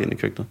direkte ind i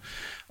køkkenet.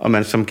 Og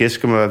man som gæst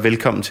skulle være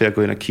velkommen til at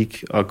gå ind og kigge,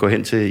 og gå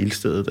hen til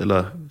ildstedet,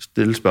 eller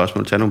stille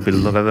spørgsmål, tage nogle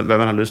billeder, hvad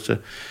man har lyst til.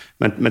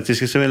 Men det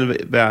skal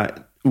simpelthen være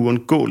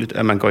uundgåeligt,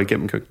 at man går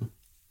igennem køkkenet.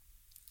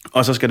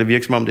 Og så skal det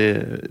virke som om,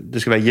 det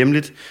skal være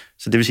hjemligt,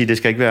 så det vil sige, det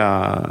skal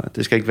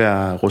ikke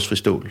være rustfri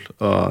stål.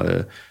 Og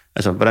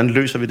altså, hvordan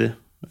løser vi det?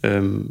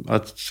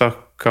 Og så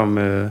kom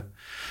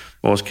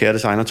vores kære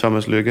designer,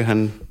 Thomas Lykke,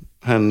 han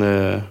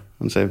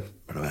sagde,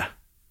 ved du hvad,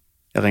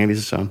 jeg ringer lige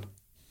til Søren.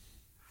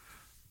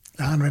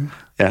 Jeg har en ven.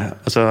 Ja,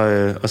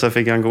 og så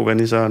fik jeg en god ven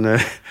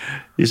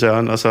i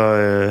Søren, og så,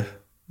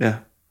 ja.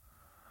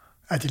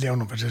 Ja, de laver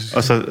nogle fantastiske.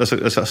 Og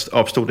så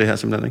opstod det her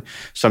simpelthen, ikke?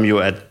 Som jo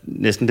er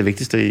næsten det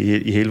vigtigste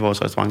i hele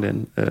vores restaurant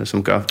derinde,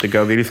 som det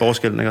gør virkelig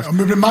forskellen, ikke? Og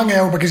møblement er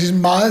jo, man kan sige,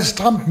 meget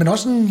stramt, men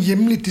også en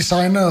hjemligt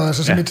designer,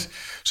 altså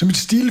som et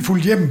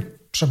stilfuldt hjem,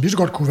 som lige så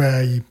godt kunne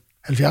være i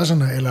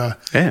 70'erne, eller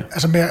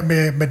altså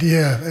med de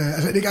her,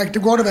 altså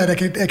det kunne godt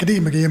være et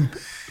akademikerhjem.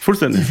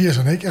 Fuldstændig. I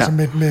 80'erne, ikke? Altså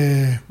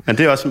med... Men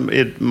det er også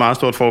et meget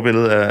stort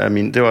forbillede af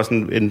min. Det var også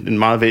en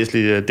meget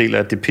væsentlig del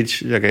af det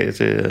pitch, jeg gav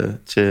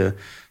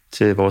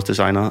til vores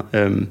designer.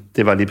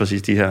 Det var lige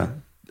præcis de her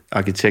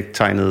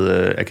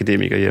arkitekttegnede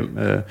akademikerhjem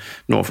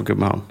nord for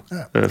København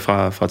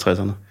fra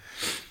 60'erne.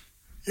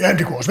 Ja,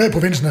 det kunne også være i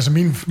provinsen. Altså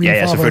min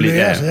far var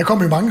lærer, altså jeg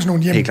kom jo mange sådan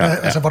nogle hjem, klart,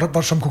 altså,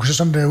 hvor som kunne se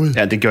sådan der ud.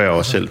 Ja, det gjorde jeg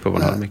også selv på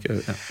Bornholm.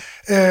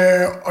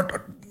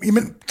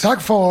 Jamen,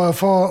 tak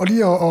for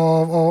lige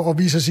at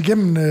vise os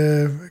igennem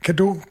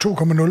Cadeau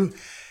 2.0.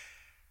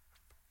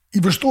 I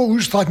hvor stor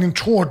udstrækning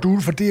tror du,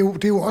 for det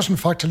er jo også en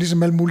faktor,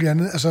 ligesom alt muligt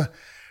andet, altså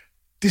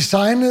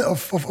designet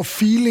og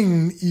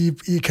feelingen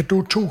i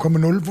Cadeau 2.0,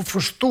 hvor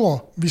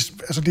stor,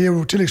 altså det er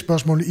jo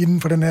tillægsspørgsmål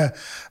inden for den her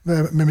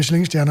med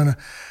Michelin-stjernerne,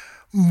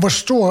 hvor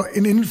stor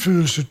en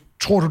indflydelse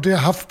tror du, det har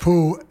haft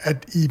på,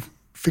 at I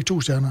fik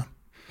 2 stjerner?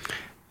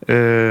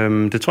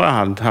 Det tror jeg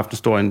har haft en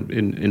stor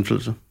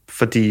indflydelse.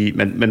 Fordi,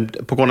 men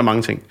på grund af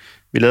mange ting.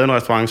 Vi lavede en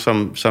restaurant,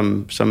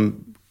 som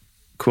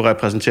kunne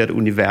repræsentere et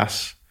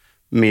univers,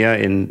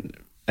 mere end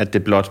at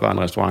det blot var en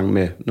restaurant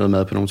med noget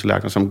mad på nogle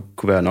tallerkener, som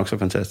kunne være nok så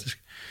fantastisk.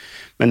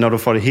 Men når du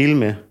får det hele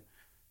med,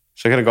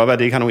 så kan det godt være, at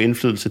det ikke har nogen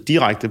indflydelse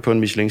direkte på en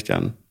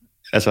Michelin-stjerne.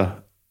 Altså,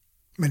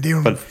 men det er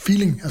jo en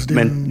feeling.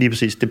 Altså, lige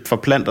præcis, det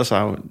forplanter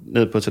sig jo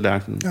ned på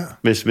tallerkenen,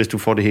 hvis du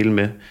får det hele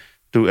med.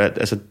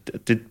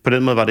 På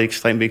den måde var det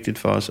ekstremt vigtigt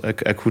for os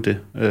at kunne det.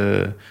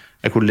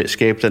 At kunne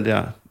skabe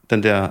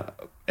den der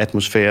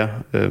atmosfære,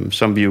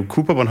 som vi jo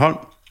kunne på Bornholm,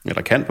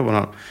 eller kan på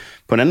Bornholm.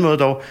 På en anden måde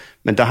dog,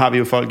 men der har vi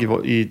jo folk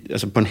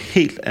altså på en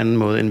helt anden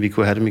måde, end vi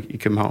kunne have dem i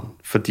København.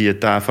 Fordi at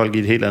der er folk i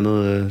et helt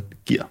andet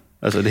gear.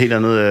 Altså et helt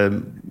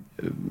andet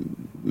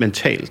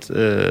mentalt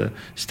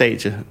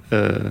stadie.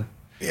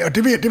 Ja, og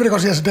det vil jeg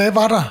godt sige. Altså, da jeg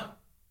var der,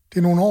 det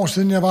er nogle år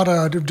siden, jeg var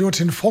der, det var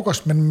til en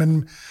frokost, men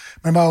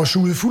man var jo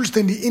suget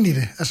fuldstændig ind i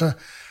det. Altså,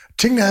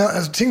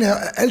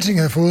 alting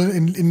havde fået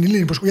en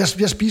lille på skolen.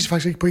 Jeg spiste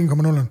faktisk ikke på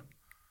 1,0.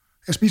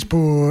 Jeg spiste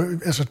på,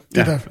 altså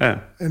det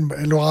en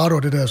Lorado,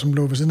 det der, som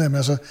lå ved siden af mig.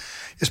 Altså,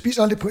 jeg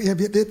spiste aldrig på,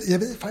 jeg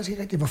ved faktisk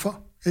ikke rigtig, hvorfor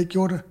jeg ikke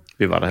gjorde det.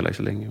 Vi var der heller ikke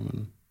så længe,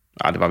 men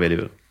det var vi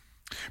alligevel.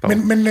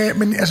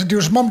 Men altså, det er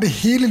jo som om det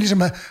hele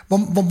ligesom er,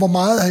 hvor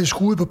meget har I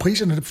skruet på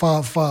priserne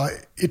fra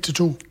 1 til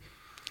 2?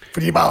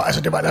 Fordi det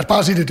var, lad os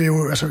bare sige det, det er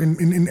jo altså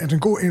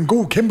en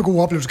god, kæmpe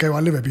god oplevelse, kan jo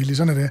aldrig være billig,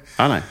 sådan er det.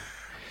 Nej.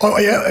 Og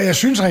jeg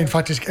synes rent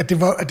faktisk, at det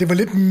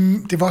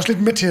var også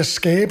lidt med til at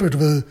skabe, du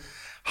ved,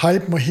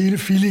 hypen og hele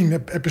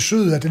feelingen af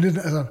besøget, at det lidt,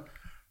 altså,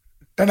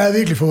 den havde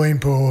virkelig fået ind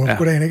på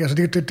goddagen, ikke?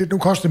 Altså, nu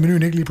kostede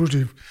menuen ikke lige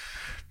pludselig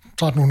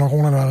 1.300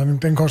 kroner,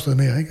 den kostede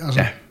mere, ikke?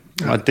 Altså,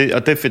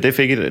 og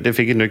det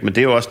fik et nyk, men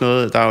det er jo også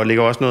noget, der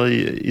ligger også noget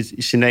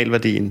i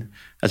signalværdien.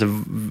 Altså,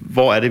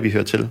 hvor er det, vi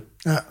hører til?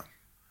 Ja.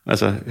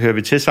 Altså, hører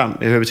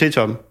vi til i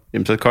toppen,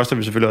 jamen, så koster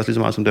vi selvfølgelig også lige så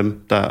meget som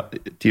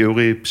de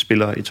øvrige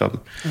spillere i toppen.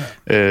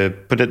 Ja.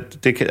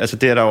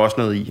 Det er der jo også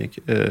noget i,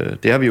 ikke?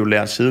 Det har vi jo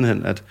lært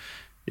sidenhen, at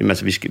jamen,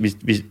 altså,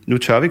 nu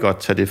tør vi godt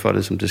tage det for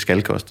det, som det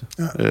skal koste.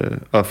 Ja.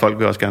 Og folk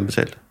vil også gerne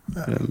betale det.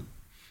 Ja.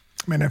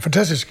 Men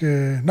fantastisk.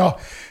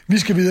 Vi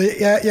skal videre.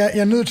 Jeg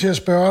er nødt til at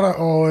spørge dig,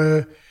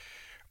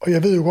 og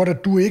jeg ved jo godt,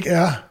 at du ikke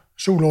er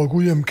Sol over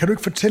Gudhjem. Kan du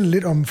ikke fortælle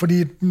lidt om,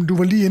 fordi du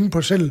var lige inde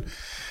på selv,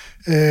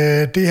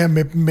 det her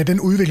med den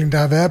udvikling, der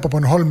har været på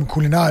Bornholm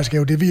kulinarisk, er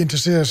jo det, vi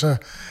interesserer sig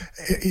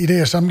i den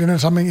her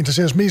sammenhæng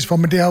interesserer os mest for,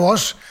 men det har jo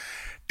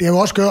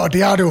også gør, og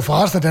det er det jo for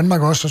resten af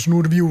Danmark også, så nu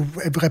er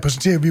det,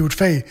 repræsenterer vi jo et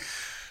fag,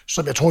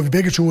 som jeg tror, vi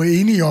begge to er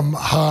enige om,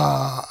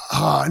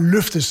 har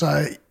løftet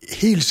sig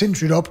helt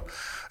sindssygt op.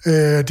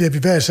 Det, at vi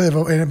hver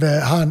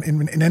især har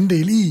en anden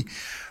del i,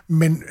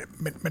 men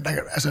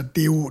altså,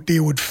 det er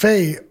jo et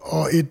fag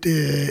og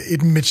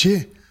et métier,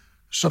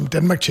 som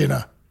Danmark tjener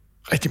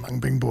rigtig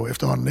mange penge på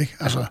efterhånden, ikke?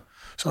 Altså,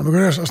 så når man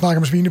begynder at snakke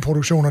om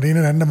svineproduktion og det ene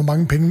eller andet, hvor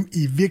mange penge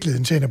i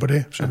virkeligheden tjener på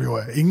det, som jo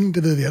er ingen,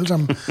 det ved vi alle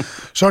sammen,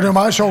 så er det jo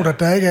meget sjovt, at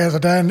der ikke er, altså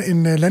der er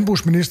en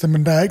landbrugsminister,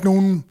 men der er ikke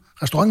nogen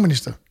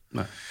restaurantminister.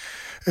 Nej.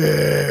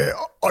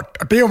 Og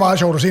det er jo meget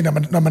sjovt at se,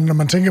 når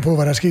man tænker på,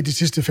 hvad der er sket de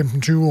sidste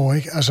 15-20 år,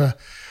 ikke? Altså,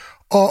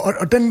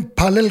 og den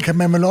parallel kan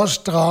man vel også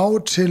drage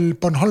til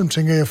Bornholm,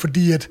 tænker jeg,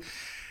 fordi at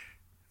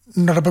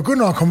når der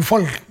begynder at komme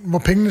folk, hvor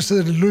pengene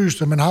sidder lidt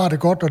løst, og man har det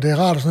godt, og det er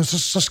rart, og sådan noget,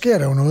 så sker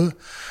der jo noget.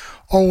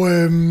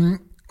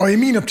 Og i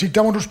min optik,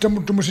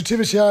 du må sige til,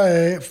 hvis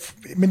jeg...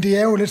 men det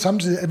er jo lidt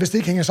samtidig, at hvis det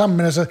ikke hænger sammen,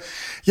 men altså,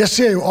 jeg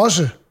ser jo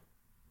også,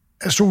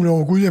 at Sol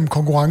over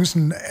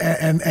Gudhjem-konkurrencen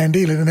er en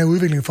del af den her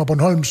udvikling fra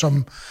Bornholm,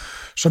 som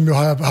jo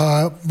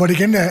har hvor det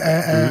igen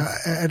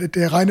er det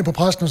er regnet på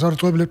præsten, og så er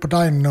det dryppet lidt på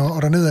dejen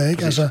og dernede,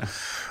 ikke? Altså,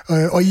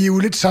 og I er jo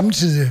lidt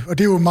samtidig, og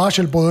det er jo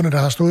Marshall-brødrene, der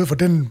har stået for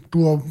den.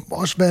 Du har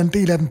også været en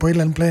del af den på et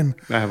eller andet plan.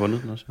 Jeg har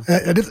vundet den også.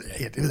 Ja, det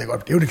ved jeg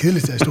godt. Det er jo det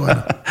kedeligste af historien.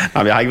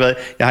 Nej, men jeg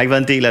har ikke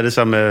været en del af det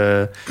som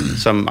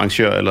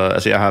arrangør. Eller,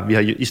 altså vi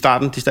har i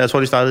starten, jeg tror,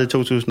 de startede i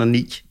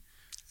 2009.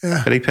 Ja.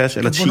 Kan det ikke passe?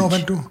 Eller 10? Hvornår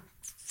vandt du?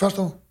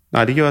 Første år?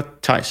 Nej, det gjorde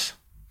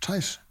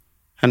Theis.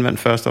 Han vandt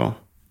første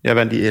år. Jeg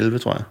vandt i 11,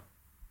 tror jeg.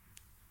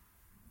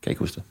 Kan ikke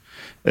huske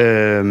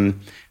det.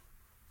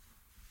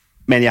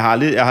 Men jeg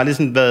har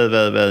ligesom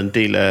været en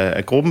del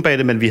af gruppen bag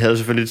det, men vi havde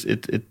selvfølgelig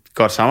et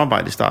godt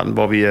samarbejde i starten,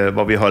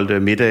 hvor vi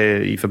holdt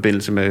middag i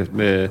forbindelse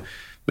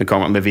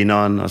med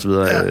vinderen og så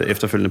videre,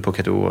 efterfølgende på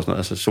Cadeau og sådan noget.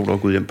 Altså Sol over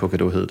Gudhjem på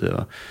Cadeau hed det.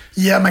 Og...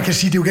 Ja, man kan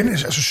sige, det er jo igen,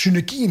 altså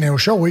synergien er jo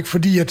sjov, ikke?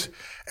 Fordi at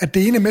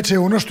det ene er med til at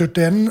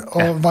understøtte det andet,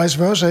 og vice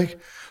versa, ikke?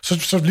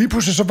 Så lige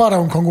pludselig, så var der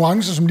jo en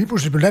konkurrence, som lige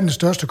pludselig blev landets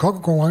største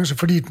kokkekonkurrence,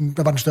 fordi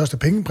der var den største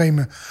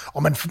pengepræmie,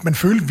 og man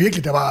følte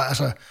virkelig, der var,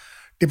 altså,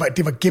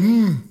 det var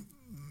gennem,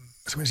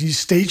 skal man sige,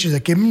 staget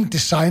og gennem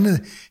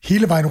designet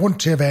hele vejen rundt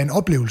til at være en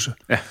oplevelse.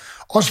 Ja.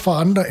 Også for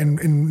andre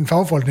end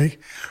fagfolkene, ikke?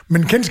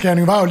 Men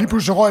kendskærningen var jo lige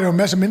pludselig, så røg der jo en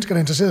masse mennesker, der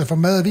interesserede for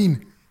mad og vin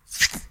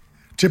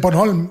til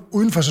Bornholm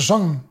uden for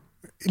sæsonen,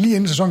 lige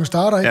inden sæsonen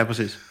starter, ikke? Ja,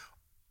 præcis.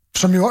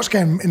 Som jo også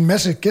gav en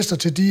masse gæster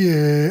til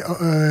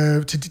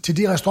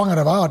de restauranter,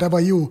 der var, og der var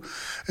I jo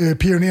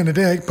pionerende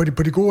der, ikke,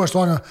 på de gode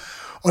restauranter.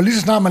 Og lige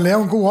så snart man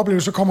laver en god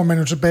oplevelse, så kommer man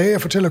jo tilbage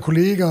og fortæller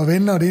kolleger og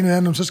venner og det ene og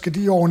andet, så skal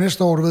de over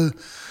næste år, du ved.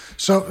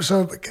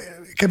 Så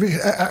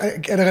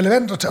er det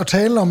relevant at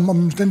tale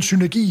om den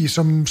synergi,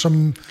 som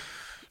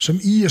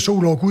I og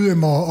Sol over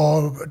Gudhjem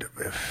og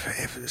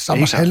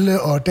Sammers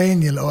Halle og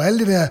Daniel og alle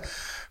det der,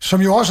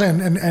 som jo også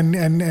er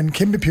en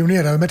kæmpe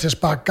pioner, der er med til at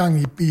sparke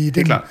gang i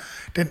den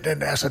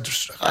altså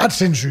ret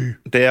sindssyge.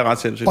 Det er ret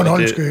sindssygt.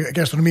 Bornholmske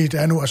gastronomi, der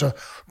er nu. Altså,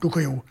 du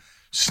kan jo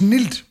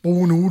snilt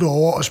bruge en uge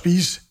derovre og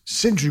spise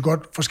sindssygt godt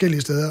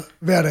forskellige steder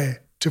hver dag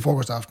til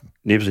frokostaften.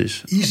 Lige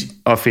præcis. Easy.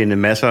 Og finde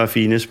masser af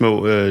fine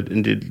små,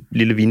 en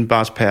lille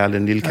vinbarsperle,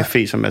 en lille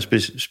café, som er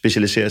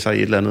specialiserer sig i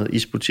et eller andet,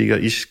 isbutikker,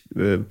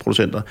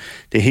 isproducenter.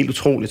 Det er helt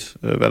utroligt,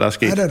 hvad der er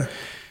sket. Ja, det er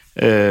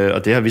det.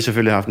 Og det har vi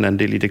selvfølgelig haft en anden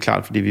del i, det er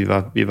klart, fordi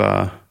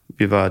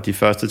vi var de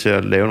første til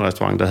at lave en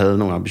restaurant, der havde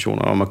nogle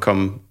ambitioner om at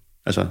komme,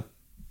 altså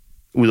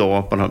ud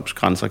over Bornholms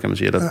grænser, kan man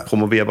sige, eller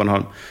promovere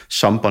Bornholm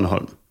som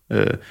Bornholm.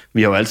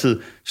 Vi har jo altid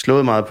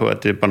slået meget på,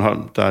 at det er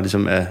Bornholm, der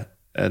ligesom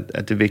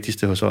er det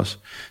vigtigste hos os.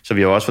 Så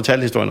vi har jo også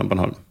fortalt historien om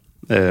Bornholm.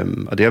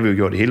 Og det har vi jo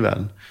gjort i hele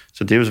verden.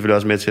 Så det er jo selvfølgelig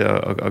også med til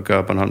at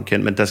gøre Bornholm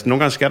kendt. Men nogle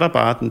gange skal der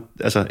bare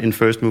en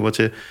first mover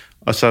til,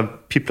 og så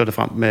pipler det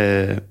frem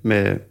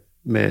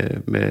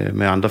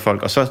med andre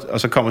folk. Og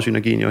så kommer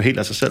synergien jo helt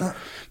af sig selv.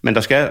 Men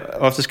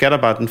ofte skal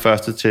der bare den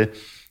første til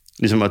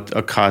ligesom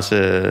at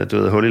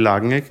krasse, hul i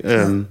lakken,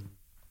 ikke?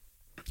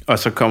 Og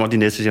så kommer de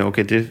næste og siger,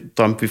 okay, det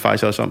drømte vi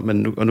faktisk også om,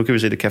 men nu kan vi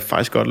se, at det kan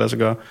faktisk godt lade sig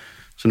gøre.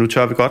 Så nu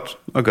tør vi godt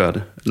at gøre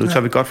det. Nu tør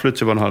vi godt flytte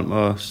til Bornholm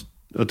og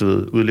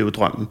udleve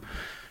drømmen.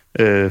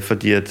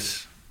 Fordi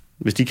at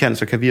hvis de kan,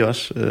 så kan vi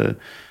også.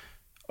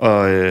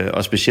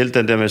 Og specielt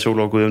den der med Sol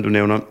over Gudhjem, du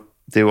nævner,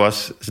 det er jo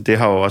også, altså det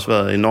har jo også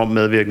været enormt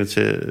medvirkende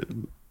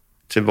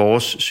til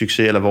vores succes,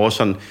 eller vores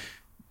sådan,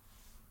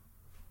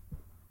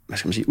 hvad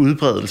skal man sige,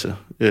 udbredelse.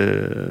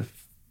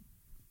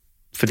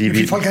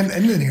 Fordi folk har en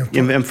anledning.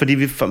 Jamen, fordi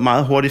vi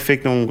meget hurtigt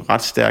fik nogle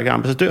ret stærke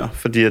ambassadører,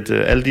 fordi at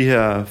alle de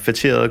her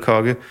fætterede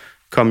kokke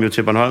kom jo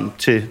til Bornholm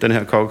til den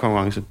her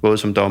kokkekonkurrence, både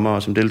som dommer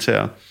og som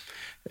deltagere.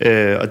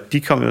 Og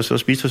de kom jo så og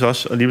spiste hos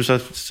os, og lige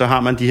så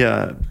har man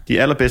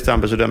de allerbedste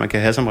ambassadører, man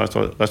kan have som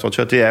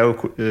restauratør, det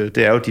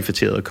er jo de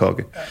fætterede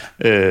kokke.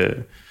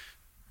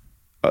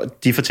 og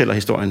de fortæller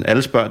historien.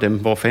 Alle spørger dem,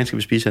 hvor fanden skal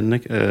vi spise henne,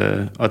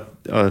 ikke?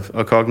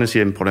 Og kokkene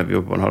siger, prøv at vi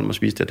var på Bornholm og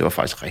spise det var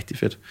faktisk rigtig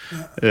fedt.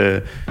 Ja.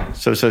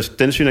 Så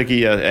den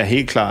synergi er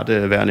helt klart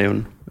værd at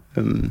nævne.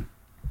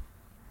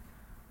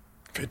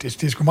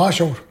 Det er sgu meget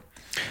sjovt.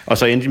 Og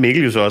så endte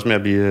Mikkel jo så også med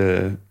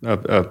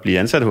at blive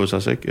ansat hos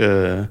os,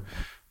 ikke?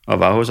 Og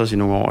var hos os i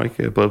nogle år,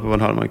 ikke? Både på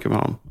Bornholm og i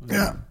København.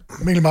 Ja,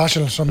 Mikkel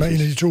Marshall, som er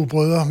en af de to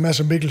brødre, Mads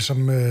og Mikkel,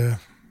 som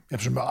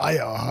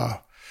ejer og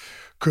har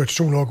kørt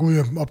Solok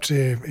ud op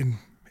til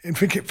en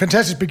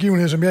fantastisk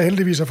begivenhed, som jeg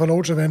heldigvis har fået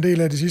lov til at være en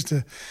del af de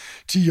sidste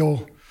 10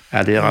 år.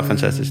 Ja, det er ret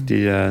fantastisk.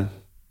 De er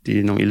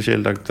nogle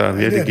ildsjæle, der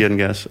virkelig giver den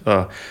gas.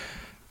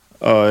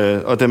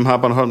 Og dem har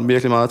Bornholm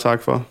virkelig meget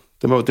tak for.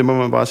 Det må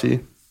man bare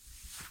sige.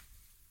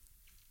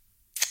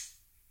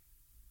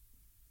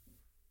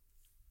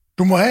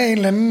 Du må have en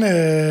eller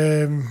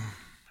anden...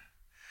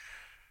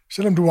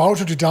 selvom du er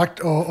autodidakt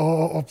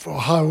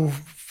og har jo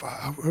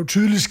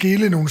tydeligt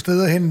skille nogle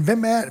steder hen.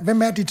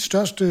 Hvem er dit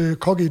største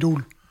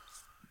kokkeidol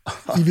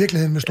i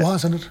virkeligheden, hvis du har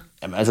sådan et?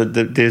 Jamen altså,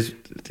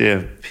 det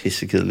er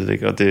pissekedeligt,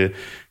 ikke? Og det er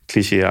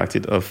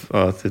klichéagtigt,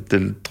 og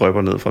det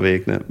drypper ned fra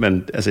væggene.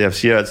 Men altså, jeg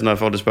siger altid, når jeg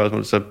får det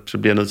spørgsmål, så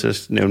bliver jeg nødt til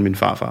at nævne min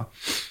farfar.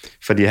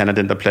 Fordi han er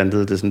den, der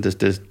plantede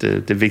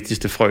det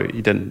vigtigste frø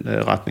i den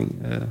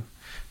retning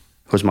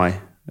hos mig.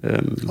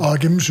 Og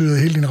gennemsyret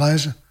hele din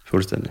rejse.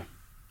 Fuldstændig.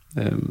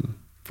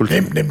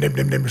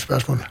 Nem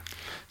spørgsmål.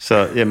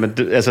 Så jamen,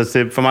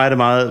 for mig er det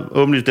meget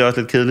åbenlyst, det er også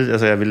lidt kedeligt.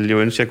 Altså, jeg ville jo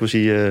ønske, jeg kunne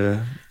sige...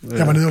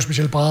 jeg var nede og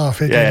specielt brædder og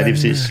fik... Ja, lige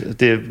præcis.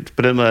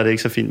 På den måde er det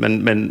ikke så fint,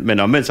 men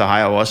omvendt så har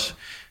jeg jo også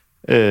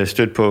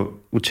stødt på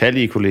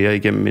utallige kolleger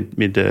igennem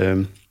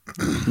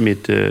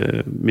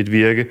mit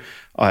virke,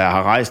 og jeg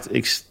har rejst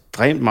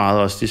ekstremt meget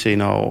også de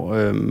senere år,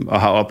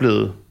 og har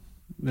oplevet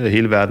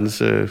hele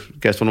verdens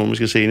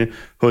gastronomiske scene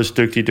hos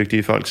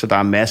dygtige folk, så der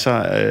er masser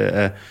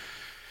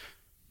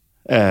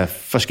af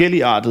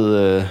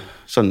forskelligartede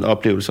sådan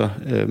oplevelser,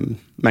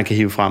 man kan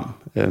hive frem.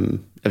 Jeg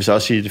vil så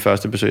også sige, at det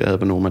første besøg, jeg havde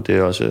på Noma,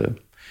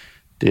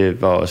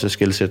 det var også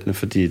skelsættende,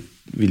 fordi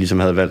vi ligesom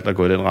havde valgt at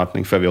gå i den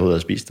retning, før vi overhovedet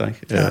havde spist der. Ikke?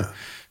 Ja.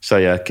 Så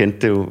jeg kendte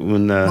det jo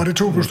uden... Var det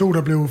 2 plus 2,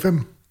 der blev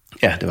 5?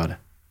 Ja, det var det.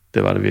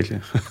 Det var det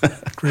virkelig.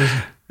 Crazy.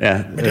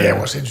 Ja, men det er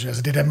jo også sindssygt.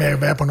 Altså det der med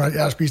at være på noget,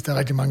 jeg har spist der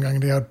rigtig mange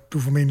gange, det har du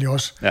formentlig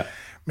også. Ja.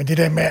 Men det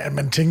der med, at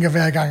man tænker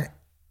hver gang,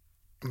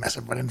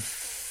 altså hvordan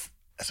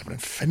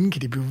fanden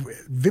kan de blive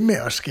ved med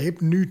at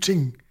skabe nye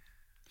ting,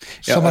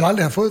 som man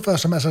aldrig har fået før.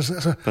 Som,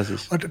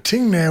 og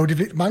tingene er jo,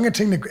 mange af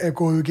tingene er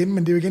gået igen,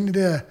 men det er jo igen det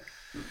der...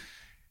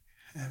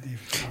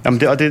 Jamen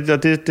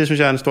det synes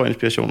jeg er en stor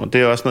inspiration, og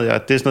det er også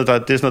noget, det er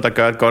sådan noget, der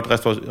gør et godt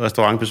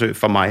restaurantbesøg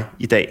for mig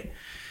i dag.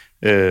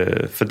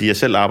 Fordi jeg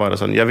selv arbejder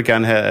sådan. Jeg vil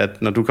gerne have,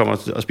 at når du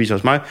kommer og spiser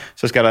hos mig,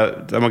 så skal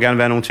der må gerne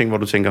være nogle ting, hvor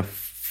du tænker,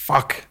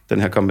 fuck,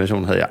 den her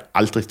kombination havde jeg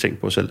aldrig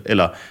tænkt på selv.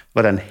 Eller,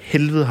 hvordan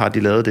helvede har de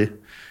lavet det?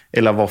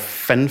 Eller, hvor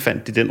fanden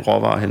fandt de den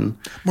råvare henne?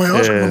 Må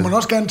man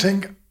også gerne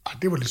tænke,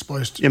 det var lidt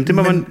spøjst. Jamen,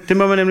 det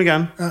må man nemlig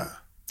gerne. Ja.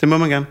 Det må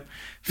man gerne.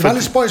 Det var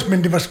lidt spøjst,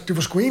 men det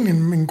var sgu egentlig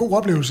en god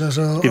oplevelse.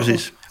 Altså, lige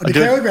præcis. Og det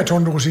kan jo ikke være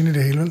Tornado Rosine i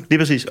det hele, vel? Lige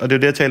præcis, og det er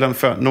jo det, jeg talte om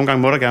før. Nogle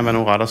gange må der gerne være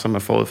nogle retter, som er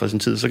forud for sin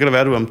tid. Så kan det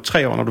være, at du om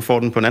 3 år, når du får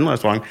den på en anden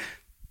restaurant,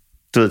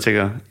 du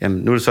tænker, jamen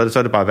nu så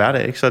er det bare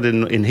hverdag, ikke? Så er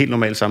det en helt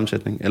normal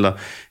sammensætning, eller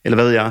hvad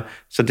ved jeg.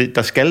 Så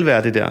der skal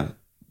være det der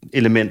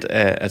element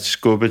af at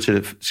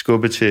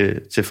skubbe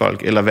til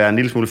folk, eller være en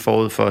lille smule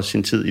forud for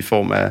sin tid i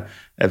form af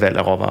valg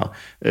af råvarer.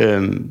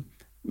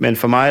 Men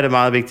for mig er det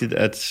meget vigtigt,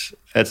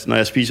 at når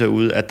jeg spiser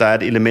ude, at der er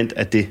et element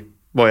af det,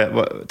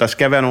 hvor der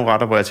skal være nogle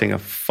retter, hvor jeg tænker,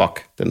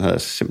 fuck, den havde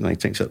jeg simpelthen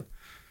ikke tænkt selv.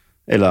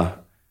 Eller,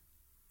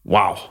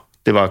 wow,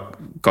 det var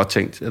godt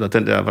tænkt. Eller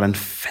den der, hvordan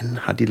fanden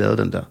har de lavet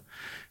den der?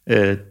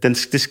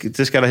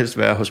 Det skal der helst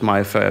være hos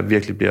mig, før jeg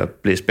virkelig bliver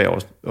blæst bag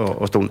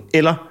over stolen.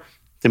 Eller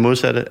det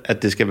modsatte,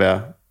 at det skal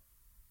være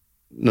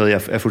noget,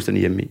 jeg er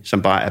fuldstændig hjemme i,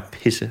 som bare er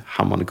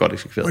pissehamrende godt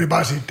eksekveret. Og det er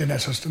bare at sige,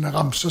 den er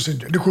ramt så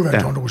sindssygt. Det kunne være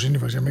en Tornado Rosine,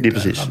 for eksempel. Det er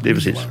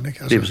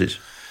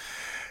præcis.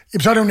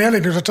 Jamen, så er det jo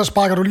nærliggende, så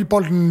sparker du lige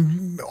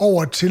bolden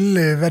over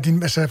til, hvad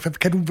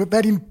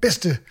er din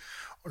bedste...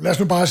 Lad os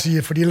nu bare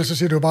sige, fordi ellers så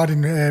siger du jo bare,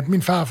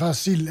 min farfars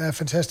sild er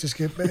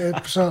fantastisk.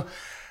 Så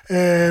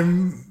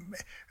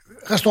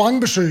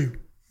restaurantbesøg,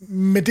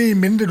 med det i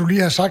mente, du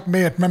lige har sagt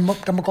med, at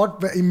der må godt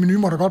være, i menu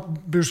må der godt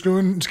blive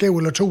slået en skæv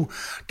eller 2,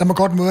 der må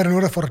godt være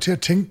noget, der får dig til at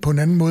tænke på en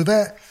anden måde.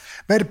 Hvad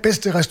er det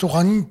bedste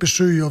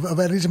restaurantbesøg, og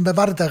hvad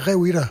var det, der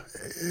rev i dig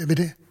ved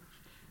det?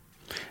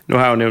 Nu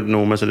har jeg jo nævnt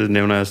Noma, så det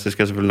nævner jeg, det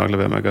skal jeg selvfølgelig nok lade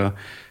være med at gøre.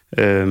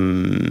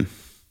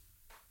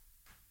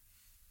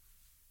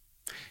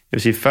 Jeg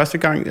vil sige, første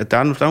gang, der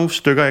er nogle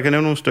stykker, jeg kan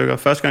nævne nogle stykker.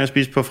 Første gang, jeg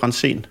spiste på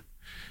Franzen,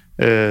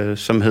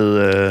 som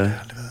hed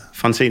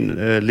Franzen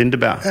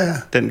Lindeberg,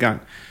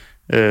 dengang,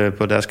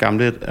 på deres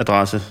gamle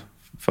adresse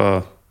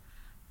for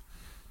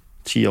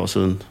 10 år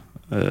siden,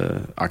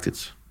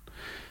 agtigt.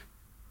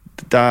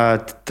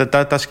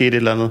 Der skete et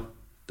eller andet.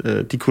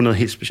 De kunne noget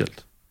helt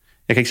specielt.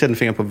 Jeg kan ikke sætte en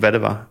finger på, hvad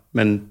det var,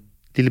 men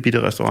lille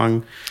bitte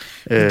restaurant.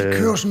 Det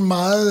kører sådan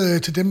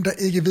meget til dem, der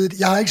ikke ved det.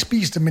 Jeg har ikke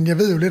spist det, men jeg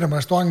ved jo lidt om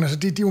restauranten. Altså,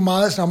 de er jo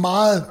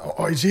meget,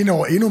 og i senere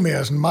år endnu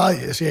mere, sådan meget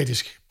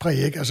asiatisk præg,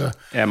 ikke? Altså,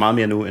 ja, meget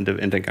mere nu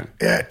end dengang.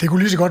 Ja, det kunne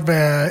lige så godt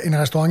være en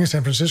restaurant i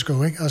San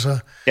Francisco, ikke? Altså,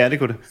 ja, det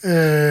kunne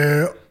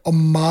det. Og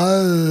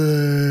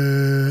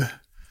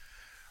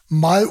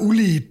meget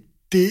ulige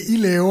det, I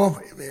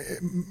laver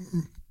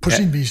på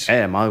sin vis.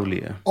 Ja, meget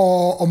ulige, ja.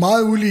 Og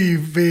meget ulige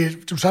ved,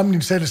 du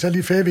sammenligner selv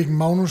lige Færviken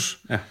Magnus,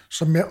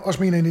 som jeg også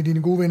mener en af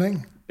dine gode venner, ikke?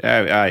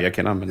 Ja, jeg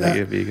kender ham,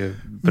 men vi ikke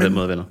på den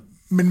måde venner.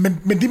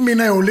 Men de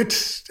minder jo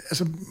lidt,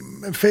 altså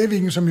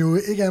Færviken, som jo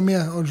ikke er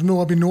mere, og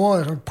nu op i Nord,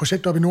 altså et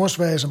projekt op i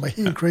Nordsverige, som var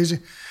helt crazy.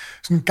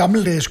 Sådan en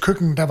gammeldags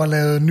køkken, der var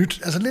lavet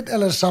nyt. Altså lidt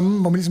eller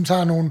samme, hvor man ligesom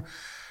tager nogle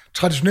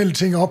traditionelle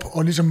ting op,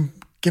 og ligesom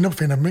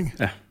genopfinder dem, ikke?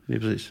 Ja, lige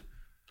præcis.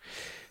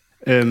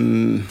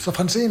 Så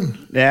Franzén?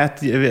 Ja,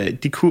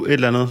 de kunne et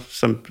eller andet,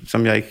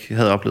 som jeg ikke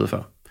havde oplevet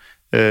før.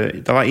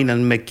 Der var en eller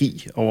anden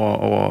magi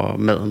over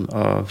maden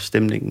og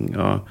stemningen,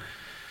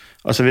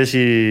 og så vil jeg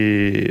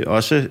sige,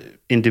 også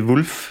In de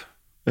Wolf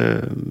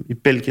i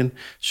Belgien,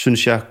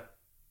 synes jeg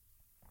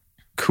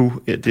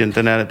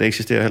den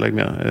eksisterer heller ikke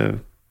mere.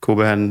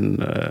 Kobe, han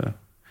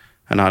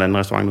har en anden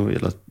restaurant nu,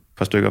 eller et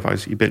par stykker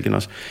faktisk i Belgien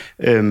også.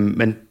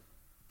 Men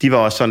de var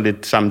også sådan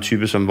lidt samme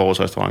type som vores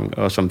restaurant,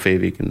 og som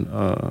Færviken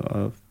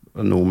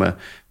og Noma.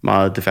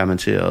 Meget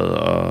defermenteret,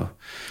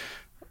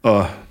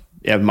 og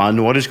ja, meget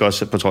nordisk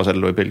også, på trods af, at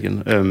det lå i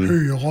Belgien.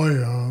 Høg og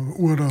røg og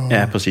urter.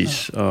 Ja,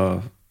 præcis. Ja.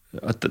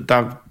 Og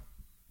der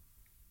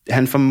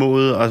han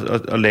formåede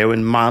at lave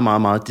en meget,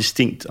 meget, meget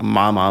distinkt og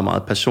meget, meget,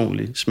 meget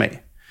personlig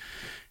smag.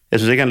 Jeg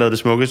synes ikke, han lavede det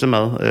smukkeste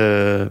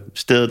mad.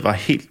 Stedet var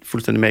helt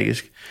fuldstændig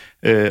magisk.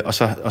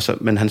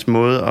 Men hans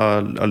måde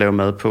at lave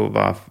mad på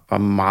var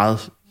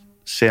meget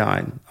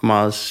særegen og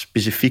meget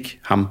specifik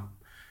ham.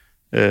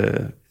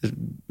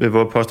 Hvor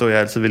jeg påstår, at jeg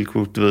altid ville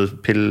kunne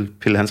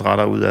pille hans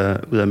retter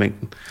ud af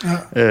mængden.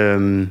 Ja.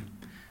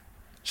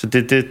 Så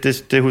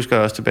det husker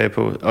jeg også tilbage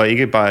på. Og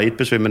ikke bare et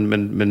besøg,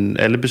 men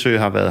alle besøg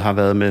har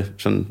været med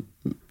sådan,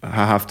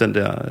 har haft den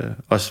der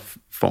også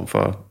form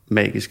for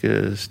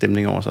magiske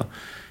stemning over sig.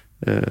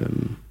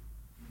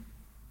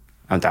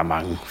 Jamen, der er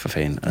mange for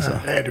fanden. Altså.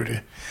 Ja, det er det.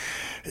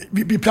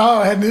 Vi plejer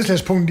at have et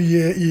nedslagspunkt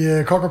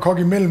i Kok og Kok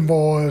imellem,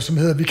 som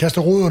hedder, vi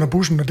kaster rod under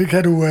bussen, og det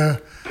kan du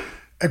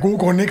af gode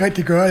grunde ikke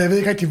rigtig gøre. Jeg ved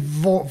ikke rigtig,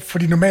 hvor,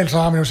 fordi normalt så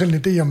har man jo selv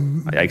en idé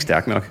om... Jeg er ikke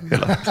stærk nok,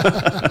 heller.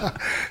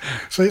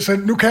 så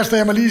nu kaster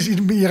jeg mig lige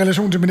i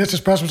relation til min næste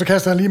spørgsmål, så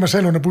kaster jeg lige mig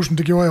selv under bussen.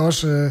 Det gjorde jeg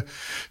også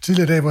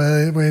tidligere i dag,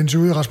 hvor jeg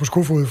interviewede Rasmus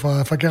Kofod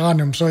fra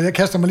Geranium. Så jeg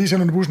kaster mig lige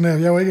selv under bussen her.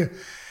 Jeg er jo ikke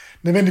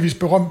nødvendigvis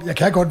berømt. Jeg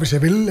kan godt, hvis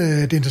jeg vil.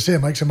 Det interesserer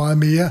mig ikke så meget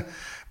mere.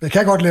 Jeg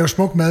kan godt lave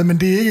smuk mad, men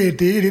det er ikke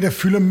det, der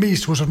fylder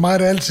mest hos mig.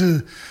 Det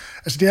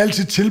er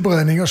altid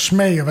tilberedning og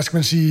smag, og hvad skal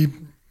man sige...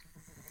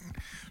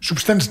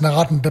 substansen af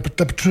retten,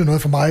 der betyder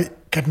noget for mig.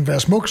 Kan den være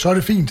smuk, så er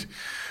det fint.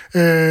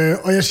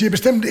 Og jeg siger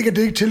bestemt ikke, at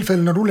det ikke er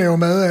tilfælde, når du laver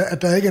mad,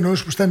 at der ikke er noget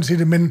substans i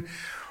det, men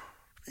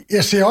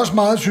jeg ser også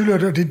meget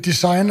tydeligt, at det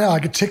design- og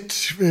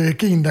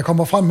arkitekt-gen, der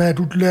kommer frem med, at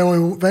du laver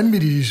jo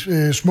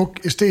vanvittigt smuk,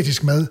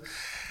 æstetisk mad.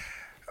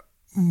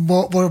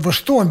 Hvor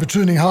stor en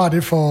betydning har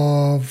det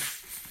for,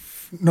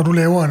 når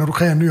du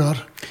kreerer en ny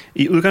ret?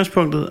 I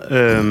udgangspunktet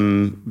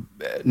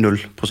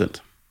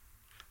 0%.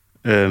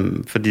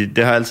 Fordi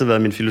det har altid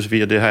været min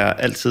filosofi, og det har jeg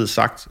altid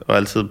sagt og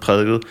altid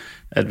prædiket,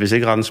 at hvis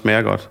ikke retten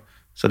smager godt,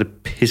 så er det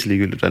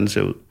pisseligegyldigt, hvordan det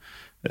ser ud.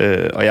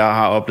 Og jeg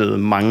har oplevet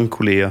mange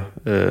kolleger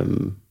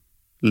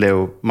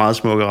lave meget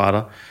smukke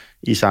retter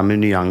i samme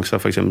nuancer,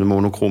 for eksempel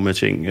monokrome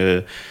ting,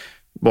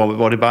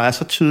 hvor det bare er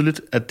så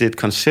tydeligt, at det er et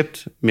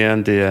koncept mere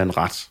end det er en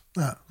ret.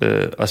 Ja.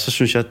 Og så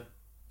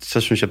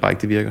synes jeg bare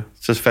ikke, det virker.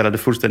 Så falder det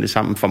fuldstændig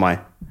sammen for mig.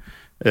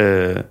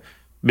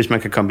 Hvis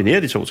man kan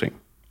kombinere de to ting,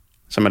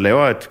 så man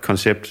laver et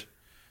koncept,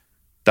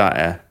 der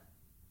er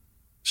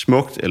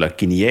smukt eller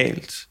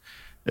genialt,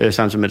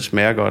 samtidig med, at det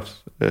smager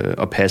godt,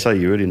 og passer i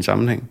øvrigt i en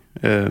sammenhæng.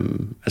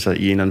 Altså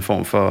i en eller anden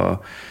form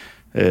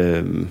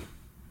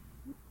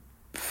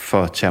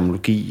for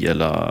terminologi,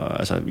 eller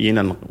altså i en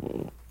eller anden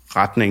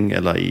retning,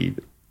 eller i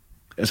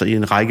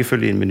en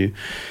rækkefølge i en menu,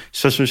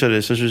 så synes jeg,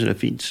 det er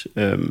fint.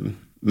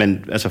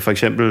 Men altså for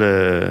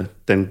eksempel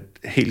den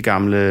helt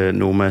gamle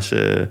Nomas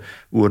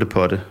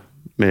urtepotte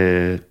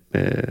med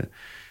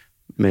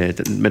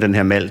den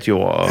her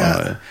maltjord. Og,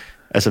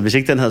 altså, hvis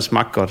ikke den havde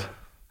smagt godt,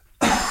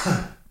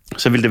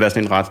 så ville det være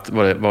sådan en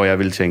ret, hvor jeg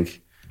ville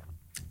tænke,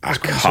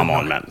 come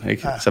on, mand.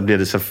 Ikke? Ja.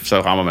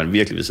 Så rammer man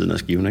virkelig ved siden af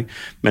skiven. Ikke?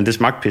 Men det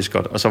smagte pis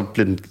godt, og så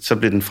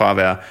blev den fra at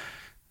være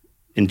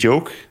en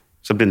joke,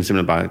 så blev den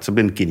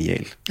simpelthen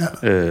genial.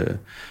 Ja.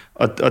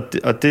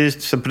 Og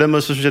det, så på den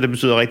måde, så synes jeg, det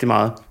betyder rigtig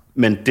meget.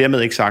 Men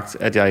dermed ikke sagt,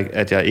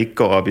 at jeg ikke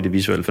går op i det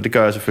visuelle, for det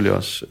gør jeg selvfølgelig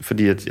også,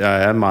 fordi at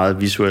jeg er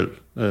meget visuel,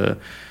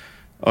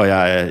 og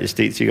jeg er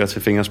æstetiker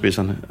til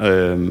fingerspidserne.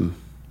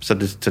 Så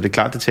det er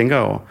klart, det tænker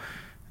jeg over.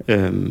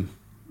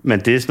 Men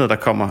det er sådan noget, der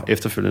kommer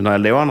efterfølgende. Når jeg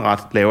laver en ret,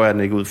 laver jeg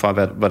den ikke ud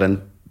fra,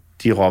 hvordan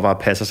de råvarer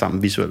passer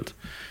sammen visuelt.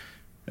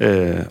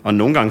 Og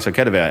nogle gange så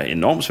kan det være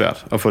enormt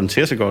svært at få den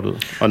til at se godt ud.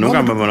 Og nogle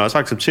gange må man også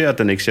acceptere, at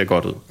den ikke ser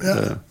godt ud. Ja.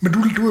 Men du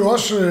er jo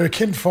også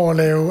kendt for at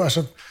lave...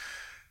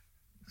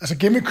 Altså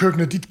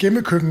gemmekøkkenet, dit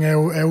gemmekøkken er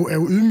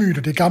jo ydmygt,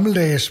 og det er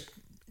gammeldags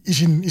i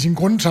sin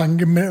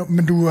grundtanke,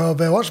 men du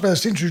har også været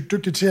sindssygt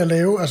dygtig til at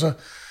lave,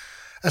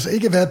 altså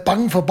ikke været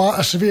bange for bare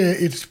at servere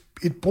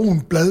et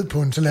brunt blad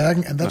på en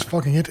tallerken, and that's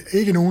fucking it.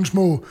 Ikke nogen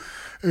små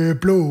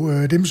blå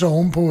dimser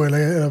ovenpå,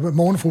 eller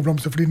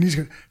morgenfrueblomster, fordi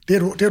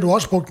det har du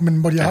også brugt, men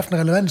hvor de har haft en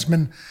relevans,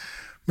 men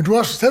du har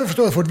også stadig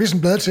forstået at få et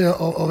vissenblad til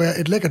at være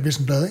et lækkert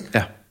vissenblad,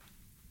 ikke?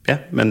 Ja,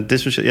 men det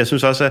synes jeg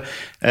synes også,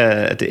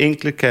 at det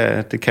enkle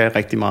kan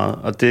rigtig meget,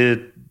 og det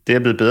er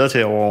blevet bedre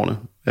til over årene.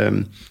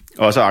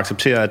 Også at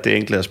acceptere, at det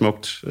enkle er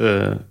smukt,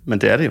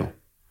 men det er det jo.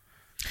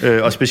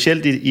 Og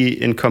specielt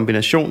i en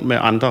kombination med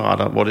andre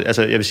retter, hvor det,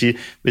 altså jeg vil sige,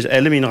 hvis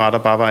alle mine retter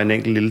bare var en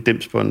enkelt lille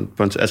dims på en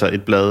altså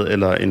et blad,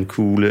 eller en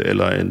kugle,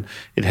 eller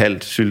et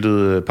halvt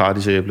syltet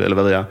paradisæble, eller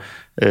hvad ved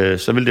jeg,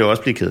 så ville det jo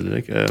også blive kedeligt,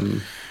 ikke?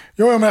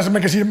 Jo, men altså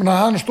man kan sige, at man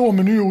har en stor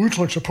menu at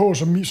udtrykke sig på,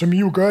 som I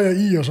jo gør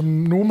jer i, og som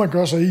Noma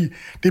gør sig i,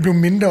 det bliver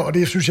mindre, og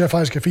det synes jeg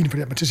faktisk er fint,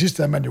 fordi til sidst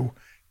er man jo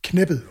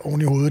knæppet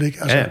oven i hovedet, ikke?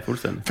 Altså, ja,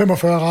 fuldstændig.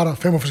 45 retter,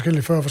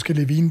 40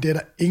 forskellige vine, det er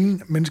der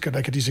ingen mennesker,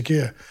 der kan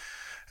dissekere.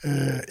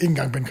 Ikke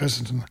engang Ben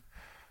Christensen.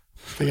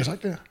 Fik jeg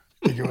sagt det?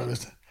 Det gjorde jeg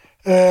vist.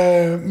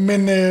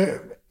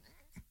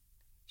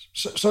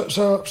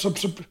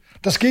 Så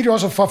der skete jo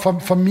også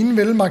fra mine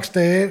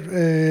velmagtsdage,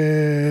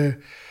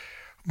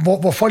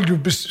 hvor folk jo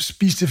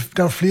spiste,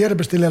 der var flere, der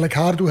bestilte à la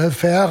carte, du havde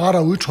færre retter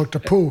at udtrykke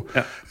dig på.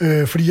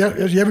 Ja. Fordi jeg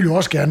ville jo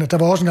også gerne, der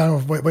var også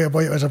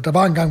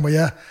en gang, hvor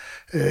jeg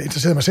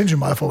interesserede mig sindssygt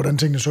meget for, hvordan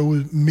tingene så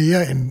ud,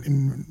 mere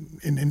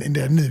end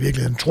det andet i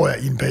virkeligheden, tror jeg,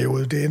 i en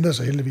periode. Det ændrede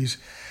sig heldigvis.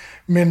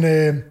 Men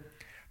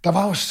der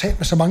var jo sat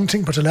med så mange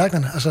ting på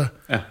tallerkenerne. Altså,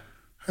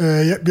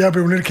 jeg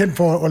blev lidt kendt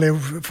for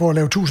at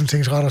lave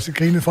 1000-tingsretter, så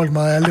grinede folk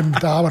meget af alle dem,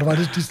 der arbejder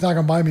bare. De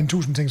snakker om mig i mine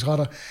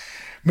 1000-tingsretter.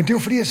 Men det var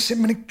fordi, jeg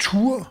simpelthen ikke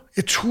turde.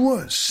 Jeg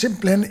turde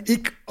simpelthen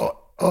ikke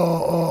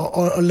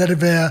at lade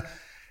det være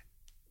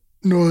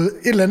et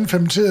eller andet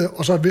fermenteret,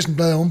 og så et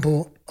vissenblad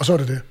ovenpå, og så er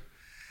det det.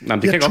 Nej,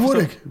 det jeg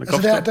turde ikke.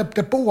 Altså,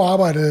 da Bo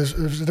arbejdede,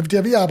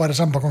 da vi arbejdede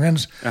sammen på Kong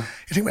Hans, jeg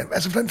tænkte,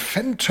 altså, hvordan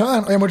fanden tør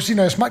han? Og jeg måtte sige,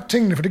 når jeg smagte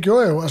tingene, for det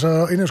gjorde jeg jo, altså,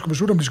 inden jeg skulle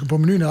beslutte, om de skulle på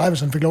menuen, hvis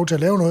han fik lov til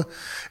at lave noget,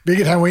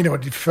 hvilket han var en af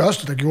de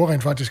første, der gjorde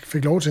rent faktisk,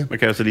 fik lov til. Man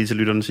kan jo så lige til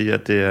lytterne sige,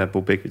 at det er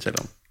Bo Bæk, vi taler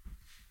om.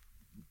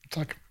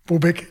 Tak. Bo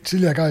Bæk,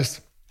 tidligere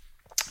gejst.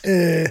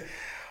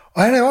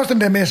 Og han er jo også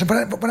den der med, altså,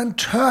 hvordan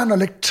tør han at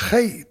lægge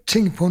 3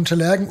 ting på en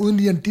tallerken, uden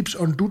lige en dips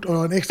og en dut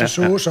og en ekstra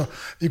sauce, og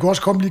vi kunne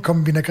også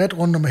komme vinaigrette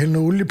rundt og hælde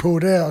noget olie på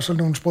der, og så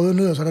nogle sprøde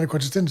nødder, så der er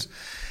konsistens.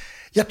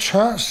 Jeg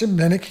tør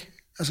simpelthen ikke.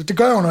 Altså, det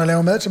gør jeg jo, når jeg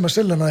laver mad til mig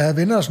selv, og når jeg har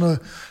venner og sådan noget,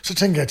 så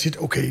tænker jeg tit,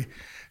 okay,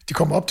 de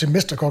kommer op til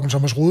mesterkokken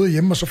Thomas Rode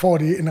hjemme, og så får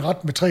de en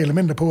ret med 3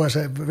 elementer på,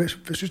 altså,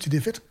 hvad synes de, det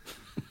er fedt?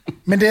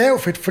 Men det er jo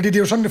fedt, fordi det er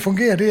jo sådan, det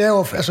fungerer, det er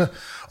jo, altså,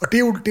 og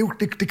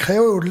det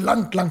kræver jo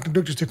langt den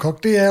dygtigste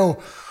kok, det er jo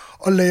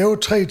at lave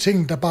 3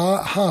 ting, der bare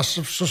har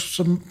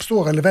så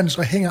stor relevans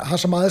og har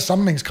så meget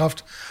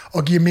sammenhængskraft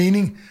og giver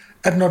mening,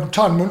 at når du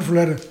tager en mundfuld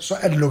af det, så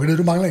er det lukket ned.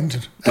 Du mangler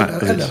intet. Alt er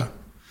der.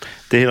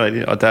 Det er helt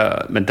rigtigt,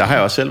 men der har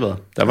jeg også selv været.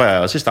 Der var jeg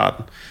også i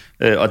starten.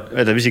 Og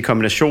der vil sige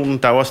kombinationen,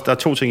 der er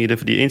 2 ting i det,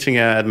 fordi en ting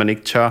er, at man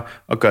ikke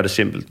tør at gøre det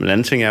simpelt, men en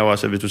anden ting er jo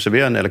også, at hvis du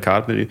serverer en à la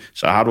carte menu,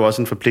 så har du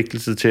også en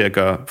forpligtelse til at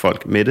gøre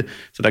folk med det.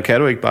 Så der kan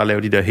du ikke bare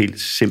lave de der helt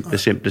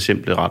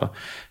simple retter.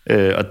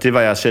 Og det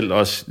var jeg selv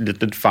også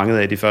lidt fanget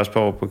af de første par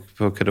år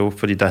på Cadeau,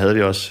 fordi der havde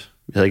vi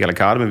havde ikke à la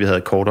carte, men vi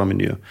havde kortere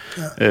menuer.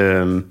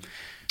 Ja.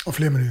 Og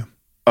flere menuer.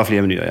 Og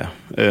flere menuer, ja.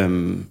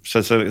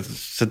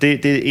 Så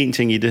det er en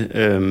ting i det.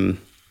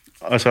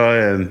 Og så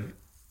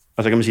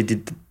kan man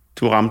sige,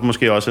 du ramte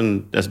måske også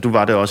du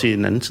var det også i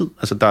en anden tid.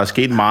 Altså, der er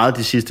sket meget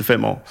de sidste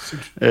 5 år.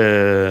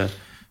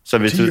 Så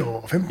hvis 10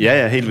 år, 15 år.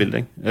 Ja, helt vildt,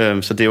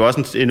 ikke? Så det er jo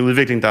også en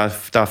udvikling, der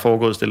er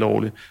foregået stille og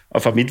roligt.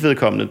 Og for mit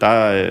vedkommende,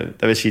 der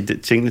vil jeg sige,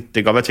 det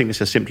kan godt være, at tingene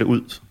ser simple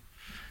ud,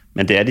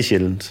 men det er de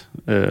sjældent.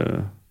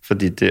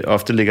 Fordi det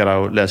ofte ligger der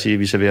jo, lad os sige, at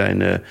vi serverer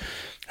en...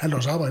 halvt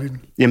års arbejde i den.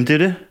 Jamen, det er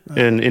det.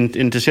 Ja.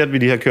 En dessert, vi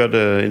lige har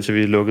kørt, indtil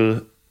vi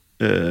lukkede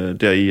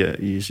der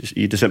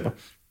i december.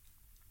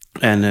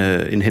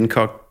 En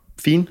henkogt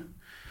fin,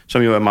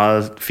 som jo er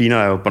meget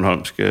finere af jo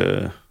bornholmsk.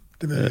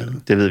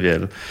 Det ved vi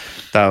alle.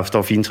 Der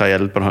står fine træer i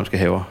alle bornholmske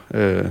haver.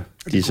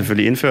 De er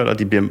selvfølgelig indført, og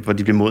de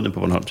bliver modne på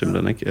Bornholm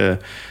simpelthen. Ikke?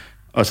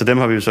 Og så dem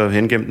har vi jo så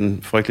hengemt en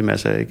frygtelig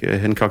masse af. Ikke?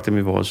 Henkogt dem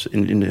i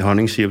en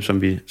honningsirup,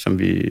 som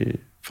vi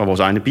fra vores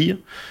egne bier.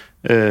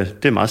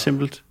 Det er meget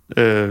simpelt.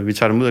 Vi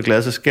tager dem ud af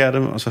glasset, skærer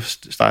dem, og så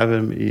steger vi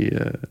dem i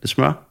lidt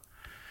smør,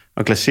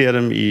 og glaserer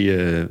dem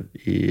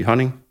i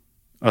honning,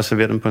 og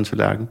serverer dem på en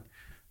tallerken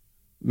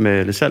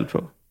med lidt salt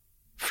på,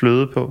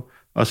 fløde på,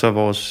 og så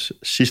vores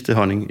sidste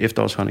honning,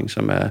 efterårshonning,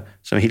 som er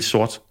helt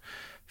sort,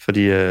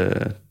 fordi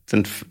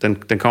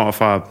den kommer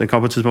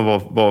på et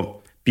tidspunkt,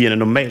 hvor bierne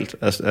normalt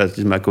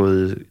ligesom er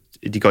gået,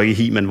 de går ikke i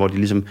hi, men hvor de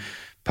ligesom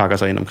pakker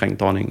sig ind omkring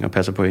dronningen og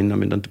passer på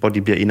hende, hvor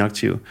de bliver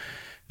inaktive.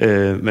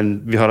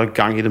 Men vi holder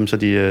gang i dem, så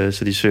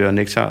de søger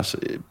nektar.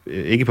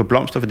 Ikke på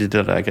blomster, fordi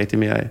det der er ikke rigtig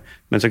mere af.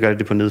 Men så gør de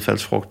det på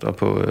nedfaldsfrugt og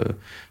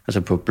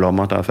på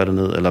blommer, der er faldet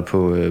ned, eller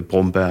på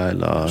brumbær,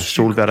 eller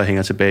solbær, der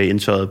hænger tilbage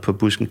indtørret på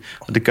busken.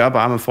 Og det gør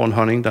bare, at man får en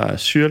honning, der er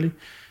syrlig,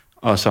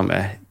 og som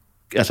er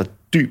altså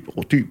dyb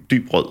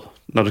rød.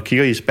 Når du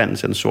kigger i spanden,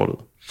 ser den sort ud.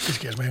 Det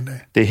skal jeg smage en dag.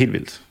 Det er helt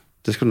vildt.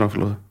 Det skal du nok få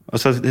lov. Og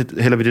så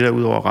hælder vi det der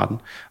ud over retten.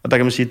 Og der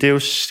kan man sige, det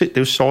er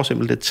jo så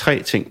simpelt. Det er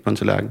 3 ting på en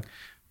tallerken.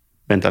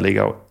 Men der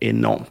ligger jo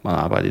enormt meget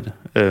arbejde i det.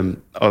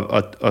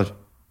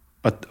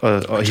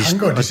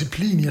 Tanker og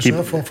disciplin i at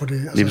sørge for at få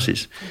det. Altså. Lige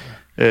præcis.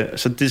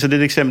 Så det er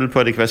et eksempel på,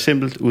 at det kan være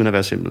simpelt, uden at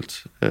være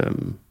simpelt.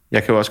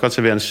 Jeg kan jo også godt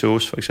servere en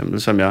sauce, for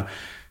eksempel, som jeg...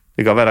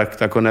 Det kan godt være, at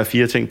der kun er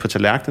 4 ting på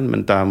tallerkenen,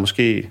 men der er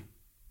måske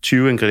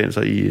 20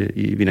 ingredienser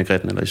i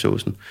vinaigreten eller i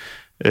saucen.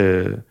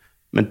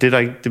 Men det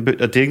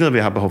er ikke noget, vi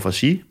har behov for at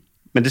sige.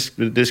 Men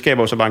det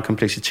skaber jo så bare en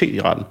kompleksitet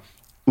i retten,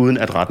 uden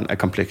at retten er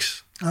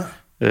kompleks. Ja.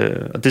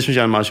 Og det synes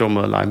jeg er en meget sjov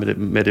måde at lege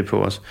med det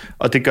på os.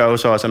 Og det gør jo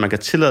så også, at man kan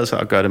tillade sig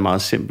at gøre det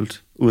meget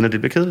simpelt, uden at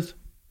det bliver kedeligt.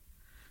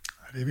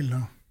 Ja, det er vildt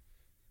nok.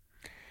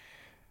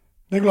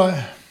 Nikolaj,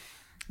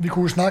 vi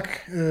kunne snakke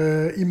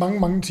i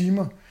mange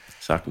timer.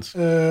 Sagtens.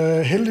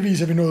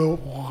 Heldigvis er vi nået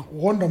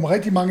rundt om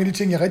rigtig mange af de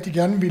ting, jeg rigtig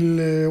gerne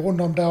vil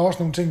rundt om. Der er også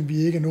nogle ting, vi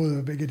ikke er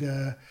nået, hvilket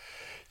jeg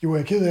jo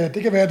er ked af.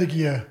 Det kan være, at det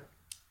giver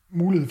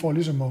mulighed for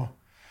ligesom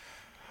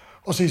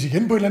at ses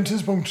igen på et eller andet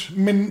tidspunkt.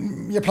 Men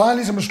jeg plejer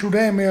ligesom at slutte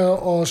af med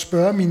at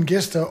spørge mine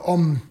gæster,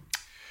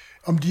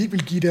 om de ikke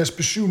vil give deres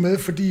besøg med,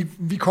 fordi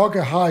vi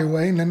kokke har jo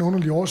af en eller anden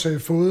underlig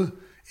årsag fået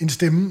en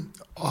stemme,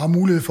 og har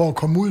mulighed for at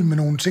komme ud med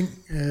nogle ting,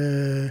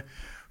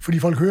 fordi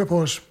folk hører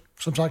på os.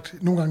 Som sagt,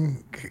 nogle gange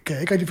kan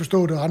jeg ikke rigtig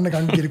forstå det, og andre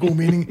gange giver det god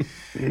mening.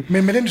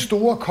 Men med den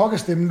store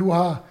kokkestemme, du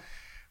har,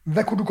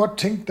 hvad kunne du godt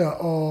tænke dig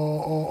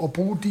at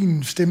bruge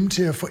din stemme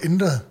til at få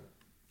ændret,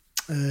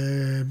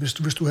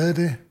 hvis du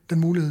havde den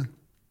mulighed?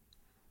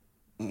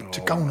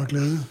 Til gavn og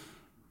glæde.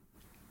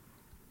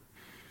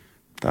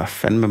 Der er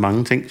fandme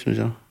mange ting, synes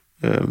jeg.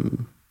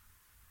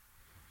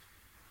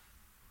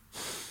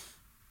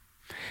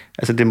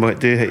 Altså,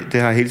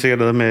 det har helt sikkert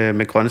noget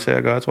med grøntsager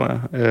at gøre, tror jeg.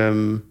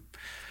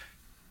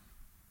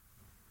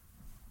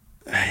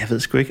 Jeg ved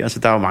sgu ikke. Altså,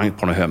 der er jo mange...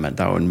 Prøv at høre, mand.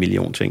 Der er jo en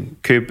million ting.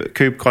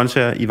 Køb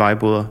grøntsager i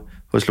vejboder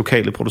hos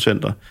lokale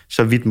producenter,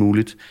 så vidt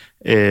muligt.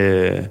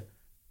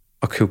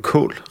 Og køb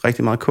kål.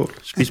 Rigtig meget kål.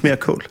 Spis mere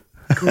kål.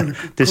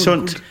 Det er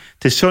sundt.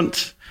 Det er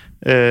sundt.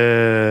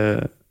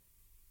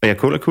 Og ja,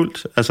 kål er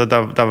kult. Altså,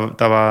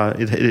 der var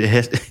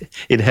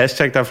et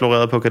hashtag, der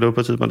florerede på Gadot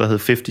på tidspunkt, der hed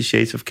 50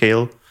 Shades of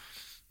Kale.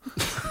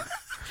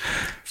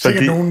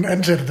 Sikkert nogle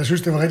ansatte, der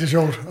synes, det var rigtig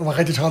sjovt, og var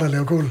rigtig træt af at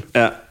lave kål.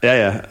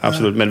 Ja,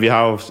 absolut. Men vi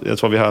har jo, jeg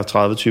tror, vi har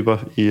 30 typer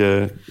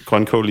i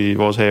grønkål i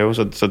vores have,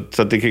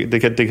 så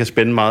det kan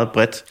spænde meget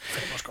bredt.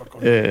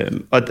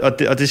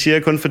 Og det siger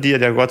jeg kun fordi,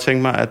 at jeg kunne godt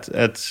tænke mig,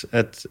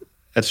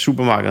 at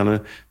supermarkederne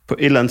på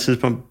et eller andet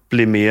tidspunkt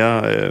blev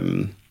mere,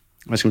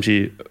 hvad skal man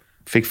sige,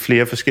 fik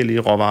flere forskellige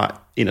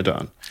råvarer ind ad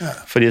døren. Ja.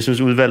 Fordi jeg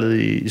synes, udvalget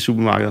i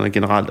supermarkederne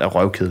generelt er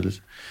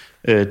røvkedeligt.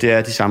 Det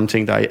er de samme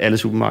ting, der er i alle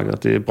supermarkeder.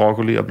 Det er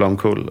broccoli og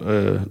blomkål.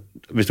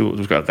 Hvis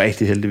du skal være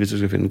rigtig heldig, hvis du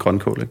skal finde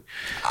grønkål. Ikke?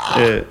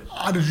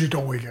 Det synes jeg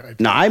dog ikke er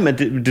rigtigt. Nej, men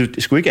det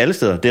er sgu ikke alle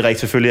steder. Det er rigtigt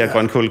selvfølgelig, at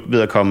grønkål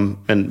ved at komme.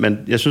 Men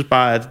jeg synes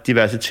bare, at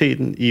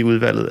diversiteten i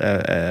udvalget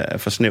er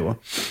for snæver.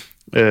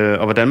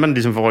 Og hvordan man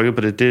ligesom får rykket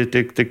på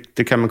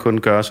det kan man kun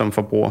gøre som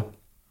forbruger.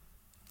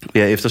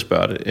 Ved at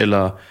efterspørge det,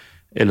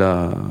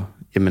 eller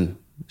jamen,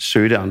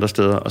 søge det andre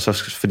steder, og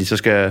fordi så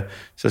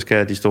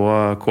skal de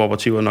store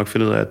kooperativer nok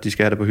finde ud af, at de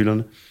skal have det på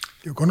hylderne. Det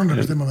er jo kunderne, der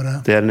bestemmer, hvad det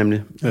er. Det er det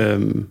nemlig.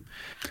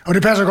 Og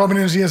det passer godt med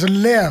det, at sige, altså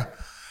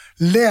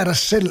lær dig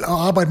selv at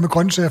arbejde med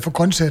grøntsager, få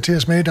grøntsager til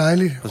at smage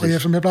dejligt. Præcis.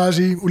 Og som jeg plejer at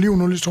sige,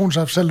 oliven,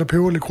 citronsaft, salt og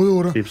peber, lidt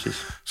krydderurter.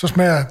 Så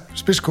smager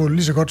spidskål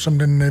lige så godt som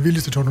den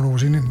vildeste tortellini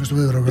rosini, hvis du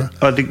ved, hvad du gør.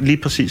 Og det lige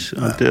præcis.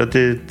 Ja. Og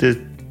det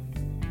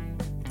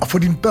og få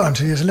dine børn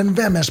til det. Så lad dem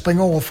være med at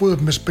springe over og fodre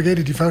dem med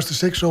spaghetti de første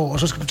 6 år, og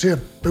så skal du til at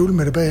bøvle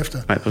med det bagefter.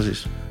 Nej,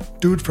 præcis.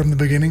 Do it from the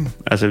beginning.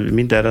 Altså,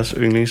 min datters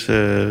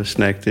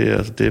yndlingssnack,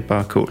 det er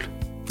bare kål.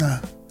 Ja.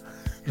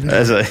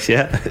 Altså,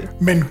 ja.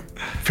 Men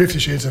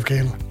 50 Shades of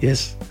Kale.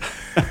 Yes.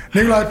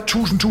 Nikolaj,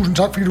 tusind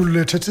tak, fordi du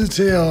ville tage tid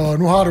til, og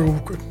nu har du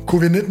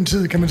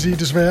covid-19-tid, kan man sige,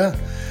 desværre.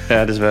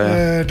 Ja,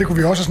 desværre. Det kunne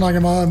vi også have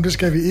snakket meget om, det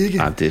skal vi ikke.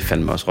 Nej, det er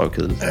fandme også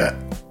røvkedeligt. Ja.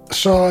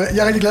 Så jeg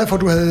er rigtig glad for,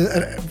 at du havde...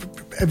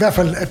 I hvert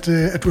fald,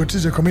 at du har tid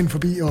til at komme ind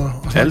forbi og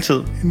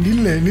altid. En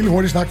lille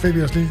hurtig snak fik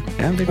vi os lige.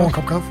 Ja, det er godt. En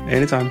kop kaffe.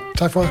 Anytime.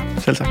 Tak for det.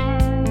 Selv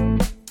tak.